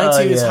 So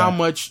 19 is how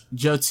much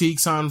Jeff Teague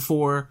signed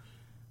for.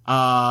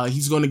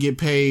 He's going to get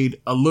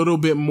paid a little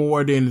bit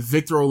more than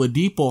Victor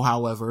Oladipo,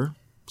 however.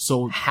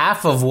 So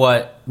half of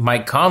what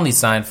Mike Conley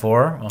signed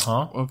for.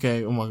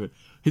 Okay. Oh my god.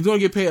 He's going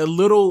to get paid a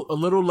little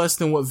less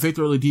than what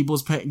Victor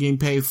Oladipo's getting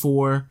paid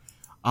for.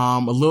 A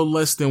little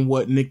less than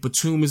what Nick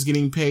Batum is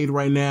getting paid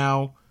right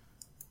now.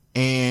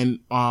 And,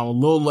 a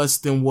little less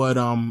than what,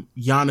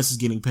 Giannis is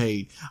getting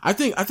paid. I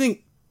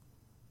think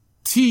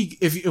Teague,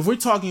 if we're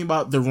talking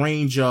about the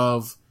range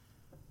of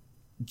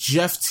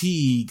Jeff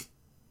Teague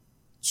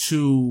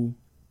to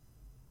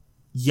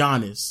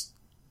Giannis,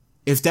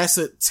 if that's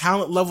a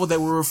talent level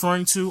that we're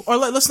referring to, or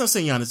let's not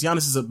say Giannis.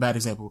 Giannis is a bad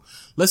example.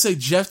 Let's say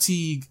Jeff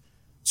Teague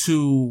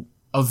to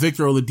a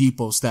Victor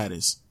Oladipo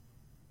status.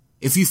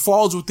 If he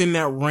falls within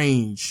that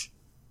range,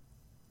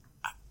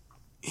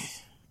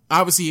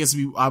 obviously he has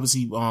to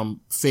be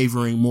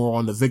favoring more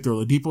on the Victor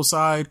Oladipo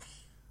side.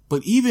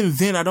 But even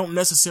then, I don't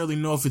necessarily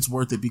know if it's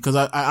worth it, because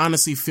I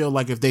honestly feel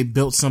like if they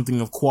built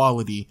something of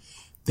quality,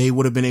 they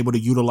would have been able to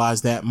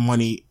utilize that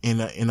money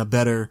in a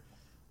better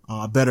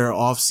a better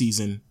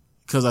offseason,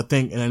 because I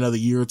think in another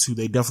year or two,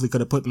 they definitely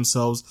could have put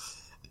themselves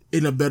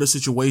in a better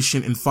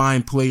situation and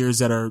find players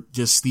that are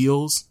just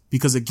steals.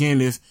 Because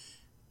again,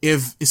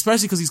 if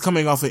especially because he's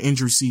coming off an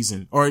injury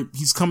season, or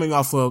he's coming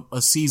off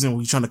a season where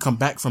he's trying to come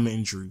back from an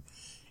injury,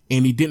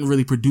 and he didn't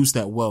really produce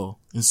that well.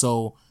 And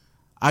so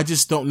I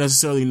just don't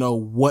necessarily know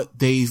what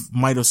they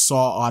might have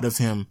saw out of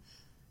him.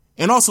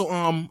 And also,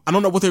 I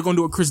don't know what they're going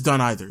to do with Chris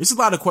Dunn either. It's a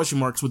lot of question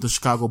marks with the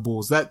Chicago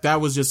Bulls.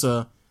 That was just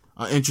a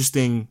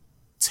interesting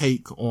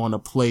take on a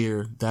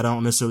player that I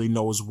don't necessarily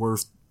know is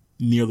worth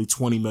nearly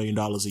 $20 million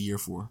a year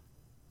for.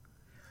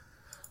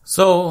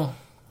 So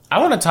I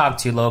want to talk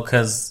to you, Lo,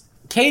 because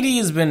KD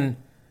has been,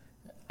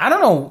 I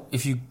don't know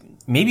if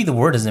maybe the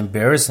word is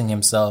embarrassing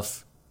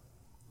himself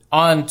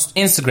on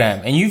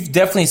Instagram, and you've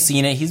definitely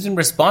seen it. He's been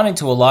responding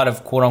to a lot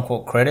of quote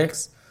unquote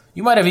critics.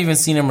 You might have even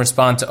seen him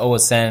respond to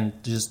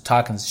OSN, just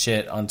talking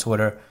shit on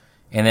Twitter,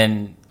 and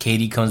then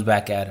KD comes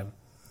back at him.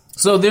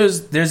 So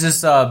there's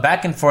this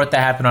back and forth that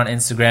happened on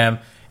Instagram,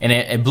 and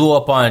it blew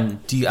up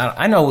on.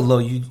 I know, Lo,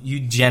 you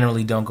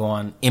generally don't go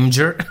on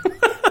Imgur.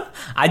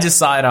 I just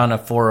saw it on a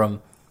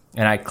forum,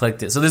 and I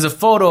clicked it. So there's a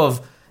photo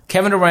of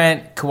Kevin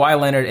Durant, Kawhi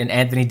Leonard, and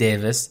Anthony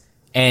Davis,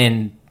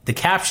 and the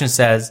caption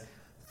says,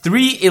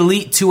 3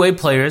 elite two-way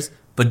players,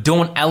 but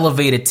don't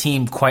elevate a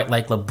team quite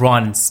like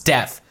LeBron and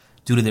Steph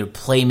due to their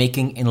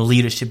playmaking and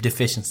leadership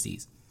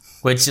deficiencies.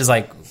 Which is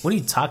like, what are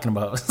you talking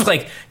about?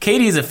 Like,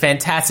 KD is a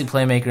fantastic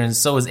playmaker, and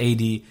so is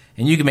AD,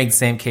 and you can make the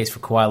same case for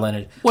Kawhi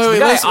Leonard.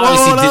 Let's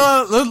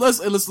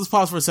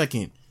pause for a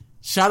second.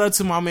 Shout out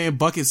to my man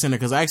Bucket Center,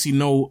 because I actually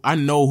know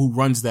who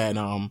runs that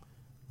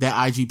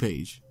IG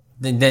page.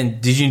 Then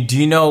do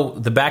you know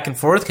the back and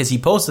forth? Because he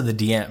posted the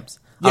DMs.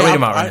 I'll read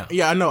them out right now.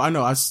 Yeah, I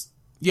know.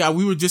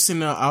 We were just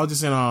in. I was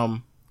just in.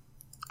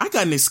 I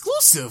got an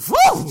exclusive.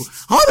 Whoa!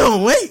 Hold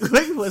on, wait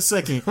for a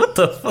second. What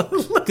the fuck?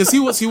 Because he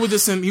was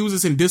just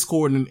in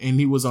Discord and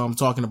he was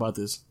talking about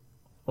this.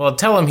 Well,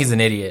 tell him he's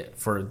an idiot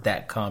for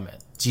that comment.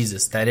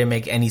 Jesus, that didn't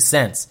make any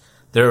sense.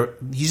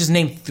 He just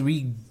named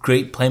 3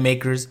 great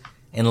playmakers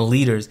and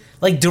leaders.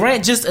 Like,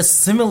 Durant just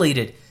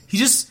assimilated.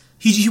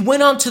 He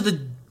went on to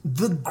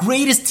the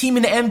greatest team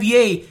in the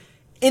NBA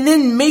and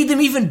then made them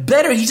even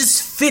better. He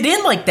just fit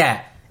in like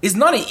that. It's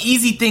not an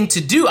easy thing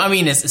to do. I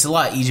mean, it's a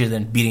lot easier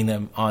than beating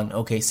them on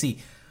OKC.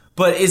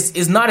 But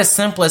it's not as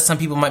simple as some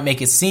people might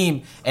make it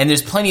seem. And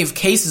there's plenty of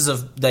cases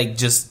of like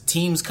just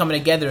teams coming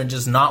together and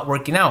just not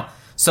working out.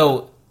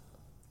 So,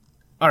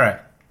 all right.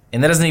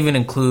 And that doesn't even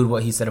include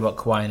what he said about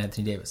Kawhi and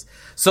Anthony Davis.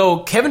 So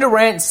Kevin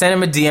Durant sent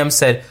him a DM,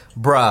 said,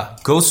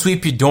 bruh, go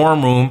sweep your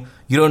dorm room.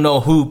 You don't know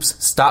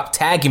hoops. Stop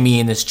tagging me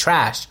in this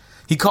trash.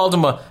 He called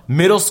him a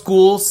middle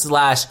school /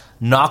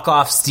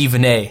 knockoff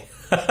Stephen A.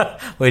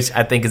 Which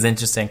I think is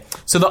interesting.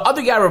 So the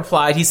other guy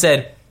replied, he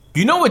said,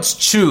 you know it's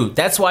true.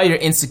 That's why your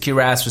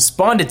insecure ass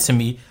responded to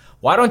me.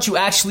 Why don't you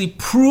actually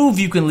prove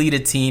you can lead a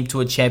team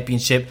to a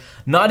championship,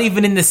 not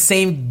even in the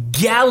same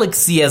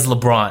galaxy as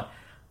LeBron?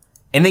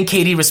 And then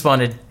KD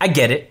responded, I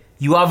get it.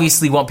 You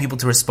obviously want people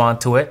to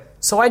respond to it.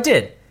 So I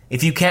did.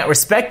 If you can't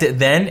respect it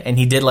then, and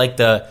he did like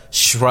the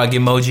shrug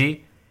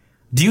emoji,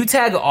 do you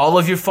tag all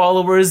of your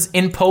followers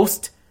in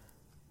post?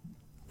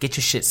 Get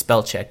your shit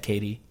spell checked,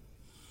 KD.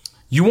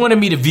 You wanted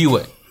me to view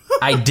it.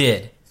 I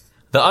did.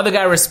 The other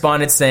guy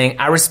responded saying,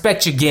 I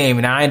respect your game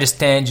and I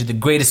understand you're the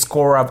greatest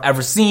scorer I've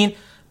ever seen,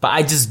 but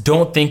I just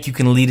don't think you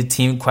can lead a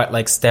team quite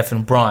like Steph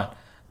and Bron.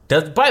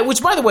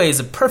 Which, by the way, is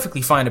a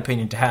perfectly fine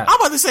opinion to have.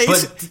 I'm about to say,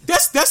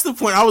 that's the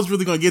point I was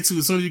really going to get to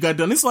as soon as you got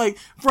done. It's like,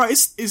 bro,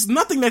 it's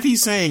nothing that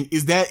he's saying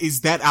is that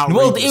outrageous.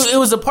 Well, it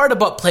was a part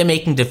about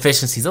playmaking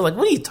deficiencies. I'm like,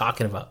 what are you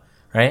talking about,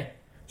 right?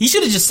 He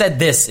should have just said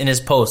this in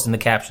his post in the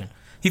caption.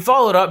 He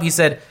followed up, he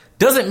said,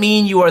 doesn't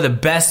mean you are the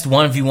best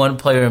 1v1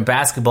 player in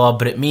basketball,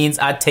 but it means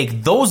I'd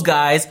take those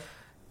guys,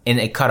 and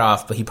it cut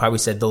off, but he probably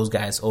said those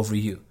guys over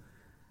you.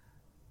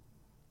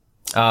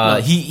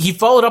 He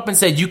followed up and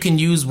said, you can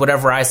use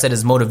whatever I said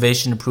as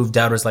motivation to prove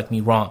doubters like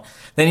me wrong.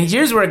 Then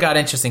here's where it got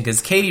interesting,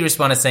 because KD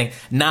responded saying,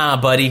 nah,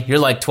 buddy, you're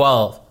like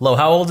 12. Lo,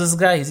 how old is this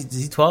guy? Is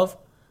he 12?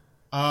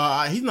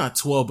 He's not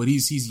 12, but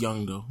he's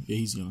young, though. Yeah,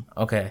 he's young.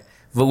 Okay.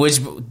 But which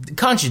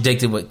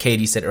contradicted what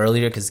KD said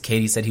earlier, because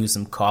KD said he was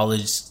some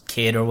college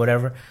kid or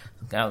whatever.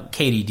 Now,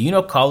 KD, do you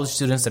know college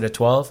students that are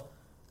 12?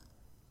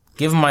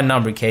 Give him my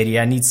number,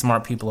 KD. I need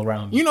smart people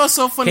around me. You know what's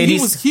so funny?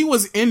 He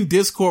was in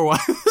Discord while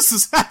this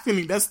is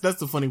happening. That's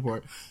the funny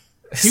part.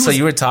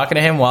 You were talking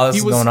to him while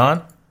this was going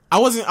on? I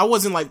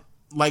wasn't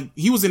like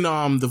he was in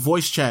the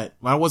voice chat.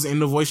 I wasn't in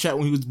the voice chat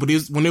when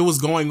when it was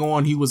going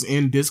on, he was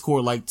in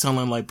Discord like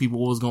telling like people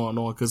what was going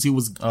on, because he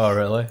was. Oh,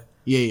 really?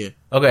 Yeah.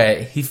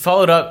 Okay, he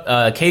followed up.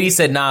 KD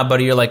said, nah,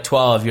 buddy, you're like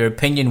 12. Your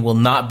opinion will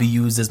not be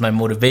used as my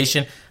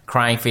motivation.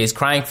 Crying face.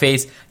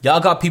 Y'all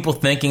got people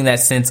thinking that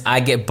since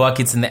I get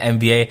buckets in the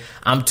NBA,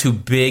 I'm too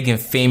big and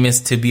famous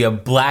to be a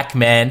black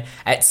man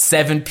at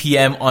 7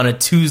 p.m. on a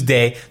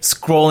Tuesday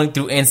scrolling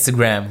through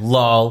Instagram.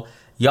 Lol.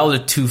 Y'all are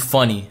too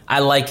funny. I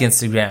like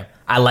Instagram.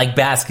 I like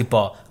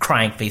basketball.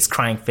 Crying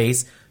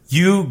face.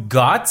 You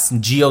GOTS?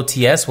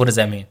 GOTS? What does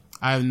that mean?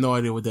 I have no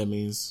idea what that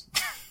means.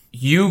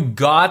 You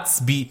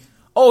gots be.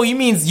 Oh, he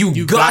means you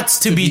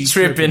gots to be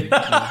tripping.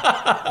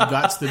 Yeah. You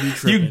gots to be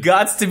tripping. You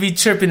gots to be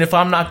tripping if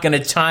I'm not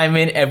gonna chime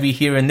in every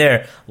here and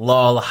there.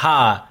 Lol,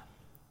 ha.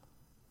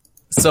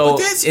 So,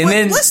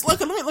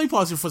 let me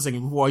pause here for a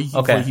second before you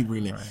keep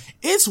reading it. Right.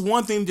 It's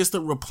one thing just to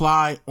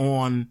reply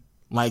on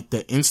like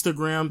the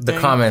Instagram thing.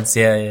 The comments,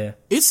 yeah.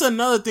 It's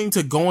another thing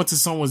to go into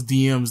someone's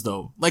DMs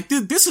though. Like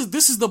this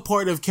is the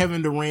part of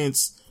Kevin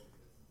Durant's.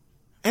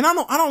 And I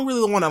don't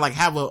really want to like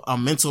have a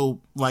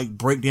mental like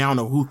breakdown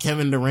of who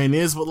Kevin Durant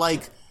is, but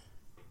like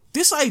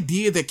this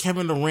idea that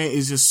Kevin Durant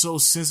is just so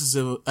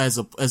sensitive as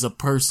a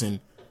person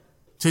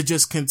to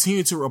just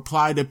continue to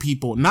reply to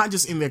people, not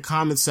just in their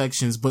comment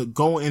sections, but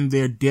go in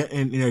their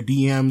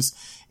DMs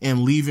and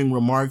leaving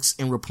remarks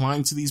and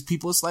replying to these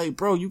people. It's like,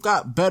 bro, you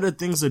got better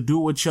things to do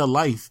with your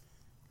life.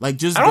 Like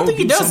just I don't think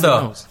he does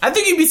though. Else. I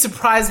think you'd be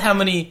surprised how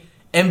many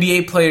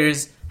NBA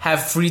players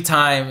have free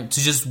time to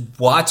just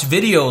watch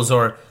videos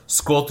or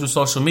scroll through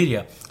social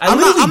media. I'm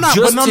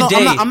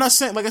not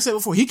saying, like I said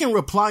before, he can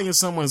reply in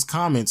someone's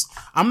comments.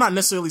 I'm not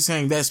necessarily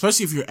saying that,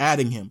 especially if you're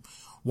adding him.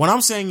 What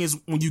I'm saying is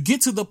when you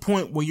get to the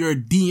point where you're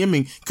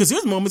DMing, cause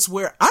there's moments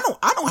where I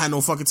don't have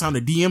no fucking time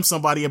to DM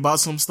somebody about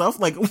some stuff.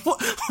 Like,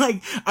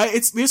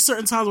 there's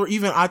certain times where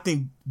even I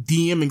think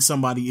DMing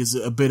somebody is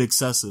a bit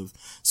excessive.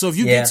 So if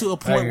you get to a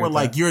point where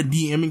like you're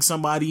DMing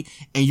somebody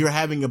and you're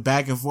having a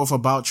back and forth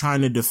about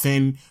trying to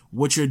defend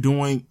what you're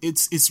doing,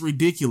 it's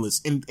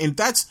ridiculous. And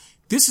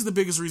this is the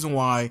biggest reason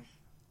why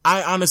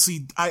I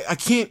honestly,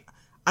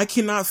 I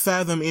cannot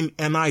fathom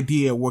an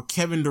idea where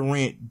Kevin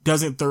Durant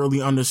doesn't thoroughly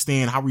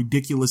understand how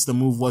ridiculous the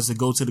move was to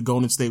go to the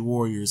Golden State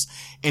Warriors,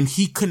 and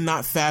he could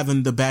not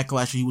fathom the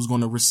backlash he was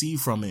going to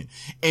receive from it.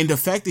 And the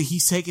fact that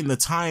he's taking the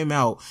time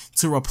out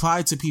to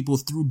reply to people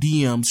through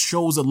DMs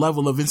shows a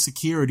level of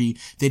insecurity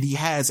that he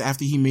has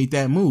after he made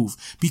that move,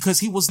 because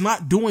he was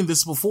not doing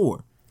this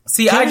before.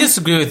 See, I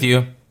disagree with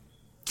you.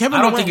 Kevin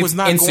I don't Durant think was it's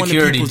not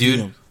insecurity, going to dude,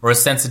 DMs. or a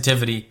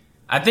sensitivity.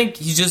 I think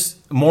he's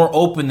just more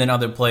open than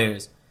other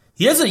players.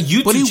 He has a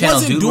YouTube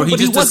channel, dude, where he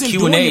just does Q&As.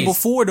 Doing it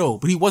before, though.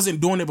 But he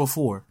wasn't doing it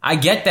before. I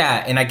get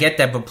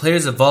that, but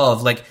players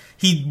evolve. Like,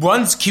 he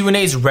runs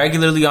Q&As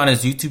regularly on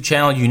his YouTube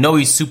channel. You know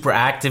he's super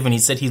active, and he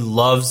said he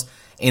loves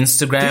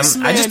Instagram.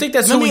 Man, I just think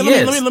that's who he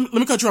is. Let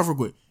me cut you off real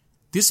quick.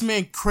 This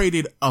man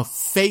created a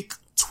fake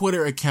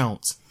Twitter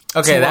account.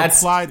 Okay,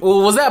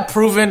 was that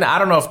proven? I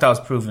don't know if that was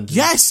proven.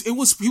 Yes, it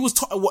was. He was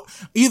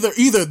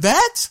either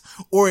that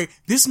or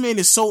this man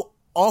is so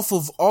off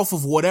of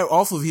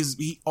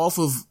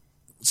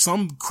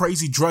some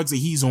crazy drugs that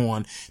he's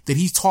on that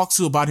he talks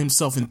to about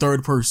himself in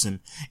third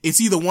person.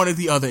 It's either one or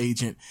the other,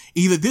 agent.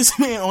 Either this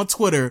man on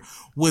Twitter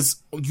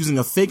was using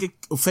a fake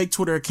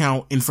Twitter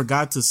account and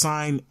forgot to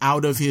sign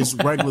out of his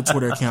regular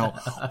Twitter account,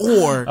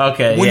 or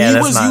when he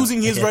was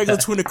using his regular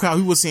Twitter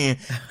account, he was saying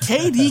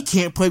KD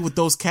can't play with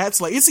those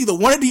cats. Like, it's either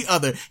one or the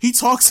other. He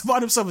talks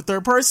about himself in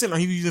third person, or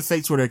he was using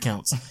fake Twitter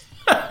accounts.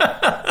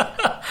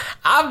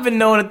 I've been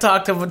known to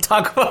talk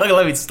about.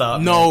 Let me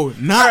stop. No,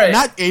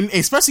 not, and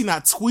especially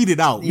not tweet it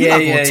out. You're not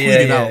gonna tweet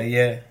it out.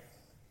 Yeah.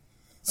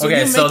 So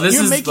this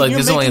is like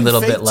there's only a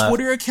little bit left.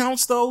 Twitter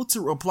accounts though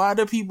to reply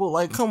to people,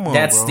 like, come on,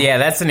 that's bro.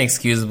 That's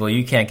inexcusable.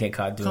 You can't get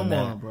caught doing that.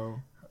 Come on, bro.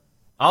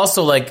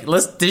 Also, like,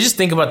 let's just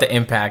think about the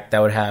impact that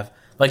would have.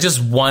 Like,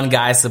 just one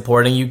guy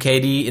supporting you,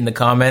 KD, in the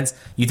comments.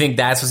 You think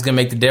that's what's gonna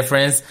make the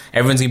difference?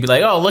 Everyone's gonna be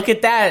like, oh, look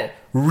at that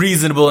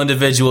reasonable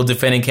individual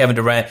defending Kevin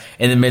Durant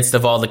in the midst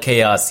of all the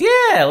chaos.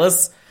 Yeah, what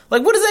is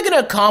that going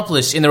to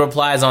accomplish in the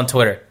replies on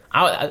Twitter?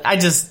 I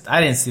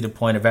didn't see the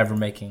point of ever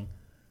making,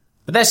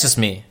 but that's just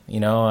me. You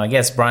know, I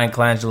guess Brian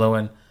Colangelo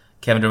and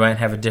Kevin Durant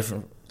have a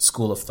different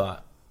school of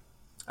thought.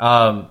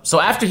 So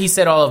after he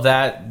said all of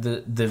that,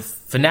 the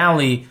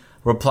finale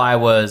reply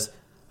was,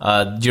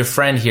 your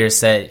friend here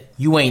said,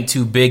 you ain't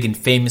too big and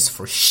famous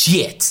for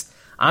shit.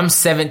 I'm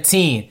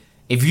 17.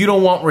 If you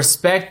don't want to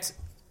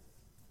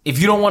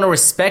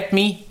respect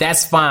me,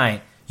 that's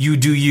fine. You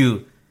do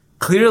you.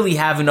 Clearly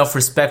have enough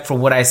respect for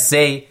what I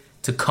say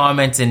to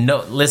comment and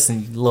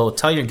listen, Lo,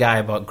 tell your guy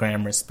about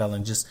grammar,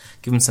 spelling. Just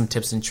give him some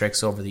tips and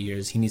tricks over the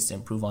years. He needs to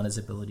improve on his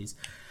abilities.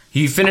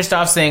 He finished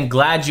off saying,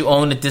 glad you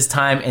owned it this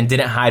time and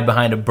didn't hide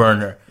behind a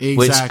burner. Exactly.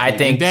 Which I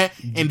think...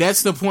 And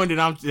that's the point that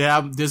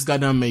I'm just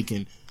got done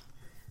making.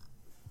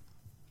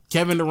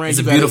 Kevin Durant,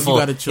 you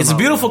gotta chill It's a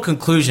beautiful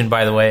conclusion,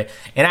 by the way.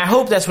 And I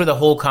hope that's where the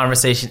whole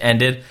conversation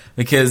ended,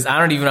 because I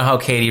don't even know how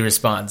KD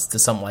responds to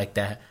something like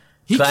that.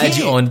 Glad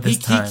you owned it this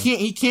time.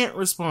 He can't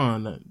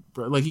respond.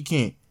 Like, he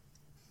can't.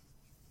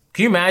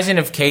 Can you imagine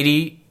if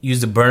KD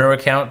used a burner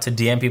account to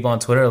DM people on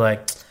Twitter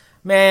like,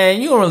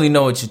 man, you don't really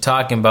know what you're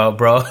talking about,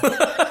 bro.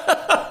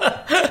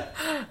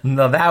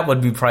 No, that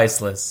would be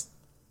priceless.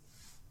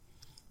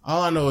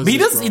 All I know is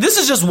this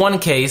is just one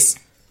case.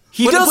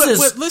 He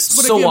does this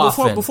so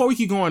often. Before we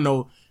keep going,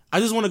 though,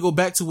 I just want to go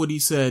back to what he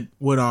said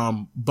with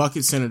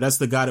Bucket Center. That's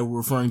the guy that we're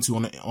referring to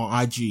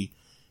on IG.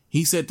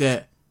 He said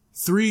that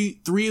three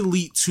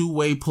elite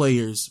two-way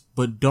players,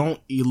 but don't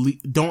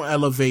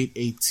elevate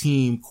a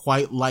team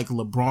quite like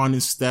LeBron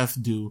and Steph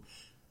do.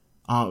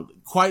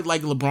 quite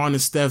like LeBron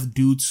and Steph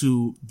due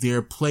to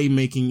their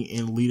playmaking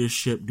and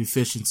leadership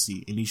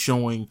deficiency. And he's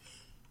showing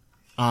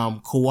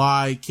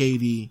Kawhi,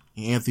 KD,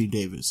 and Anthony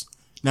Davis.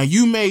 Now,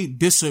 you may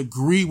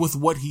disagree with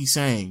what he's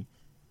saying,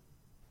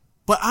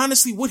 but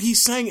honestly, what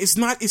he's saying is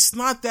it's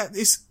not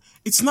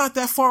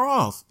that far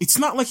off. It's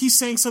not like he's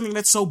saying something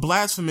that's so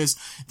blasphemous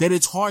that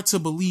it's hard to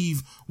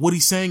believe what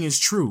he's saying is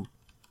true.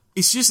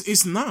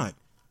 It's not.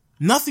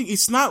 Nothing,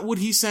 it's not what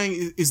he's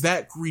saying is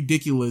that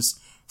ridiculous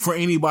for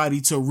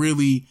anybody to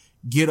really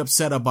get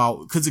upset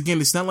about. Cause again,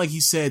 it's not like he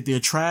said they're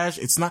trash.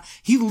 It's not,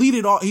 he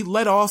led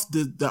off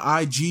the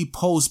IG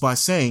post by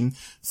saying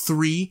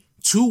three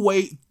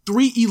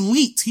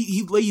elite.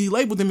 He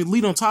labeled them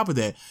elite on top of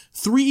that.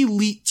 3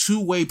 elite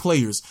two-way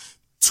players.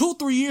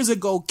 2-3 years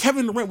ago,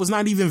 Kevin Durant was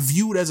not even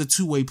viewed as a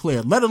two-way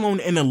player, let alone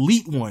an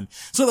elite one.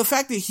 So the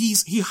fact that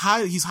he's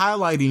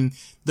highlighting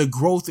the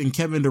growth in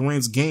Kevin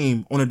Durant's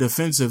game on a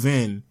defensive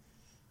end,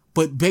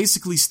 but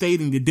basically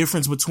stating the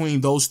difference between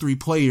those 3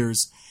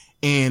 players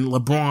and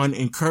LeBron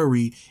and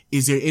Curry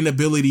is their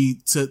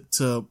inability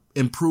to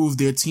improve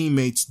their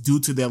teammates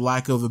due to their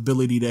lack of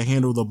ability to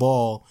handle the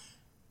ball.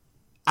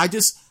 I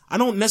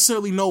don't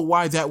necessarily know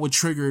why that would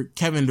trigger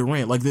Kevin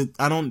Durant. Like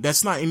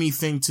that's not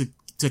anything to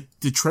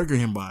trigger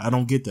him by. I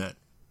don't get that.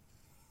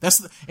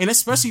 And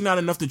especially not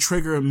enough to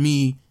trigger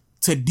me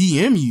to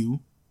DM you.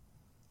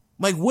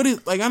 Like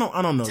I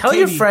don't know. Tell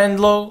your friend,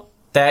 Lo,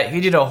 that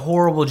he did a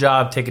horrible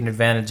job taking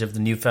advantage of the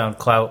newfound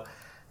clout.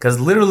 Because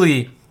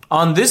literally,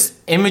 on this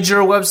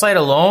Imager website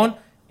alone,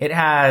 it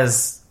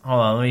has... Hold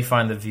on, let me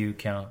find the view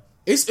count.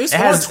 It's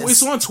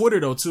on Twitter,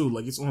 though, too.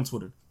 Like, it's on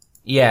Twitter.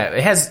 Yeah,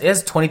 it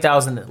has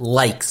 20,000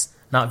 likes,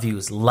 not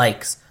views,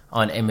 likes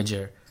on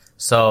Imager.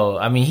 So,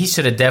 I mean, he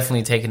should have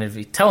definitely taken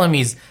it. Tell him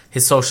his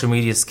social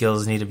media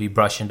skills need to be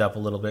brushed up a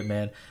little bit,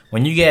 man.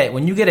 When you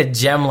get a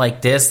gem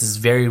like this is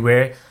very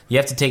rare. You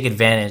have to take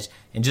advantage.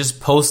 And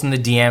just posting the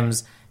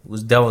DMs...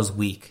 That was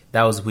weak.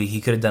 He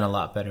could have done a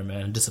lot better,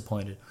 man. I'm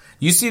disappointed.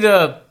 You see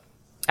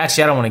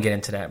actually, I don't want to get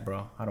into that,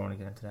 bro.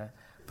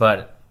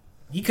 But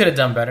he could have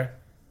done better.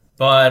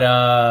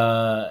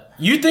 But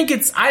you think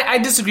it's... I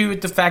disagree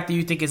with the fact that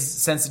you think it's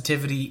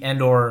sensitivity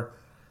and or...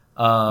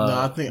 no,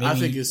 I think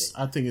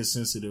it's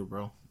sensitive,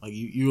 bro. Like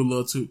you're a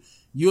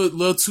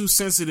little too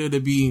sensitive to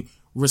be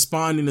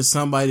responding to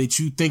somebody that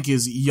you think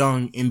is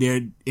young in their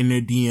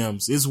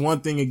DMs. It's one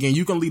thing, again,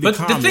 you can leave a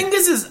comment. But the thing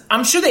is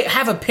I'm sure they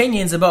have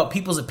opinions about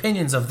people's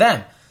opinions of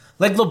them.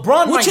 Like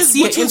LeBron might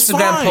see an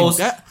Instagram post.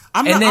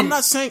 I'm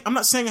not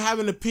saying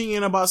having an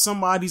opinion about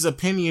somebody's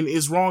opinion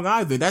is wrong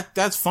either.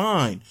 That's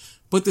fine.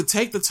 But to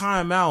take the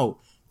time out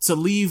to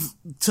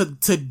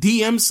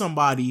DM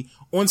somebody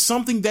on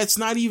something that's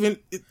not even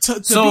to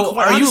be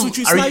quite honest with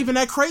you, it's not even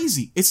that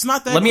crazy. It's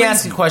not that. Let me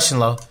ask you a question,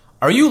 Lo.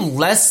 Are you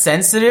less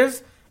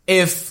sensitive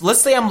if,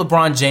 let's say I'm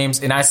LeBron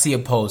James and I see a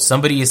post,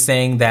 somebody is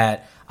saying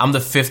that I'm the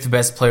 5th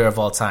best player of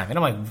all time. And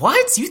I'm like,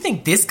 what? You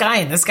think this guy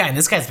and this guy and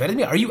this guy's better than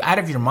me? Are you out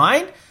of your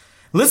mind?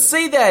 Let's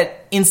say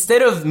that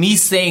instead of me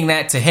saying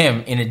that to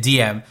him in a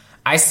DM,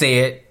 I say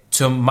it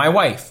to my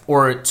wife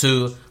or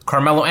to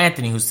Carmelo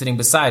Anthony, who's sitting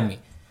beside me.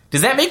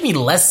 Does that make me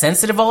less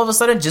sensitive all of a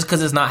sudden just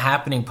because it's not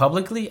happening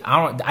publicly?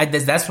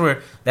 That's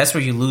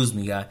where you lose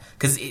me, guy.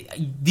 Because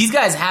these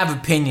guys have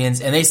opinions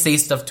and they say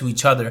stuff to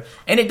each other,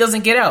 and it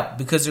doesn't get out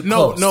because they're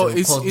close. No,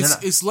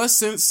 it's less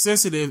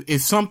sensitive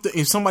if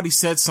somebody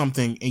said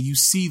something and you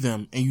see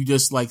them and you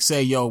just like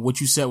say, "Yo,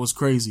 what you said was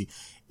crazy."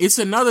 It's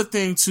another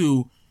thing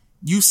to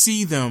you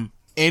see them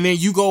and then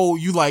you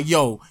like,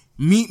 "Yo,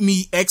 meet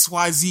me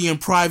XYZ in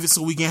private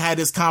so we can have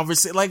this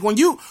conversation." Like when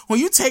you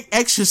take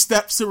extra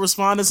steps to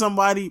respond to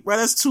somebody, bro,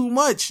 that's too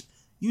much.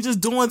 You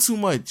just doing too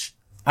much.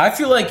 I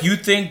feel like you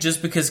think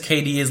just because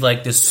KD is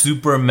like this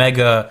super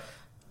mega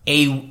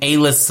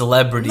A-list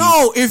celebrity.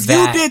 No, if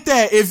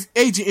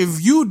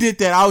you did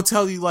that, I'll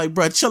tell you like,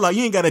 bro, chill out.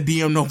 You ain't got to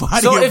DM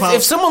nobody. So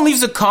if someone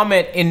leaves a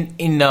comment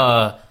in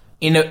a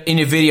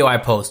video I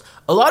post,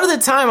 a lot of the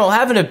time I'll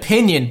have an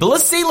opinion,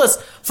 but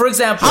for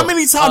example, how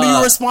many times do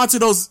you respond to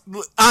those?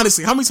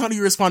 Honestly, how many times do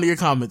you respond to your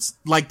comments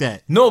like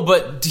that? No,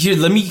 but here,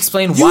 let me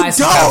explain why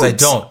sometimes I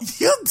don't.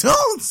 You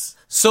don't.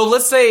 So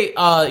let's say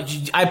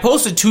I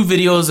posted 2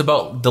 videos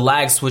about the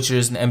lag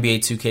switchers in the NBA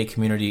 2K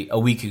community a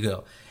week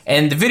ago.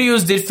 And the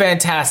videos did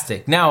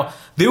fantastic. Now,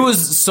 there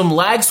was some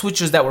lag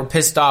switchers that were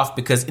pissed off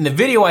because in the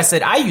video I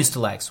said I used to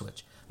lag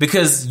switch.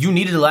 Because you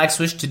needed a lag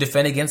switch to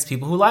defend against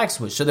people who lag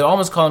switch. So they're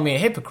almost calling me a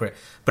hypocrite.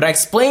 But I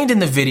explained in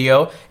the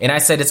video, and I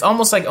said it's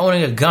almost like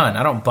owning a gun.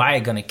 I don't buy a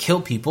gun to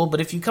kill people,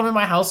 but if you come in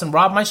my house and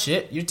rob my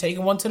shit, you're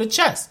taking one to the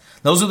chest.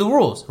 Those are the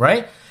rules,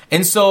 right?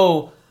 And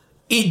so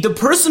the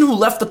person who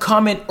left the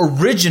comment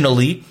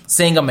originally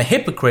saying I'm a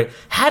hypocrite,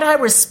 had I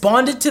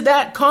responded to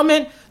that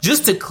comment,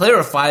 just to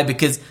clarify,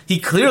 because he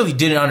clearly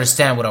didn't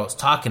understand what I was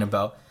talking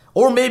about,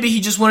 or maybe he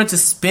just wanted to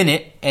spin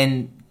it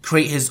and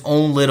create his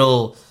own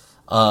little...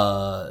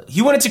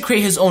 he wanted to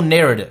create his own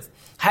narrative.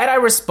 Had I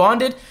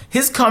responded,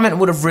 his comment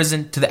would have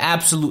risen to the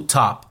absolute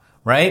top,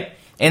 right?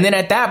 And then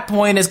at that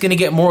point, it's going to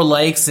get more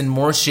likes and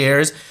more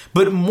shares.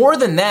 But more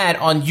than that,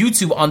 on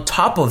YouTube, on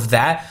top of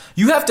that,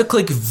 you have to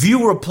click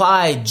view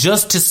reply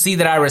just to see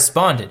that I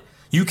responded.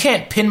 You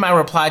can't pin my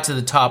reply to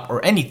the top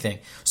or anything.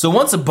 So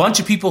once a bunch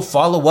of people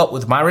follow up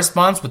with my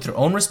response, with their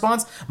own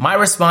response, my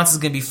response is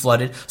going to be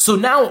flooded. So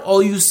now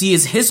all you see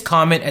is his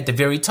comment at the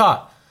very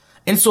top.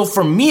 And so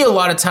for me, a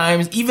lot of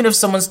times, even if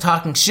someone's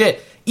talking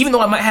shit, even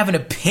though I might have an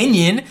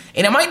opinion,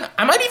 and I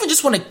might even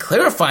just want to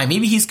clarify,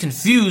 maybe he's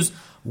confused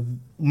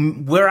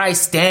where I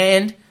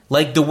stand,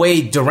 like the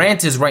way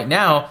Durant is right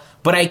now,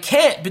 but I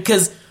can't,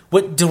 because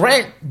what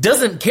Durant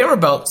doesn't care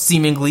about,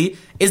 seemingly,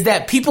 is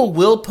that people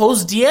will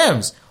post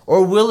DMs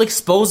or will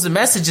expose the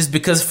messages,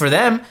 because for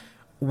them,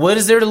 what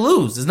is there to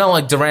lose? It's not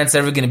like Durant's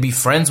ever going to be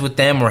friends with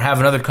them or have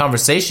another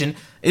conversation.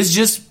 It's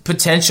just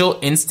potential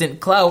instant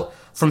clout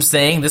from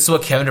saying, this is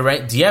what Kevin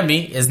Durant DM'd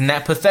me. Isn't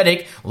that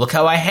pathetic? Look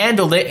how I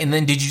handled it. And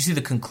then did you see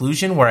the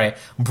conclusion where I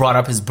brought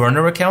up his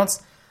burner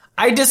accounts?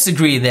 I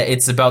disagree that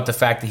it's about the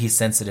fact that he's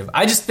sensitive.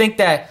 I just think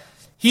that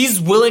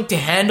he's willing to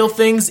handle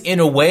things in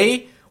a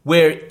way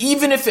where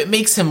even if it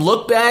makes him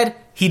look bad,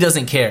 he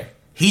doesn't care.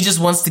 He just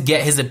wants to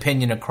get his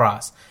opinion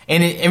across.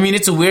 And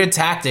it's a weird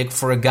tactic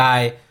for a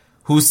guy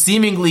who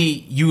seemingly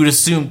you would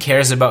assume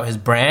cares about his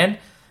brand.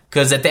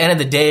 Because at the end of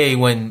the day,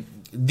 when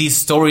these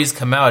stories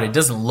come out, it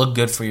doesn't look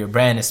good for your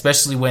brand,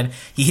 especially when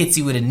he hits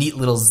you with a neat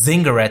little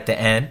zinger at the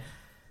end.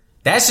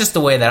 That's just the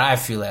way that I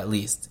feel, at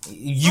least.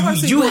 You tell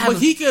me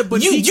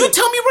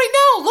right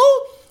now,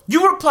 Lou.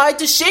 You replied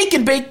to Shake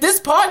and Bake this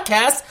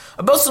podcast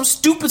about some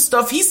stupid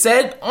stuff he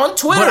said on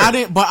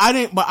Twitter. But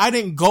I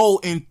didn't go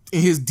in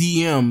his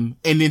DM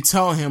and then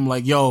tell him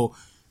like, yo,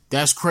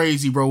 that's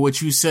crazy, bro,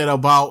 what you said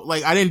about,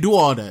 like, I didn't do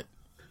all that.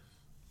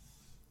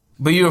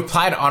 But you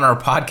replied on our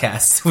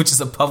podcast, which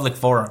is a public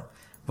forum.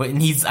 I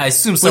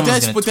assume someone's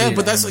going to tweet it.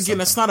 But that's, again,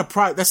 that's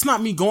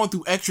not me going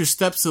through extra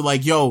steps to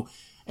like, yo,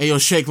 hey, yo,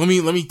 Shake, let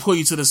me pull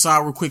you to the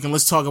side real quick and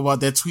let's talk about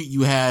that tweet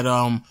you had.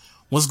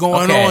 What's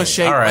going on,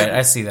 Shake? All right, like,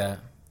 I see that.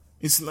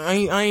 I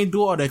ain't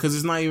do all that because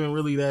it's not even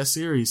really that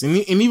serious. And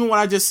even what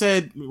I just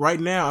said right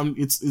now,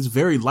 it's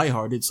very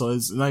lighthearted, so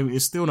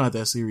it's still not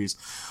that serious.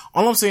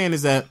 All I'm saying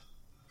is that,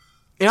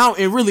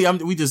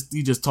 we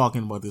just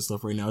talking about this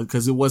stuff right now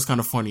because it was kind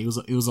of funny.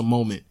 It was a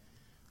moment,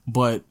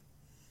 but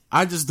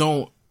I just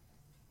don't.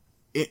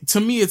 To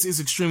me, it's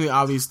extremely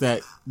obvious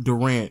that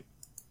Durant,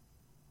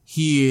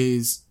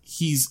 he's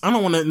I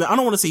don't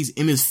want to say he's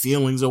in his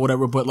feelings or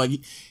whatever, but like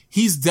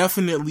he's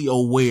definitely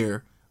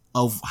aware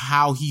of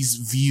how he's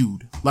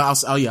viewed. Like,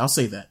 I'll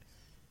say that.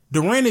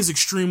 Durant is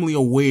extremely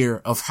aware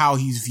of how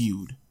he's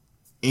viewed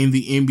in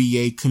the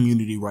NBA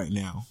community right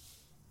now.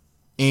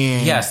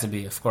 And he has to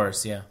be, of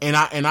course, yeah. And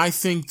I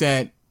think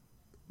that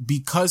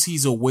because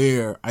he's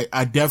aware,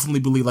 I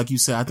definitely believe, like you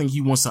said, I think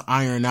he wants to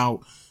iron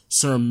out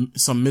some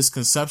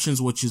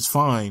misconceptions, which is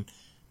fine.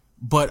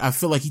 But I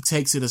feel like he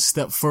takes it a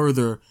step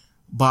further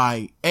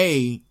by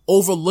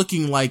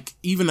overlooking like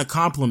even a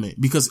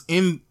compliment, because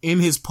in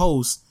his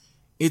post,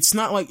 it's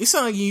not like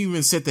he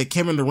even said that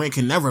Kevin Durant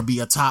can never be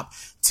a top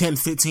 10,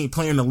 15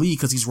 player in the league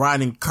because he's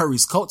riding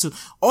Curry's coat.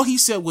 All he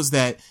said was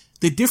that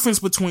the difference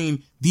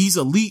between these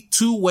elite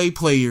two-way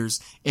players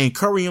and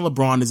Curry and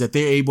LeBron is that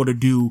they're able to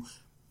do,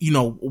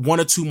 one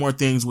or two more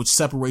things which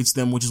separates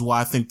them, which is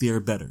why I think they're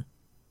better.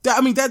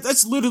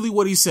 That's literally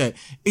what he said.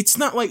 It's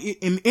not like,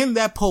 in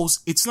that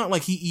post, it's not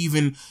like he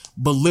even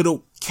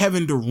belittled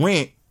Kevin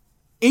Durant,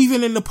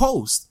 even in the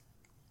post.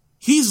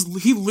 He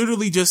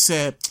literally just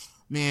said,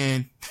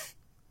 man,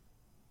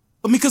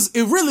 because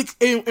it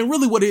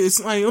really what it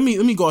is, like, let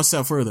me go a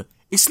step further.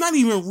 It's not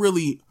even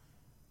really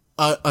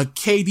a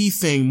KD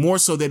thing, more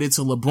so that it's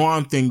a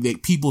LeBron thing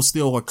that people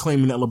still are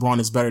claiming that LeBron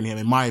is better than him,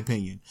 in my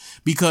opinion.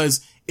 Because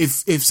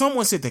if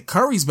someone said that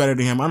Curry's better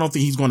than him, I don't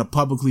think he's going to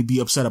publicly be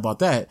upset about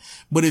that.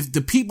 But if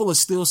the people are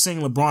still saying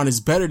LeBron is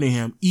better than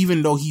him,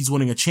 even though he's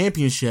winning a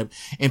championship,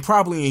 and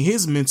probably in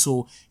his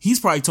mental,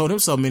 he's probably told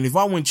himself, man, if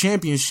I win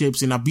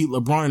championships and I beat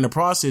LeBron in the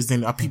process,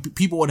 then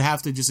people would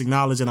have to just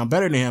acknowledge that I'm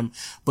better than him.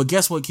 But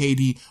guess what,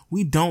 KD?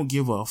 We don't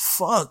give a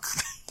fuck.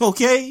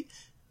 Okay?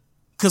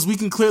 Because we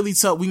can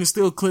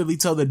still clearly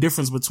tell the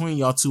difference between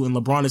y'all two, and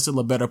LeBron is still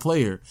a better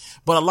player.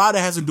 But a lot of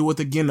it has to do with,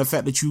 again, the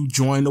fact that you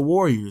joined the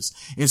Warriors.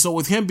 And so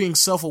with him being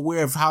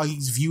self-aware of how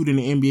he's viewed in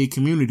the NBA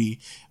community,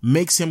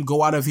 makes him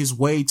go out of his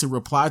way to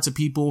reply to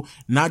people,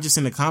 not just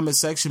in the comment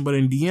section, but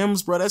in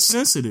DMs, bro. That's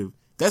sensitive.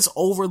 That's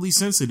overly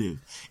sensitive.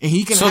 And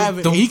he can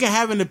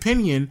have an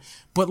opinion,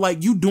 but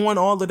like, you doing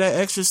all of that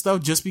extra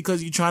stuff just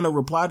because you're trying to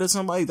reply to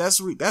somebody,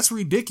 that's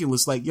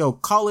ridiculous. Like, yo,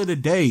 call it a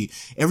day.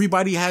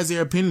 Everybody has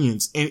their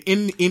opinions. And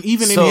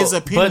even in his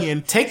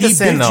opinion, he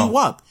bigged you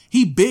up.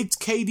 He bigged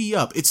KD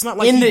up. It's not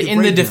like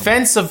in the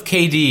defense of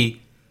KD,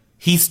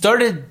 he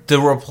started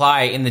the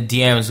reply in the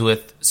DMs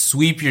with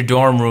sweep your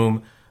dorm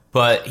room,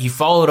 but he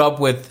followed up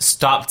with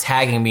stop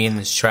tagging me in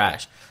this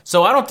trash.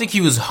 So I don't think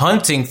he was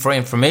hunting for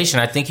information.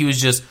 I think he was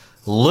just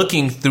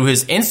looking through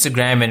his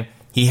Instagram, and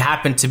he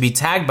happened to be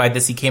tagged by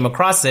this. He came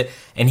across it,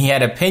 and he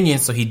had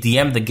opinions, so he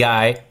DM'd the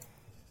guy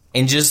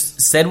and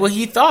just said what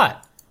he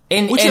thought.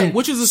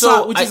 Which is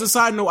a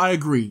side note. I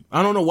agree.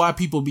 I don't know why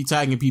people be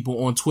tagging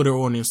people on Twitter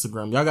or on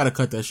Instagram. Y'all got to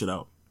cut that shit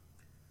out.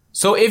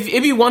 So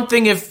it'd be one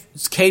thing if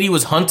KD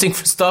was hunting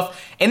for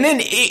stuff, and then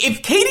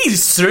if KD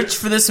searched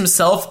for this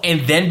himself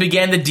and then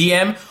began the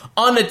DM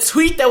on a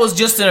tweet that was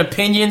just an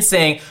opinion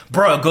saying,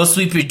 bro, go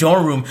sweep your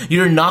dorm room,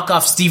 you're a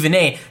knockoff Stephen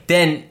A.,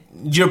 then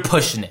you're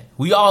pushing it.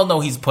 We all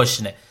know he's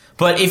pushing it.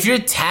 But if you're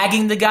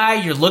tagging the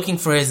guy, you're looking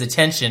for his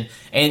attention,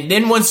 and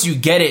then once you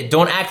get it,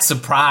 don't act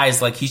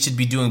surprised like he should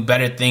be doing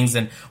better things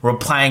than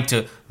replying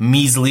to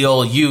measly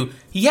old you.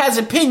 He has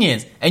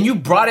opinions, and you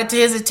brought it to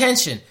his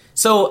attention.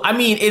 So, I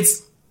mean,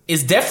 it's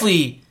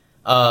definitely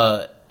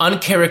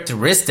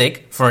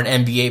uncharacteristic for an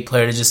NBA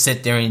player to just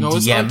sit there and DM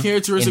it's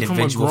uncharacteristic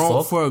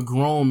individual for a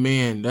grown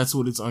man. That's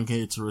what it's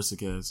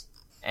uncharacteristic as.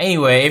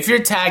 Anyway, if you're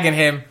tagging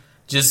him,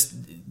 just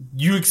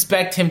you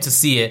expect him to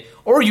see it,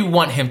 or you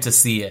want him to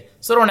see it.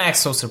 So don't act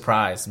so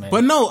surprised, man.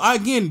 But no,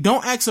 again,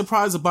 don't act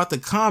surprised about the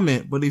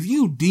comment. But if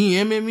you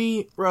DMing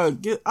me, bro,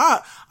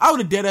 I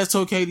would have dead ass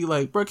told Katie,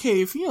 like, bro,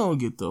 Katie, if you don't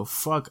get the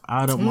fuck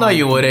out of my... No,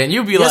 you wouldn't.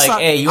 You'd be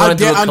hey, you want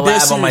to do a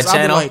collab on my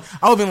channel? I would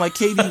have been like,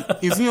 Katie,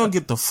 if you don't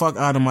get the fuck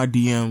out of my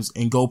DMs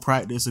and go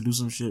practice or do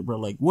some shit, bro,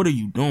 like, what are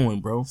you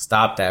doing, bro?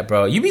 Stop that,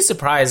 bro. You'd be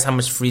surprised how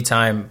much free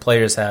time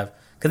players have.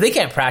 Because they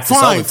can't practice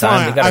all the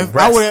time. They gotta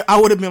rest. I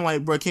would have been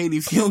like, bro, Katie,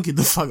 if you don't get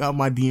the fuck out of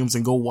my DMs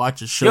and go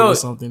watch a show or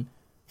something.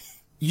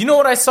 You know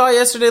what I saw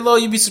yesterday, Lo?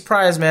 You'd be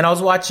surprised, man. I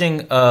was watching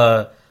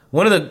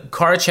one of the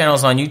car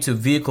channels on YouTube,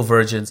 Vehicle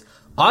Virgins.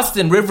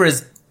 Austin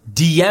Rivers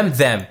DM'd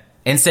them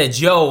and said,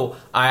 yo,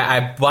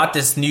 I bought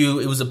this new,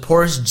 it was a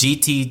Porsche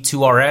GT2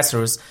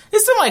 RS.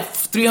 It's some like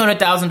 $300,000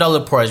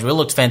 Porsche. It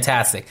looked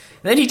fantastic.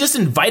 And then he just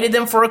invited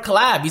them for a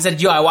collab. He said,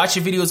 yo, I watch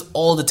your videos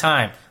all the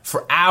time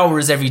for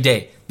hours every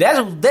day.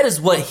 That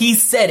is what he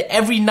said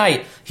every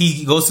night.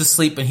 He goes to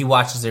sleep and he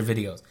watches their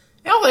videos.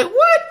 And I'm like,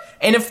 what?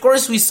 And of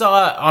course, we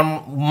saw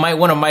on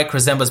one of Mike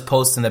Krezemba's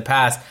posts in the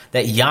past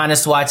that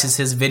Giannis watches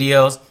his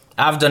videos.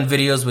 I've done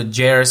videos with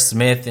J.R.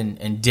 Smith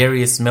and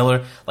Darius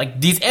Miller.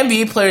 Like, these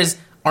NBA players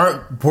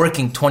aren't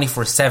working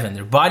 24/7.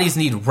 Their bodies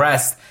need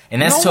rest,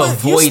 and that's to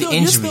avoid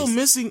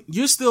injuries.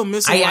 You're still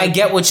missing. I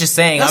get what you're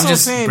saying. That's I'm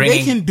just what I'm saying.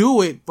 They can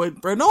do it,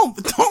 but bro,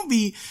 don't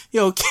be,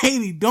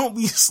 Katie, don't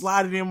be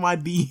sliding in my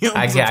DMs.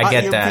 I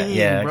get that.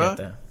 Yeah, bro. I get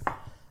that.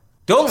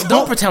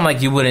 Don't pretend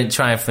like you wouldn't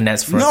try and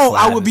finesse for. No,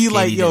 I would be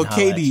like,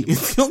 Katie,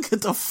 if you don't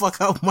get the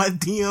fuck out my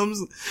DMs,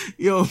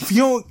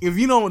 if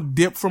you don't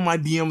dip from my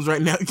DMs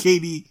right now,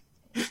 Katie.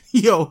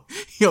 Yo,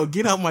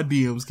 get out my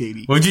DMs,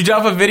 Katie. Would you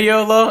drop a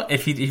video, Lo,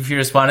 if he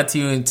responded to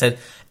you and said,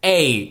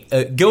 hey,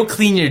 go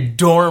clean your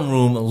dorm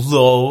room,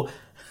 Lo?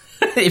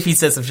 If he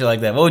said some shit like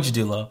that, what would you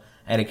do, Lo?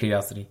 Out of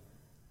curiosity.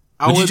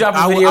 Would you drop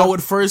a video? I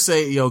would first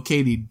say,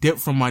 Katie, dip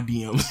from my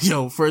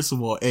DMs. First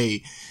of all,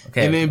 A.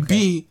 Okay, and then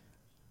B,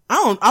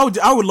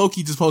 I would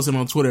low-key just post it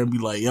on Twitter and be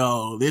like,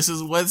 yo, this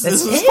is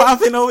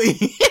popping over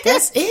here.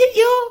 That's it,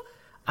 yo?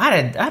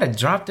 I'd have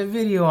dropped a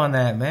video on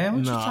that, man.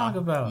 What you talking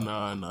about?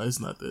 No, it's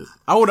not that.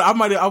 I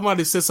might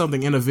have said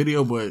something in a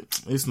video, but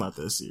it's not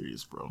that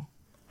serious, bro.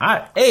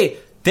 Hey,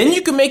 then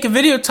you can make a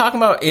video talking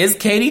about, is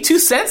Katie too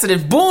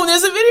sensitive? Boom,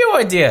 there's a video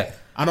idea.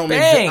 I don't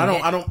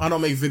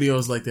make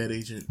videos like that,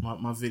 Agent.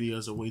 My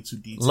videos are way too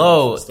detailed.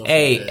 Low,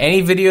 hey, like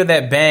any video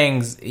that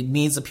bangs, it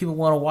means that people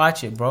want to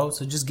watch it, bro.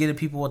 So just give the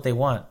people what they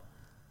want.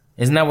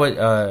 Isn't that what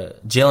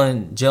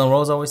Jalen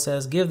Rose always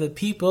says? Give the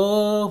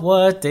people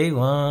what they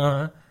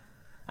want.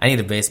 I need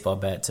a baseball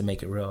bat to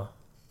make it real.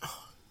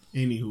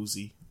 Any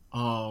hoozy.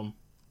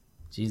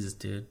 Jesus,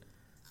 dude.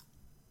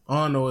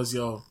 All I know is,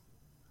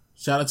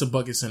 shout out to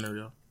Bucket Center,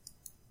 yo.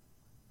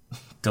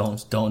 Don't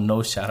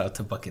shout out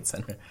to Bucket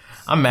Center.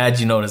 I'm mad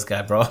you know this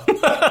guy, bro.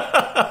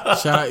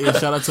 shout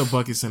out to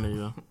Bucket Center,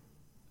 yo.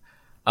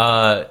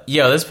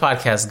 This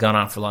podcast has gone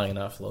on for long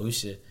enough, Lo. We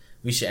should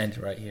end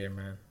it right here,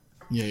 man.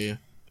 Yeah.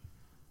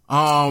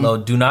 Lo,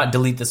 do not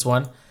delete this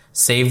one.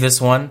 Save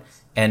this one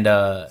and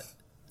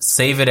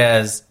save it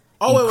as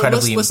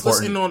incredibly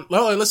important.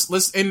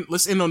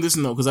 Let's end on this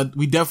note because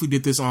we definitely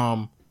did this.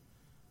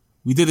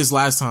 We did this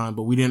last time,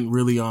 but we didn't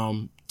really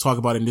talk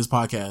about it in this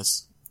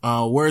podcast.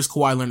 Where is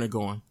Kawhi Leonard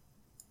going?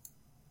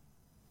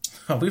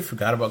 Oh, we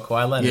forgot about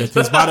Kawhi Leonard. Yeah,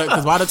 because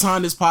by the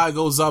time this pod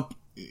goes up,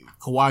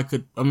 Kawhi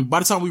could. I mean, by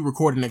the time we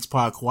record the next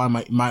pod,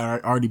 Kawhi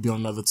might already be on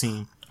another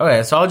team.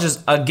 Okay, so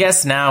I'll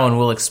guess now, and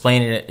we'll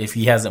explain it if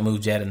he hasn't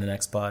moved yet in the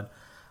next pod.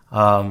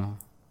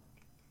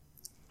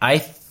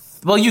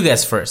 Well, you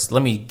guys first.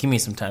 Give me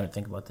some time to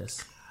think about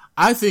this.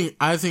 I think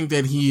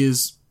that he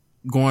is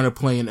going to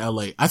play in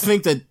LA. I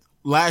think that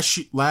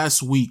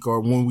last week or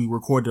when we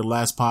recorded the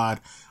last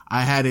pod,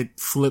 I had it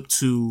flipped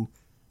to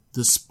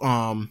the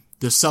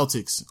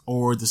Celtics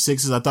or the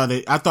Sixers. I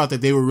thought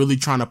that they were really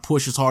trying to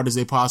push as hard as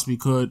they possibly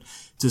could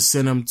to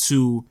send him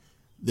to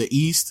the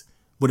East.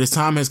 But as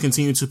time has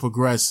continued to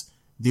progress,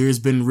 there's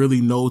been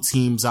really no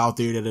teams out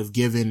there that have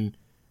given,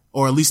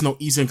 or at least no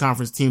Eastern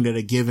Conference team that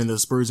have given the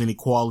Spurs any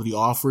quality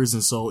offers.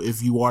 And so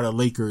if you are the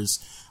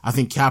Lakers, I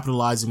think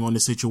capitalizing on the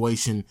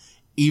situation,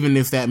 even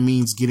if that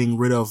means getting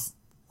rid of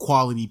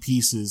quality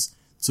pieces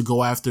to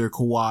go after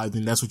Kawhi,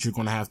 then that's what you're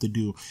going to have to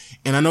do.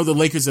 And I know the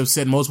Lakers have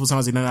said multiple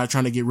times they're not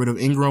trying to get rid of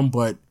Ingram,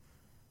 but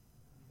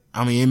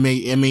I mean,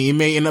 it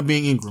may end up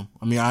being Ingram.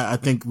 I mean, I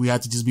think we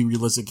have to just be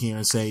realistic here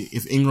and say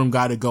if Ingram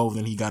got to go,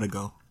 then he got to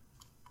go.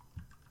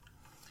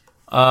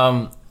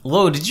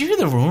 Lo, did you hear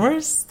the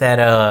rumors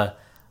that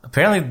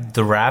apparently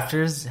the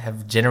Raptors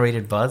have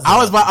generated buzz? I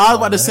was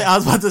about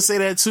to say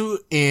that too,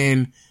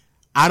 and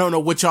I don't know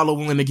what y'all are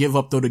willing to give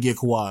up though to get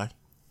Kawhi.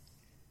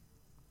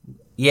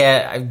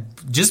 Yeah,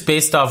 just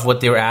based off what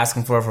they were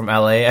asking for from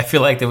LA, I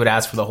feel like they would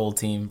ask for the whole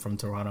team from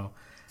Toronto.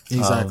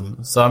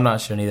 Exactly. So I'm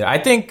not sure neither. I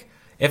think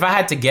if I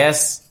had to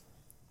guess,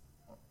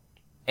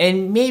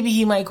 and maybe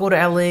he might go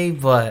to LA,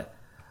 but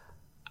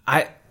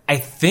I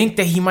think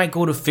that he might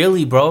go to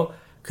Philly, bro.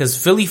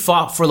 Because Philly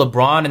fought for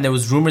LeBron, and there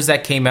was rumors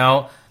that came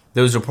out.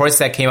 There was reports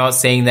that came out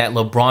saying that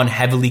LeBron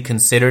heavily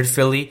considered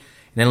Philly,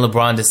 and then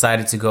LeBron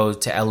decided to go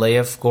to LA,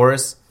 of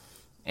course.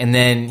 And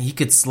then he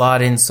could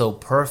slot in so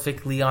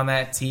perfectly on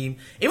that team.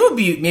 It would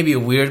be maybe a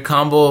weird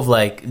combo of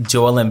like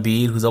Joel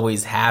Embiid, who's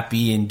always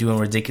happy and doing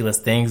ridiculous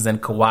things,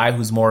 and Kawhi,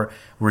 who's more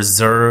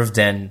reserved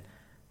and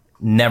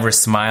never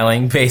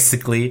smiling,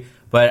 basically.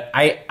 But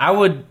I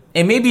would,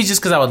 and maybe just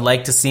because I would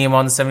like to see him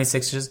on the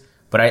 76ers,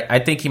 but I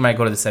think he might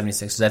go to the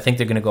 76ers. I think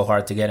they're going to go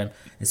hard to get him,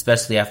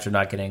 especially after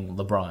not getting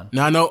LeBron.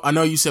 Now, I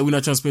know you said we're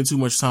not trying to spend too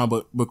much time,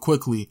 but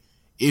quickly,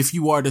 if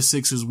you are the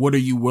Sixers, what are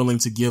you willing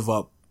to give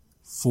up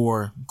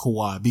for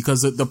Kawhi?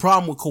 Because the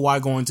problem with Kawhi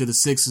going to the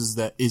Sixers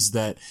is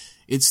that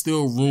it's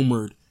still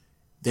rumored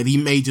that he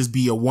may just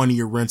be a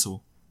 1-year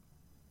rental.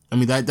 I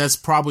mean, that's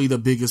probably the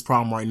biggest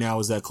problem right now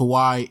is that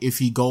Kawhi, if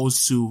he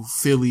goes to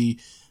Philly,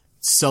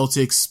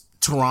 Celtics,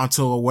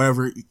 Toronto, or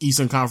whatever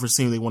Eastern Conference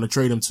team they want to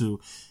trade him to,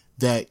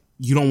 that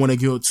you don't want to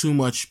give it too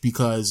much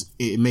because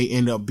it may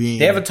end up being.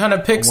 They have a ton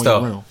of picks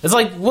though. Rental. It's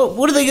like,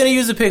 what are they going to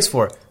use the picks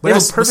for? They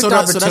have a perfect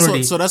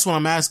opportunity. So that's what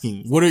I'm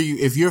asking. What are you,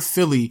 if you're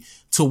Philly,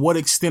 to what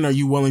extent are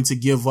you willing to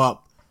give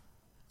up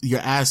your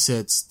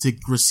assets to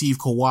receive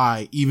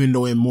Kawhi, even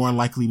though it more than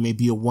likely may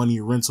be a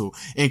 1-year rental?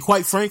 And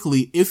quite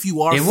frankly, if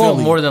you are Philly,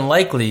 won't more than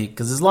likely,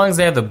 because as long as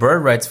they have the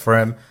bird rights for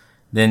him,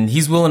 then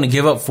he's willing to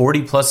give up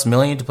 $40+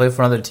 million to play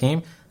for another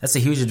team. That's a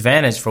huge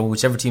advantage for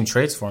whichever team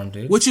trades for him,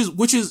 dude. Which is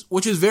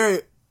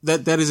very,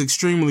 that is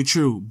extremely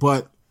true.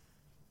 But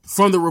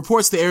from the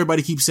reports that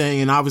everybody keeps saying,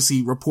 and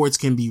obviously reports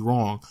can be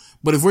wrong,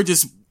 but if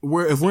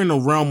we're in the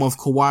realm of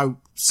Kawhi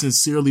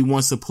sincerely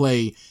wants to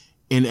play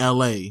in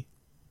LA,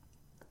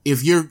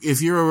 if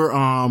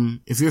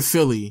you're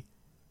Philly,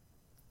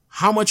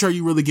 how much are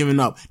you really giving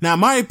up? Now, in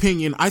my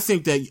opinion, I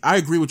think that I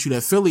agree with you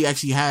that Philly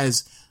actually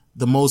has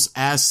the most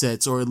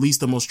assets, or at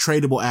least the most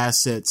tradable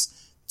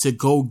assets, to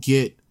go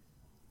get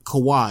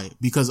Kawhi,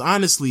 because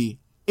honestly,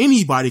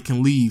 anybody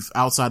can leave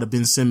outside of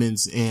Ben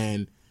Simmons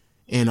and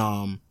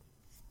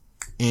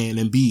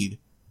Embiid.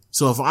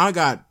 So if I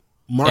got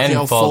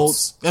Markelle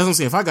Fultz, that's what I'm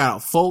saying. If I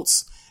got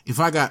Fultz, if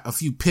I got a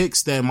few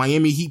picks that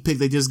Miami Heat pick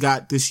they just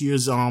got this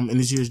year's in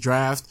this year's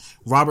draft,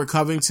 Robert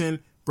Covington,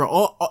 bro,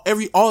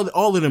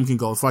 all of them can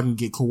go if I can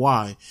get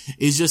Kawhi.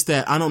 It's just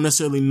that I don't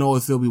necessarily know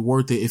if it'll be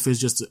worth it if it's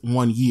just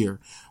 1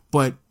 year.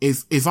 But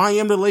if I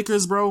am the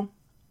Lakers, bro,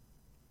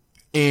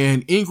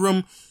 and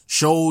Ingram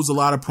shows a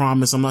lot of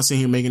promise, I'm not saying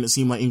here making it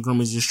seem like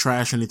Ingram is just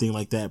trash or anything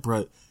like that,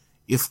 but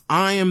if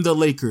I am the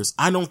Lakers,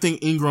 I don't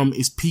think Ingram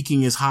is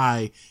peaking as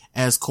high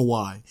as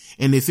Kawhi.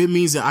 And if it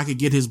means that I could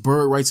get his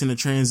bird rights in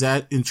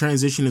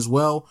transition as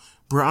well,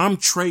 bro, I'm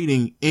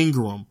trading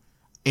Ingram,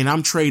 and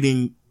I'm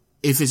trading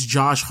if it's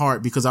Josh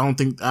Hart, because I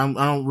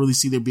don't really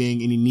see there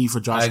being any need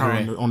for Josh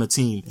Hart on the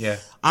team. Yeah.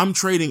 I'm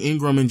trading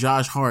Ingram and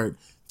Josh Hart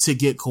to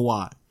get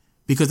Kawhi,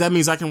 because that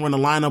means I can run a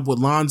lineup with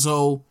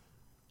Lonzo.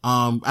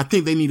 I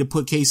think they need to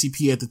put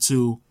KCP at the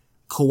 2,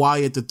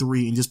 Kawhi at the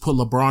 3, and just put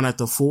LeBron at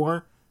the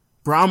 4.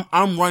 Bro,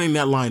 I'm running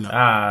that lineup.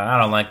 I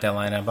don't like that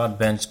lineup. I'd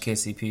bench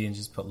KCP and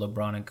just put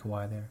LeBron and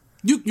Kawhi there.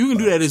 You can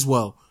do that as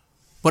well.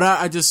 But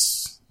I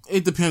just,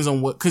 it depends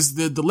on what, cause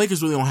the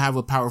Lakers really don't have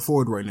a power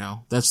forward right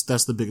now. That's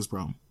the biggest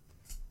problem.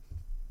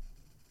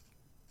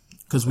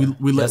 Cause we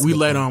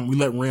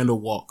let Randall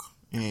walk,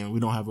 and we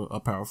don't have a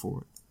power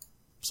forward.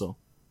 So.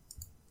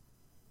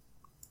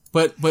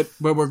 But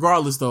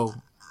regardless though,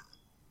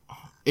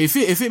 if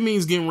it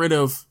means getting rid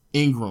of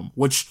Ingram,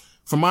 which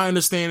from my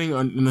understanding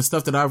and the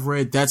stuff that I've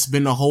read, that's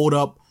been the hold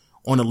up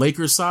on the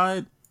Lakers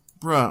side,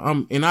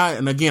 bruh.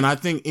 And again, I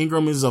think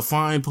Ingram is a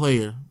fine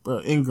player,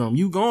 but Ingram,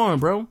 you gone,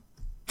 bro.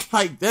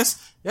 Like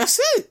that's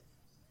it.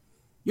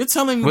 You're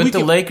telling me with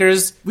the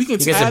Lakers, he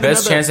gets the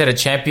best chance at a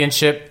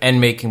championship and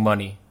making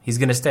money. He's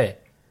gonna stay,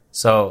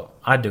 so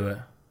I do it.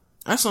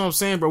 That's what I'm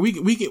saying, bro.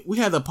 We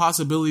had the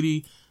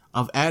possibility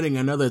of adding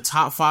another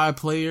top 5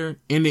 player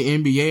in the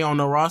NBA on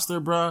the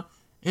roster, bruh.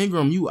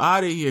 Ingram, you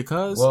out of here,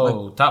 cuz. Whoa,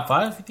 like, top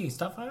 5? You think he's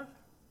top 5?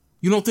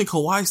 You don't think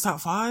Kawhi's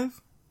top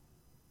 5?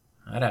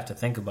 I'd have to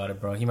think about it,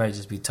 bro. He might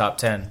just be top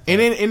 10.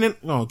 And then,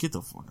 no, get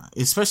the fuck out.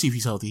 Especially if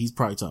he's healthy, he's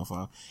probably top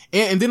 5.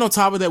 And then on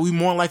top of that, we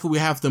more likely we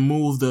have to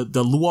move the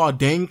Luol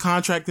Deng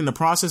contract in the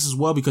process as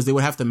well, because they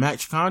would have to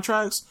match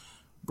contracts.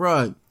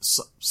 Bruh,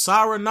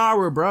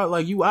 Sayonara, bruh.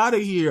 Like, you out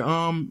of here.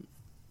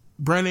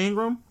 Brandon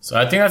Ingram. So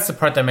I think that's the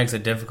part that makes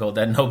it difficult,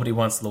 that nobody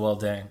wants Luol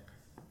Deng.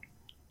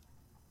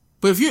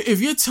 But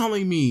if you're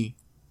telling me,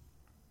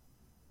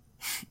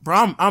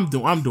 bro, I'm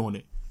doing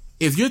it.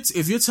 If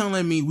you're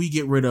telling me we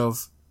get rid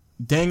of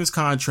Deng's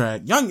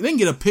contract, y'all then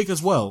get a pick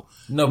as well.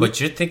 No,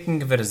 but you're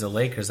thinking of it as the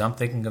Lakers. I'm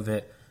thinking of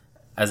it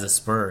as the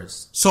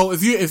Spurs. So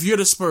if you're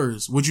the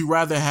Spurs, would you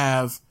rather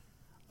have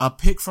a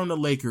pick from the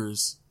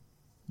Lakers,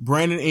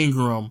 Brandon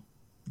Ingram,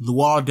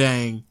 Luol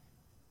Deng,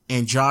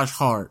 and Josh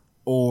Hart,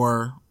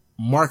 or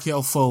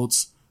Markelle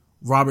Fultz,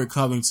 Robert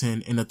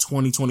Covington, in a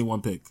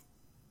 2021 pick?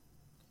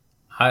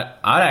 I'd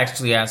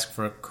actually ask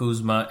for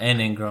Kuzma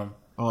and Ingram.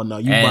 Oh no,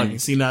 you bugging.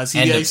 See,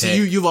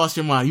 you lost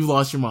your mind. You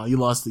lost it.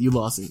 You already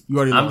lost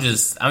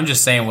it. I'm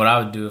just saying what I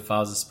would do if I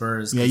was the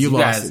Spurs. Yeah, you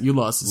lost it. You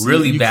lost it. So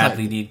really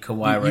badly need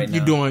Kawhi right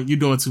now. You're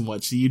doing too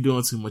much. See, you're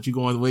doing too much. You're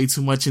going way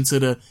too much into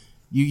the.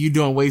 You're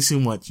doing way too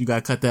much. You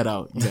gotta cut that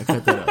out.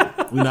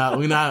 We're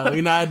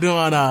not doing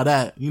all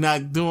that. You're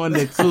not doing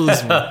the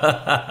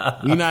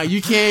Kuzma.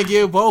 You can't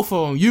give both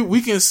of them.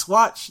 We can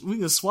swap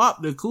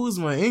the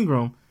Kuzma and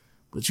Ingram,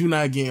 but you're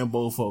not getting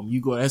both of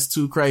them. That's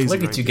too crazy.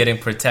 Look at you getting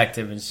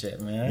protective and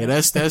shit, man. Yeah,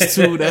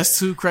 that's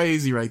too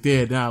crazy right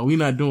there. Nah, we're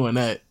not doing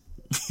that.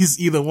 It's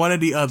either one or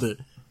the other.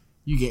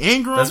 You get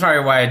Ingram. That's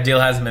probably why a deal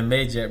hasn't been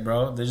made yet,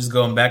 bro. They're just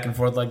going back and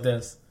forth like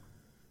this.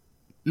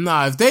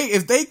 Nah,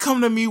 if they come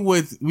to me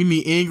with we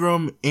need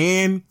Ingram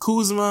and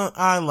Kuzma,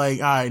 I like,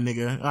 all right,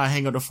 nigga, I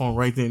hang up the phone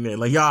right then and there.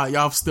 Like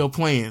y'all still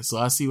playing, so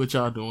I see what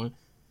y'all doing.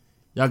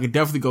 Y'all can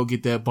definitely go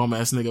get that bum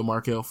ass nigga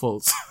Markelle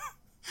Fultz,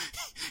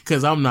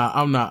 because I'm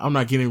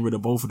not getting rid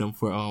of both of them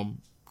for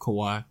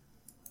Kawhi.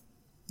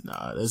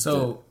 Nah, that's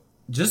so.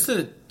 Just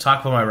to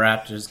talk about my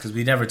Raptors, because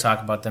we never talk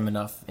about them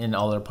enough in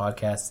all our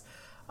podcasts.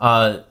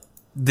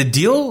 The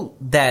deal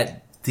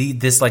that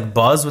this like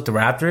buzz with the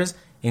Raptors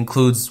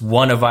includes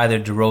one of either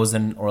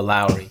DeRozan or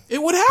Lowry.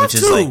 It would have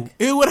to.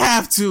 It would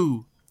have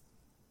to.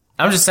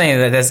 I'm just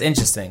saying that's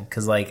interesting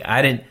because like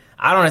I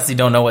honestly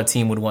don't know what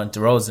team would want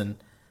DeRozan,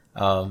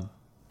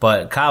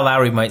 but Kyle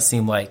Lowry might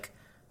seem like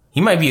he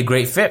might be a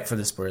great fit for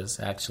the Spurs.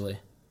 Actually,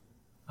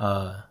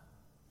 I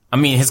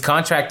mean his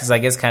contract is I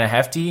guess kind of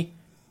hefty,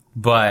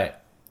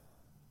 but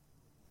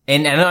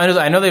and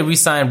I know they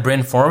re-signed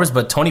Bryn Forbes,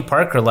 but Tony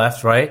Parker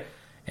left, right?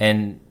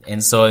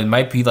 And so it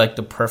might be like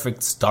the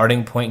perfect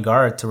starting point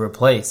guard to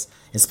replace,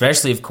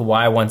 especially if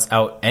Kawhi wants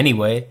out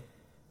anyway.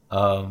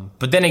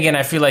 But then again,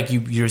 I feel like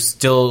you're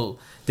still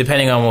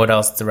depending on what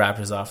else the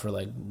Raptors offer,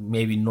 like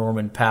maybe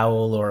Norman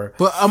Powell or.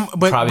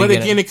 But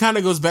again, it kind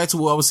of goes back to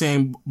what I was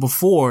saying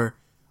before.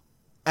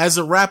 As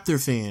a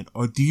Raptor fan,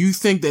 or do you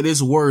think that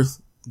it's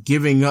worth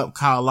giving up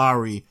Kyle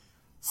Lowry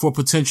for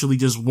potentially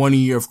just 1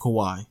 year of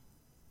Kawhi?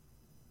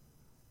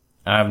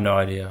 I have no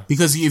idea.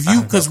 Because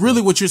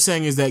really what you're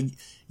saying is that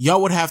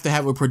y'all would have to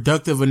have a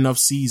productive enough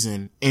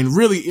season, and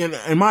really,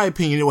 in my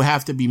opinion, it would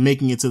have to be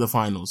making it to the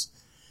finals.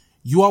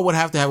 You all would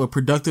have to have a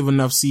productive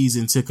enough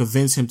season to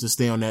convince him to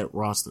stay on that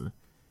roster.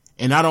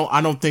 And I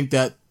don't think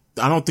that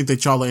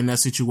y'all are in that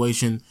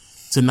situation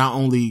to not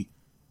only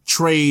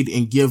trade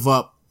and give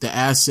up the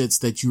assets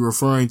that you're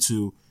referring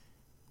to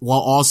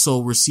while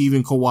also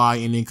receiving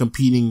Kawhi and then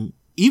competing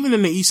even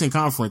in the Eastern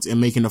Conference and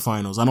making the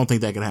finals. I don't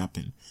think that could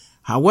happen.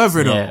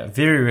 However, though. Yeah,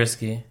 very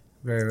risky.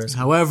 Very risky.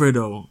 However,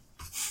 though,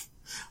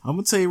 I'm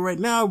going to tell you right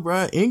now,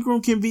 bro,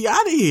 Ingram can be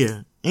out of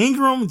here.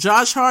 Ingram,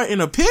 Josh Hart,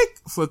 and a pick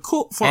for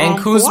and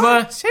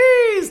Kuzma?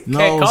 Jeez.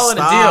 No, call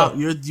stop. It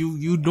a deal.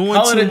 You doing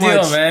call too it a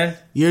much. Deal, man.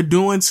 You're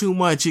doing too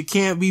much. It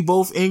can't be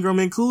both Ingram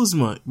and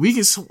Kuzma. We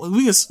can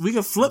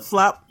flip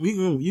flop.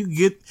 You can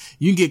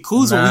get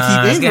Kuzma. Nah, we keep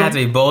Ingram. It's gonna have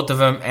to be both of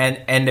them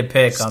and the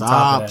pick on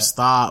top of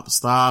that.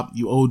 Stop.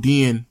 You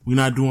ODing. We're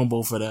not doing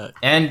both of that.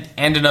 And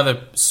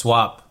another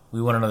swap.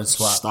 We want another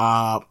swap.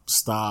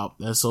 Stop.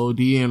 That's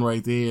ODing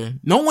right there.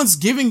 No one's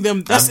giving them,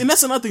 and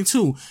that's another thing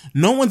too.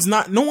 No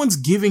one's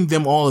giving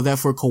them all of that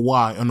for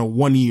Kawhi on a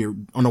 1 year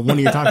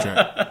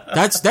contract.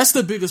 That's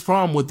the biggest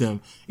problem with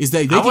them is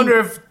that I wonder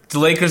if the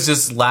Lakers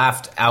just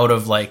laughed out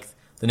of like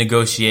the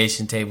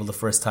negotiation table the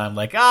first time.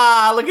 Like,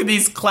 look at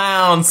these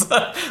clowns.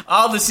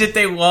 All the shit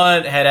they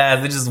want, head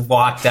ass. They just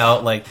walked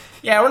out like,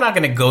 yeah, we're not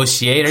going to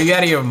negotiate. Are you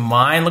out of your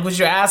mind? Look what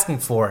you're asking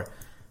for.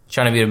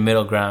 Trying to be the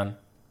middle ground.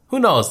 Who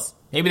knows?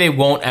 Maybe they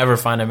won't ever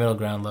find a middle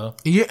ground, though.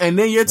 Yeah, and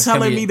then you're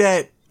telling me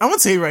that I'm gonna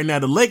tell you right now,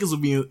 the Lakers will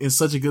be in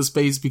such a good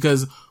space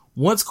because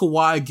once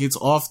Kawhi gets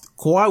off,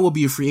 Kawhi will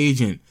be a free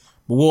agent,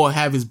 but we'll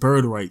have his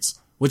bird rights,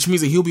 which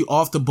means that he'll be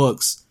off the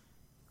books,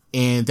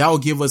 and that will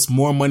give us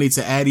more money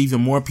to add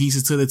even more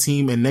pieces to the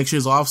team in next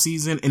year's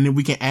offseason, and then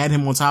we can add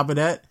him on top of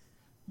that.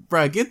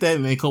 Bruh, get that,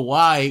 man.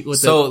 Kawhi.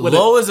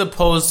 Low is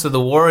opposed to the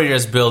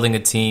Warriors building a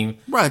team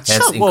that's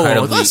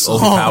incredibly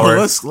overpowered.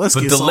 But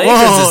the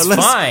Lakers is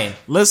fine.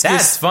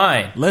 That's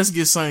fine. Let's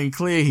get something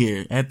clear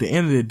here. At the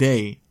end of the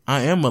day,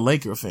 I am a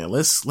Laker fan.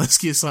 Let's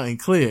get something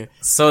clear.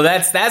 So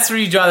that's where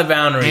you draw the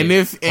boundary.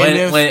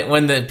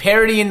 When the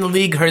parity in the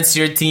league hurts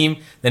your team,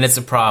 then it's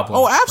a problem.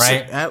 Oh,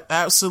 absolutely. Right?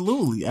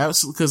 Absolutely.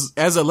 Because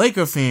as a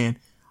Laker fan,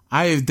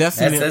 I have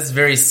definitely. That's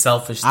very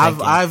selfish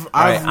thinking.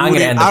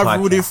 I've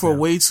rooted for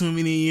way too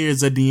many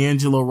years of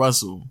D'Angelo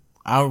Russell.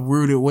 I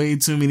rooted way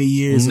too many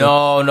years.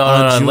 No.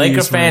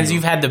 Laker fans,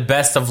 you've had the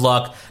best of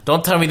luck.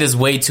 Don't tell me there's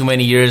way too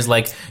many years.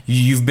 Like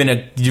you've been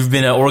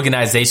an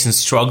organization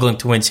struggling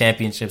to win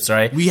championships,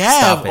 right? We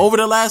have over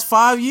the last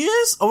 5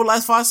 years,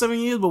 7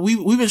 years, but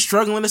we've been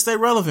struggling to stay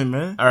relevant,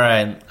 man. All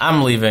right,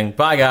 I'm leaving.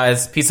 Bye,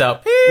 guys. Peace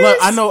out. Peace. Look,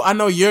 I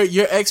know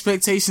your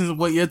expectations of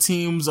what your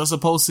teams are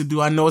supposed to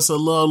do. I know it's a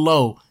little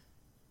low.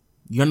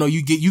 You know,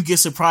 you get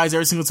surprised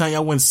every single time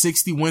y'all win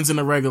 60 wins in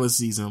the regular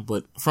season,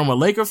 but from a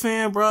Laker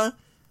fan, bruh.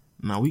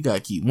 No, we gotta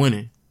keep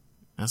winning.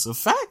 That's a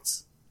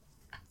fact.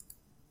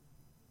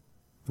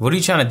 What are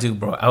you trying to do,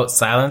 bro?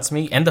 Out-silence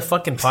me? End the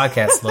fucking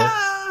podcast, look.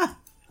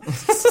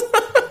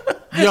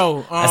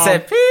 Yo, I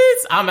said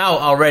peace. I'm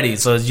out already,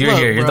 so you're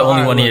here. You're the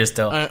only one here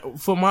still.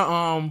 For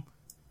my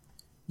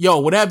yo.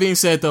 With that being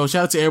said, though,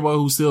 shout out to everybody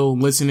who's still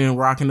listening and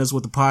rocking us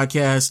with the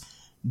podcast.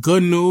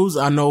 Good news.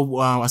 I know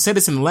I said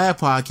this in the last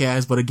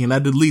podcast, but again, I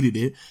deleted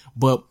it.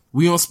 But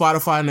we on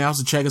Spotify now,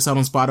 so check us out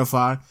on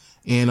Spotify.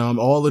 And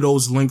all of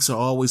those links are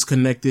always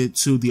connected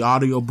to the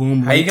Audio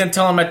Boom. How you gonna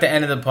tell them at the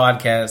end of the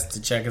podcast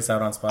to check us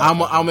out on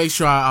Spotify? I'll make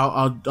sure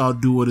I'll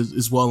do it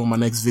as well on my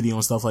next video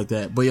and stuff like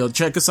that. But yo,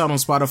 check us out on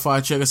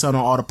Spotify. Check us out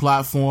on all the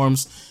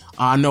platforms.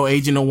 I know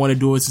Agent don't want to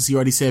do it since he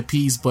already said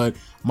peace, but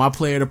my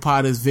player of the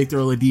pod is Victor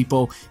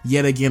Oladipo.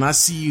 Yet again, I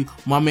see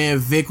my man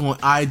Vic on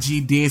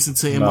IG dancing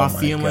to In My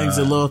Feelings,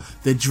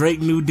 the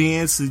Drake new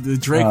dance, the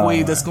Drake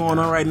wave that's going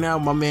on right now.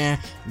 My man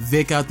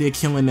Vic out there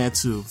killing that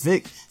too.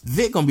 Vic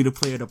gonna be the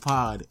player of the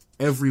pod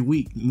every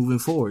week moving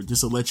forward,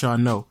 just to let y'all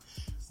know.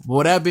 But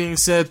with that being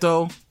said,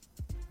 though,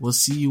 we'll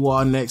see you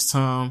all next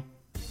time.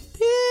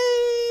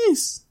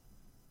 Peace.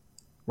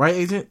 Right,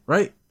 Agent?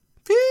 Right?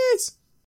 Peace.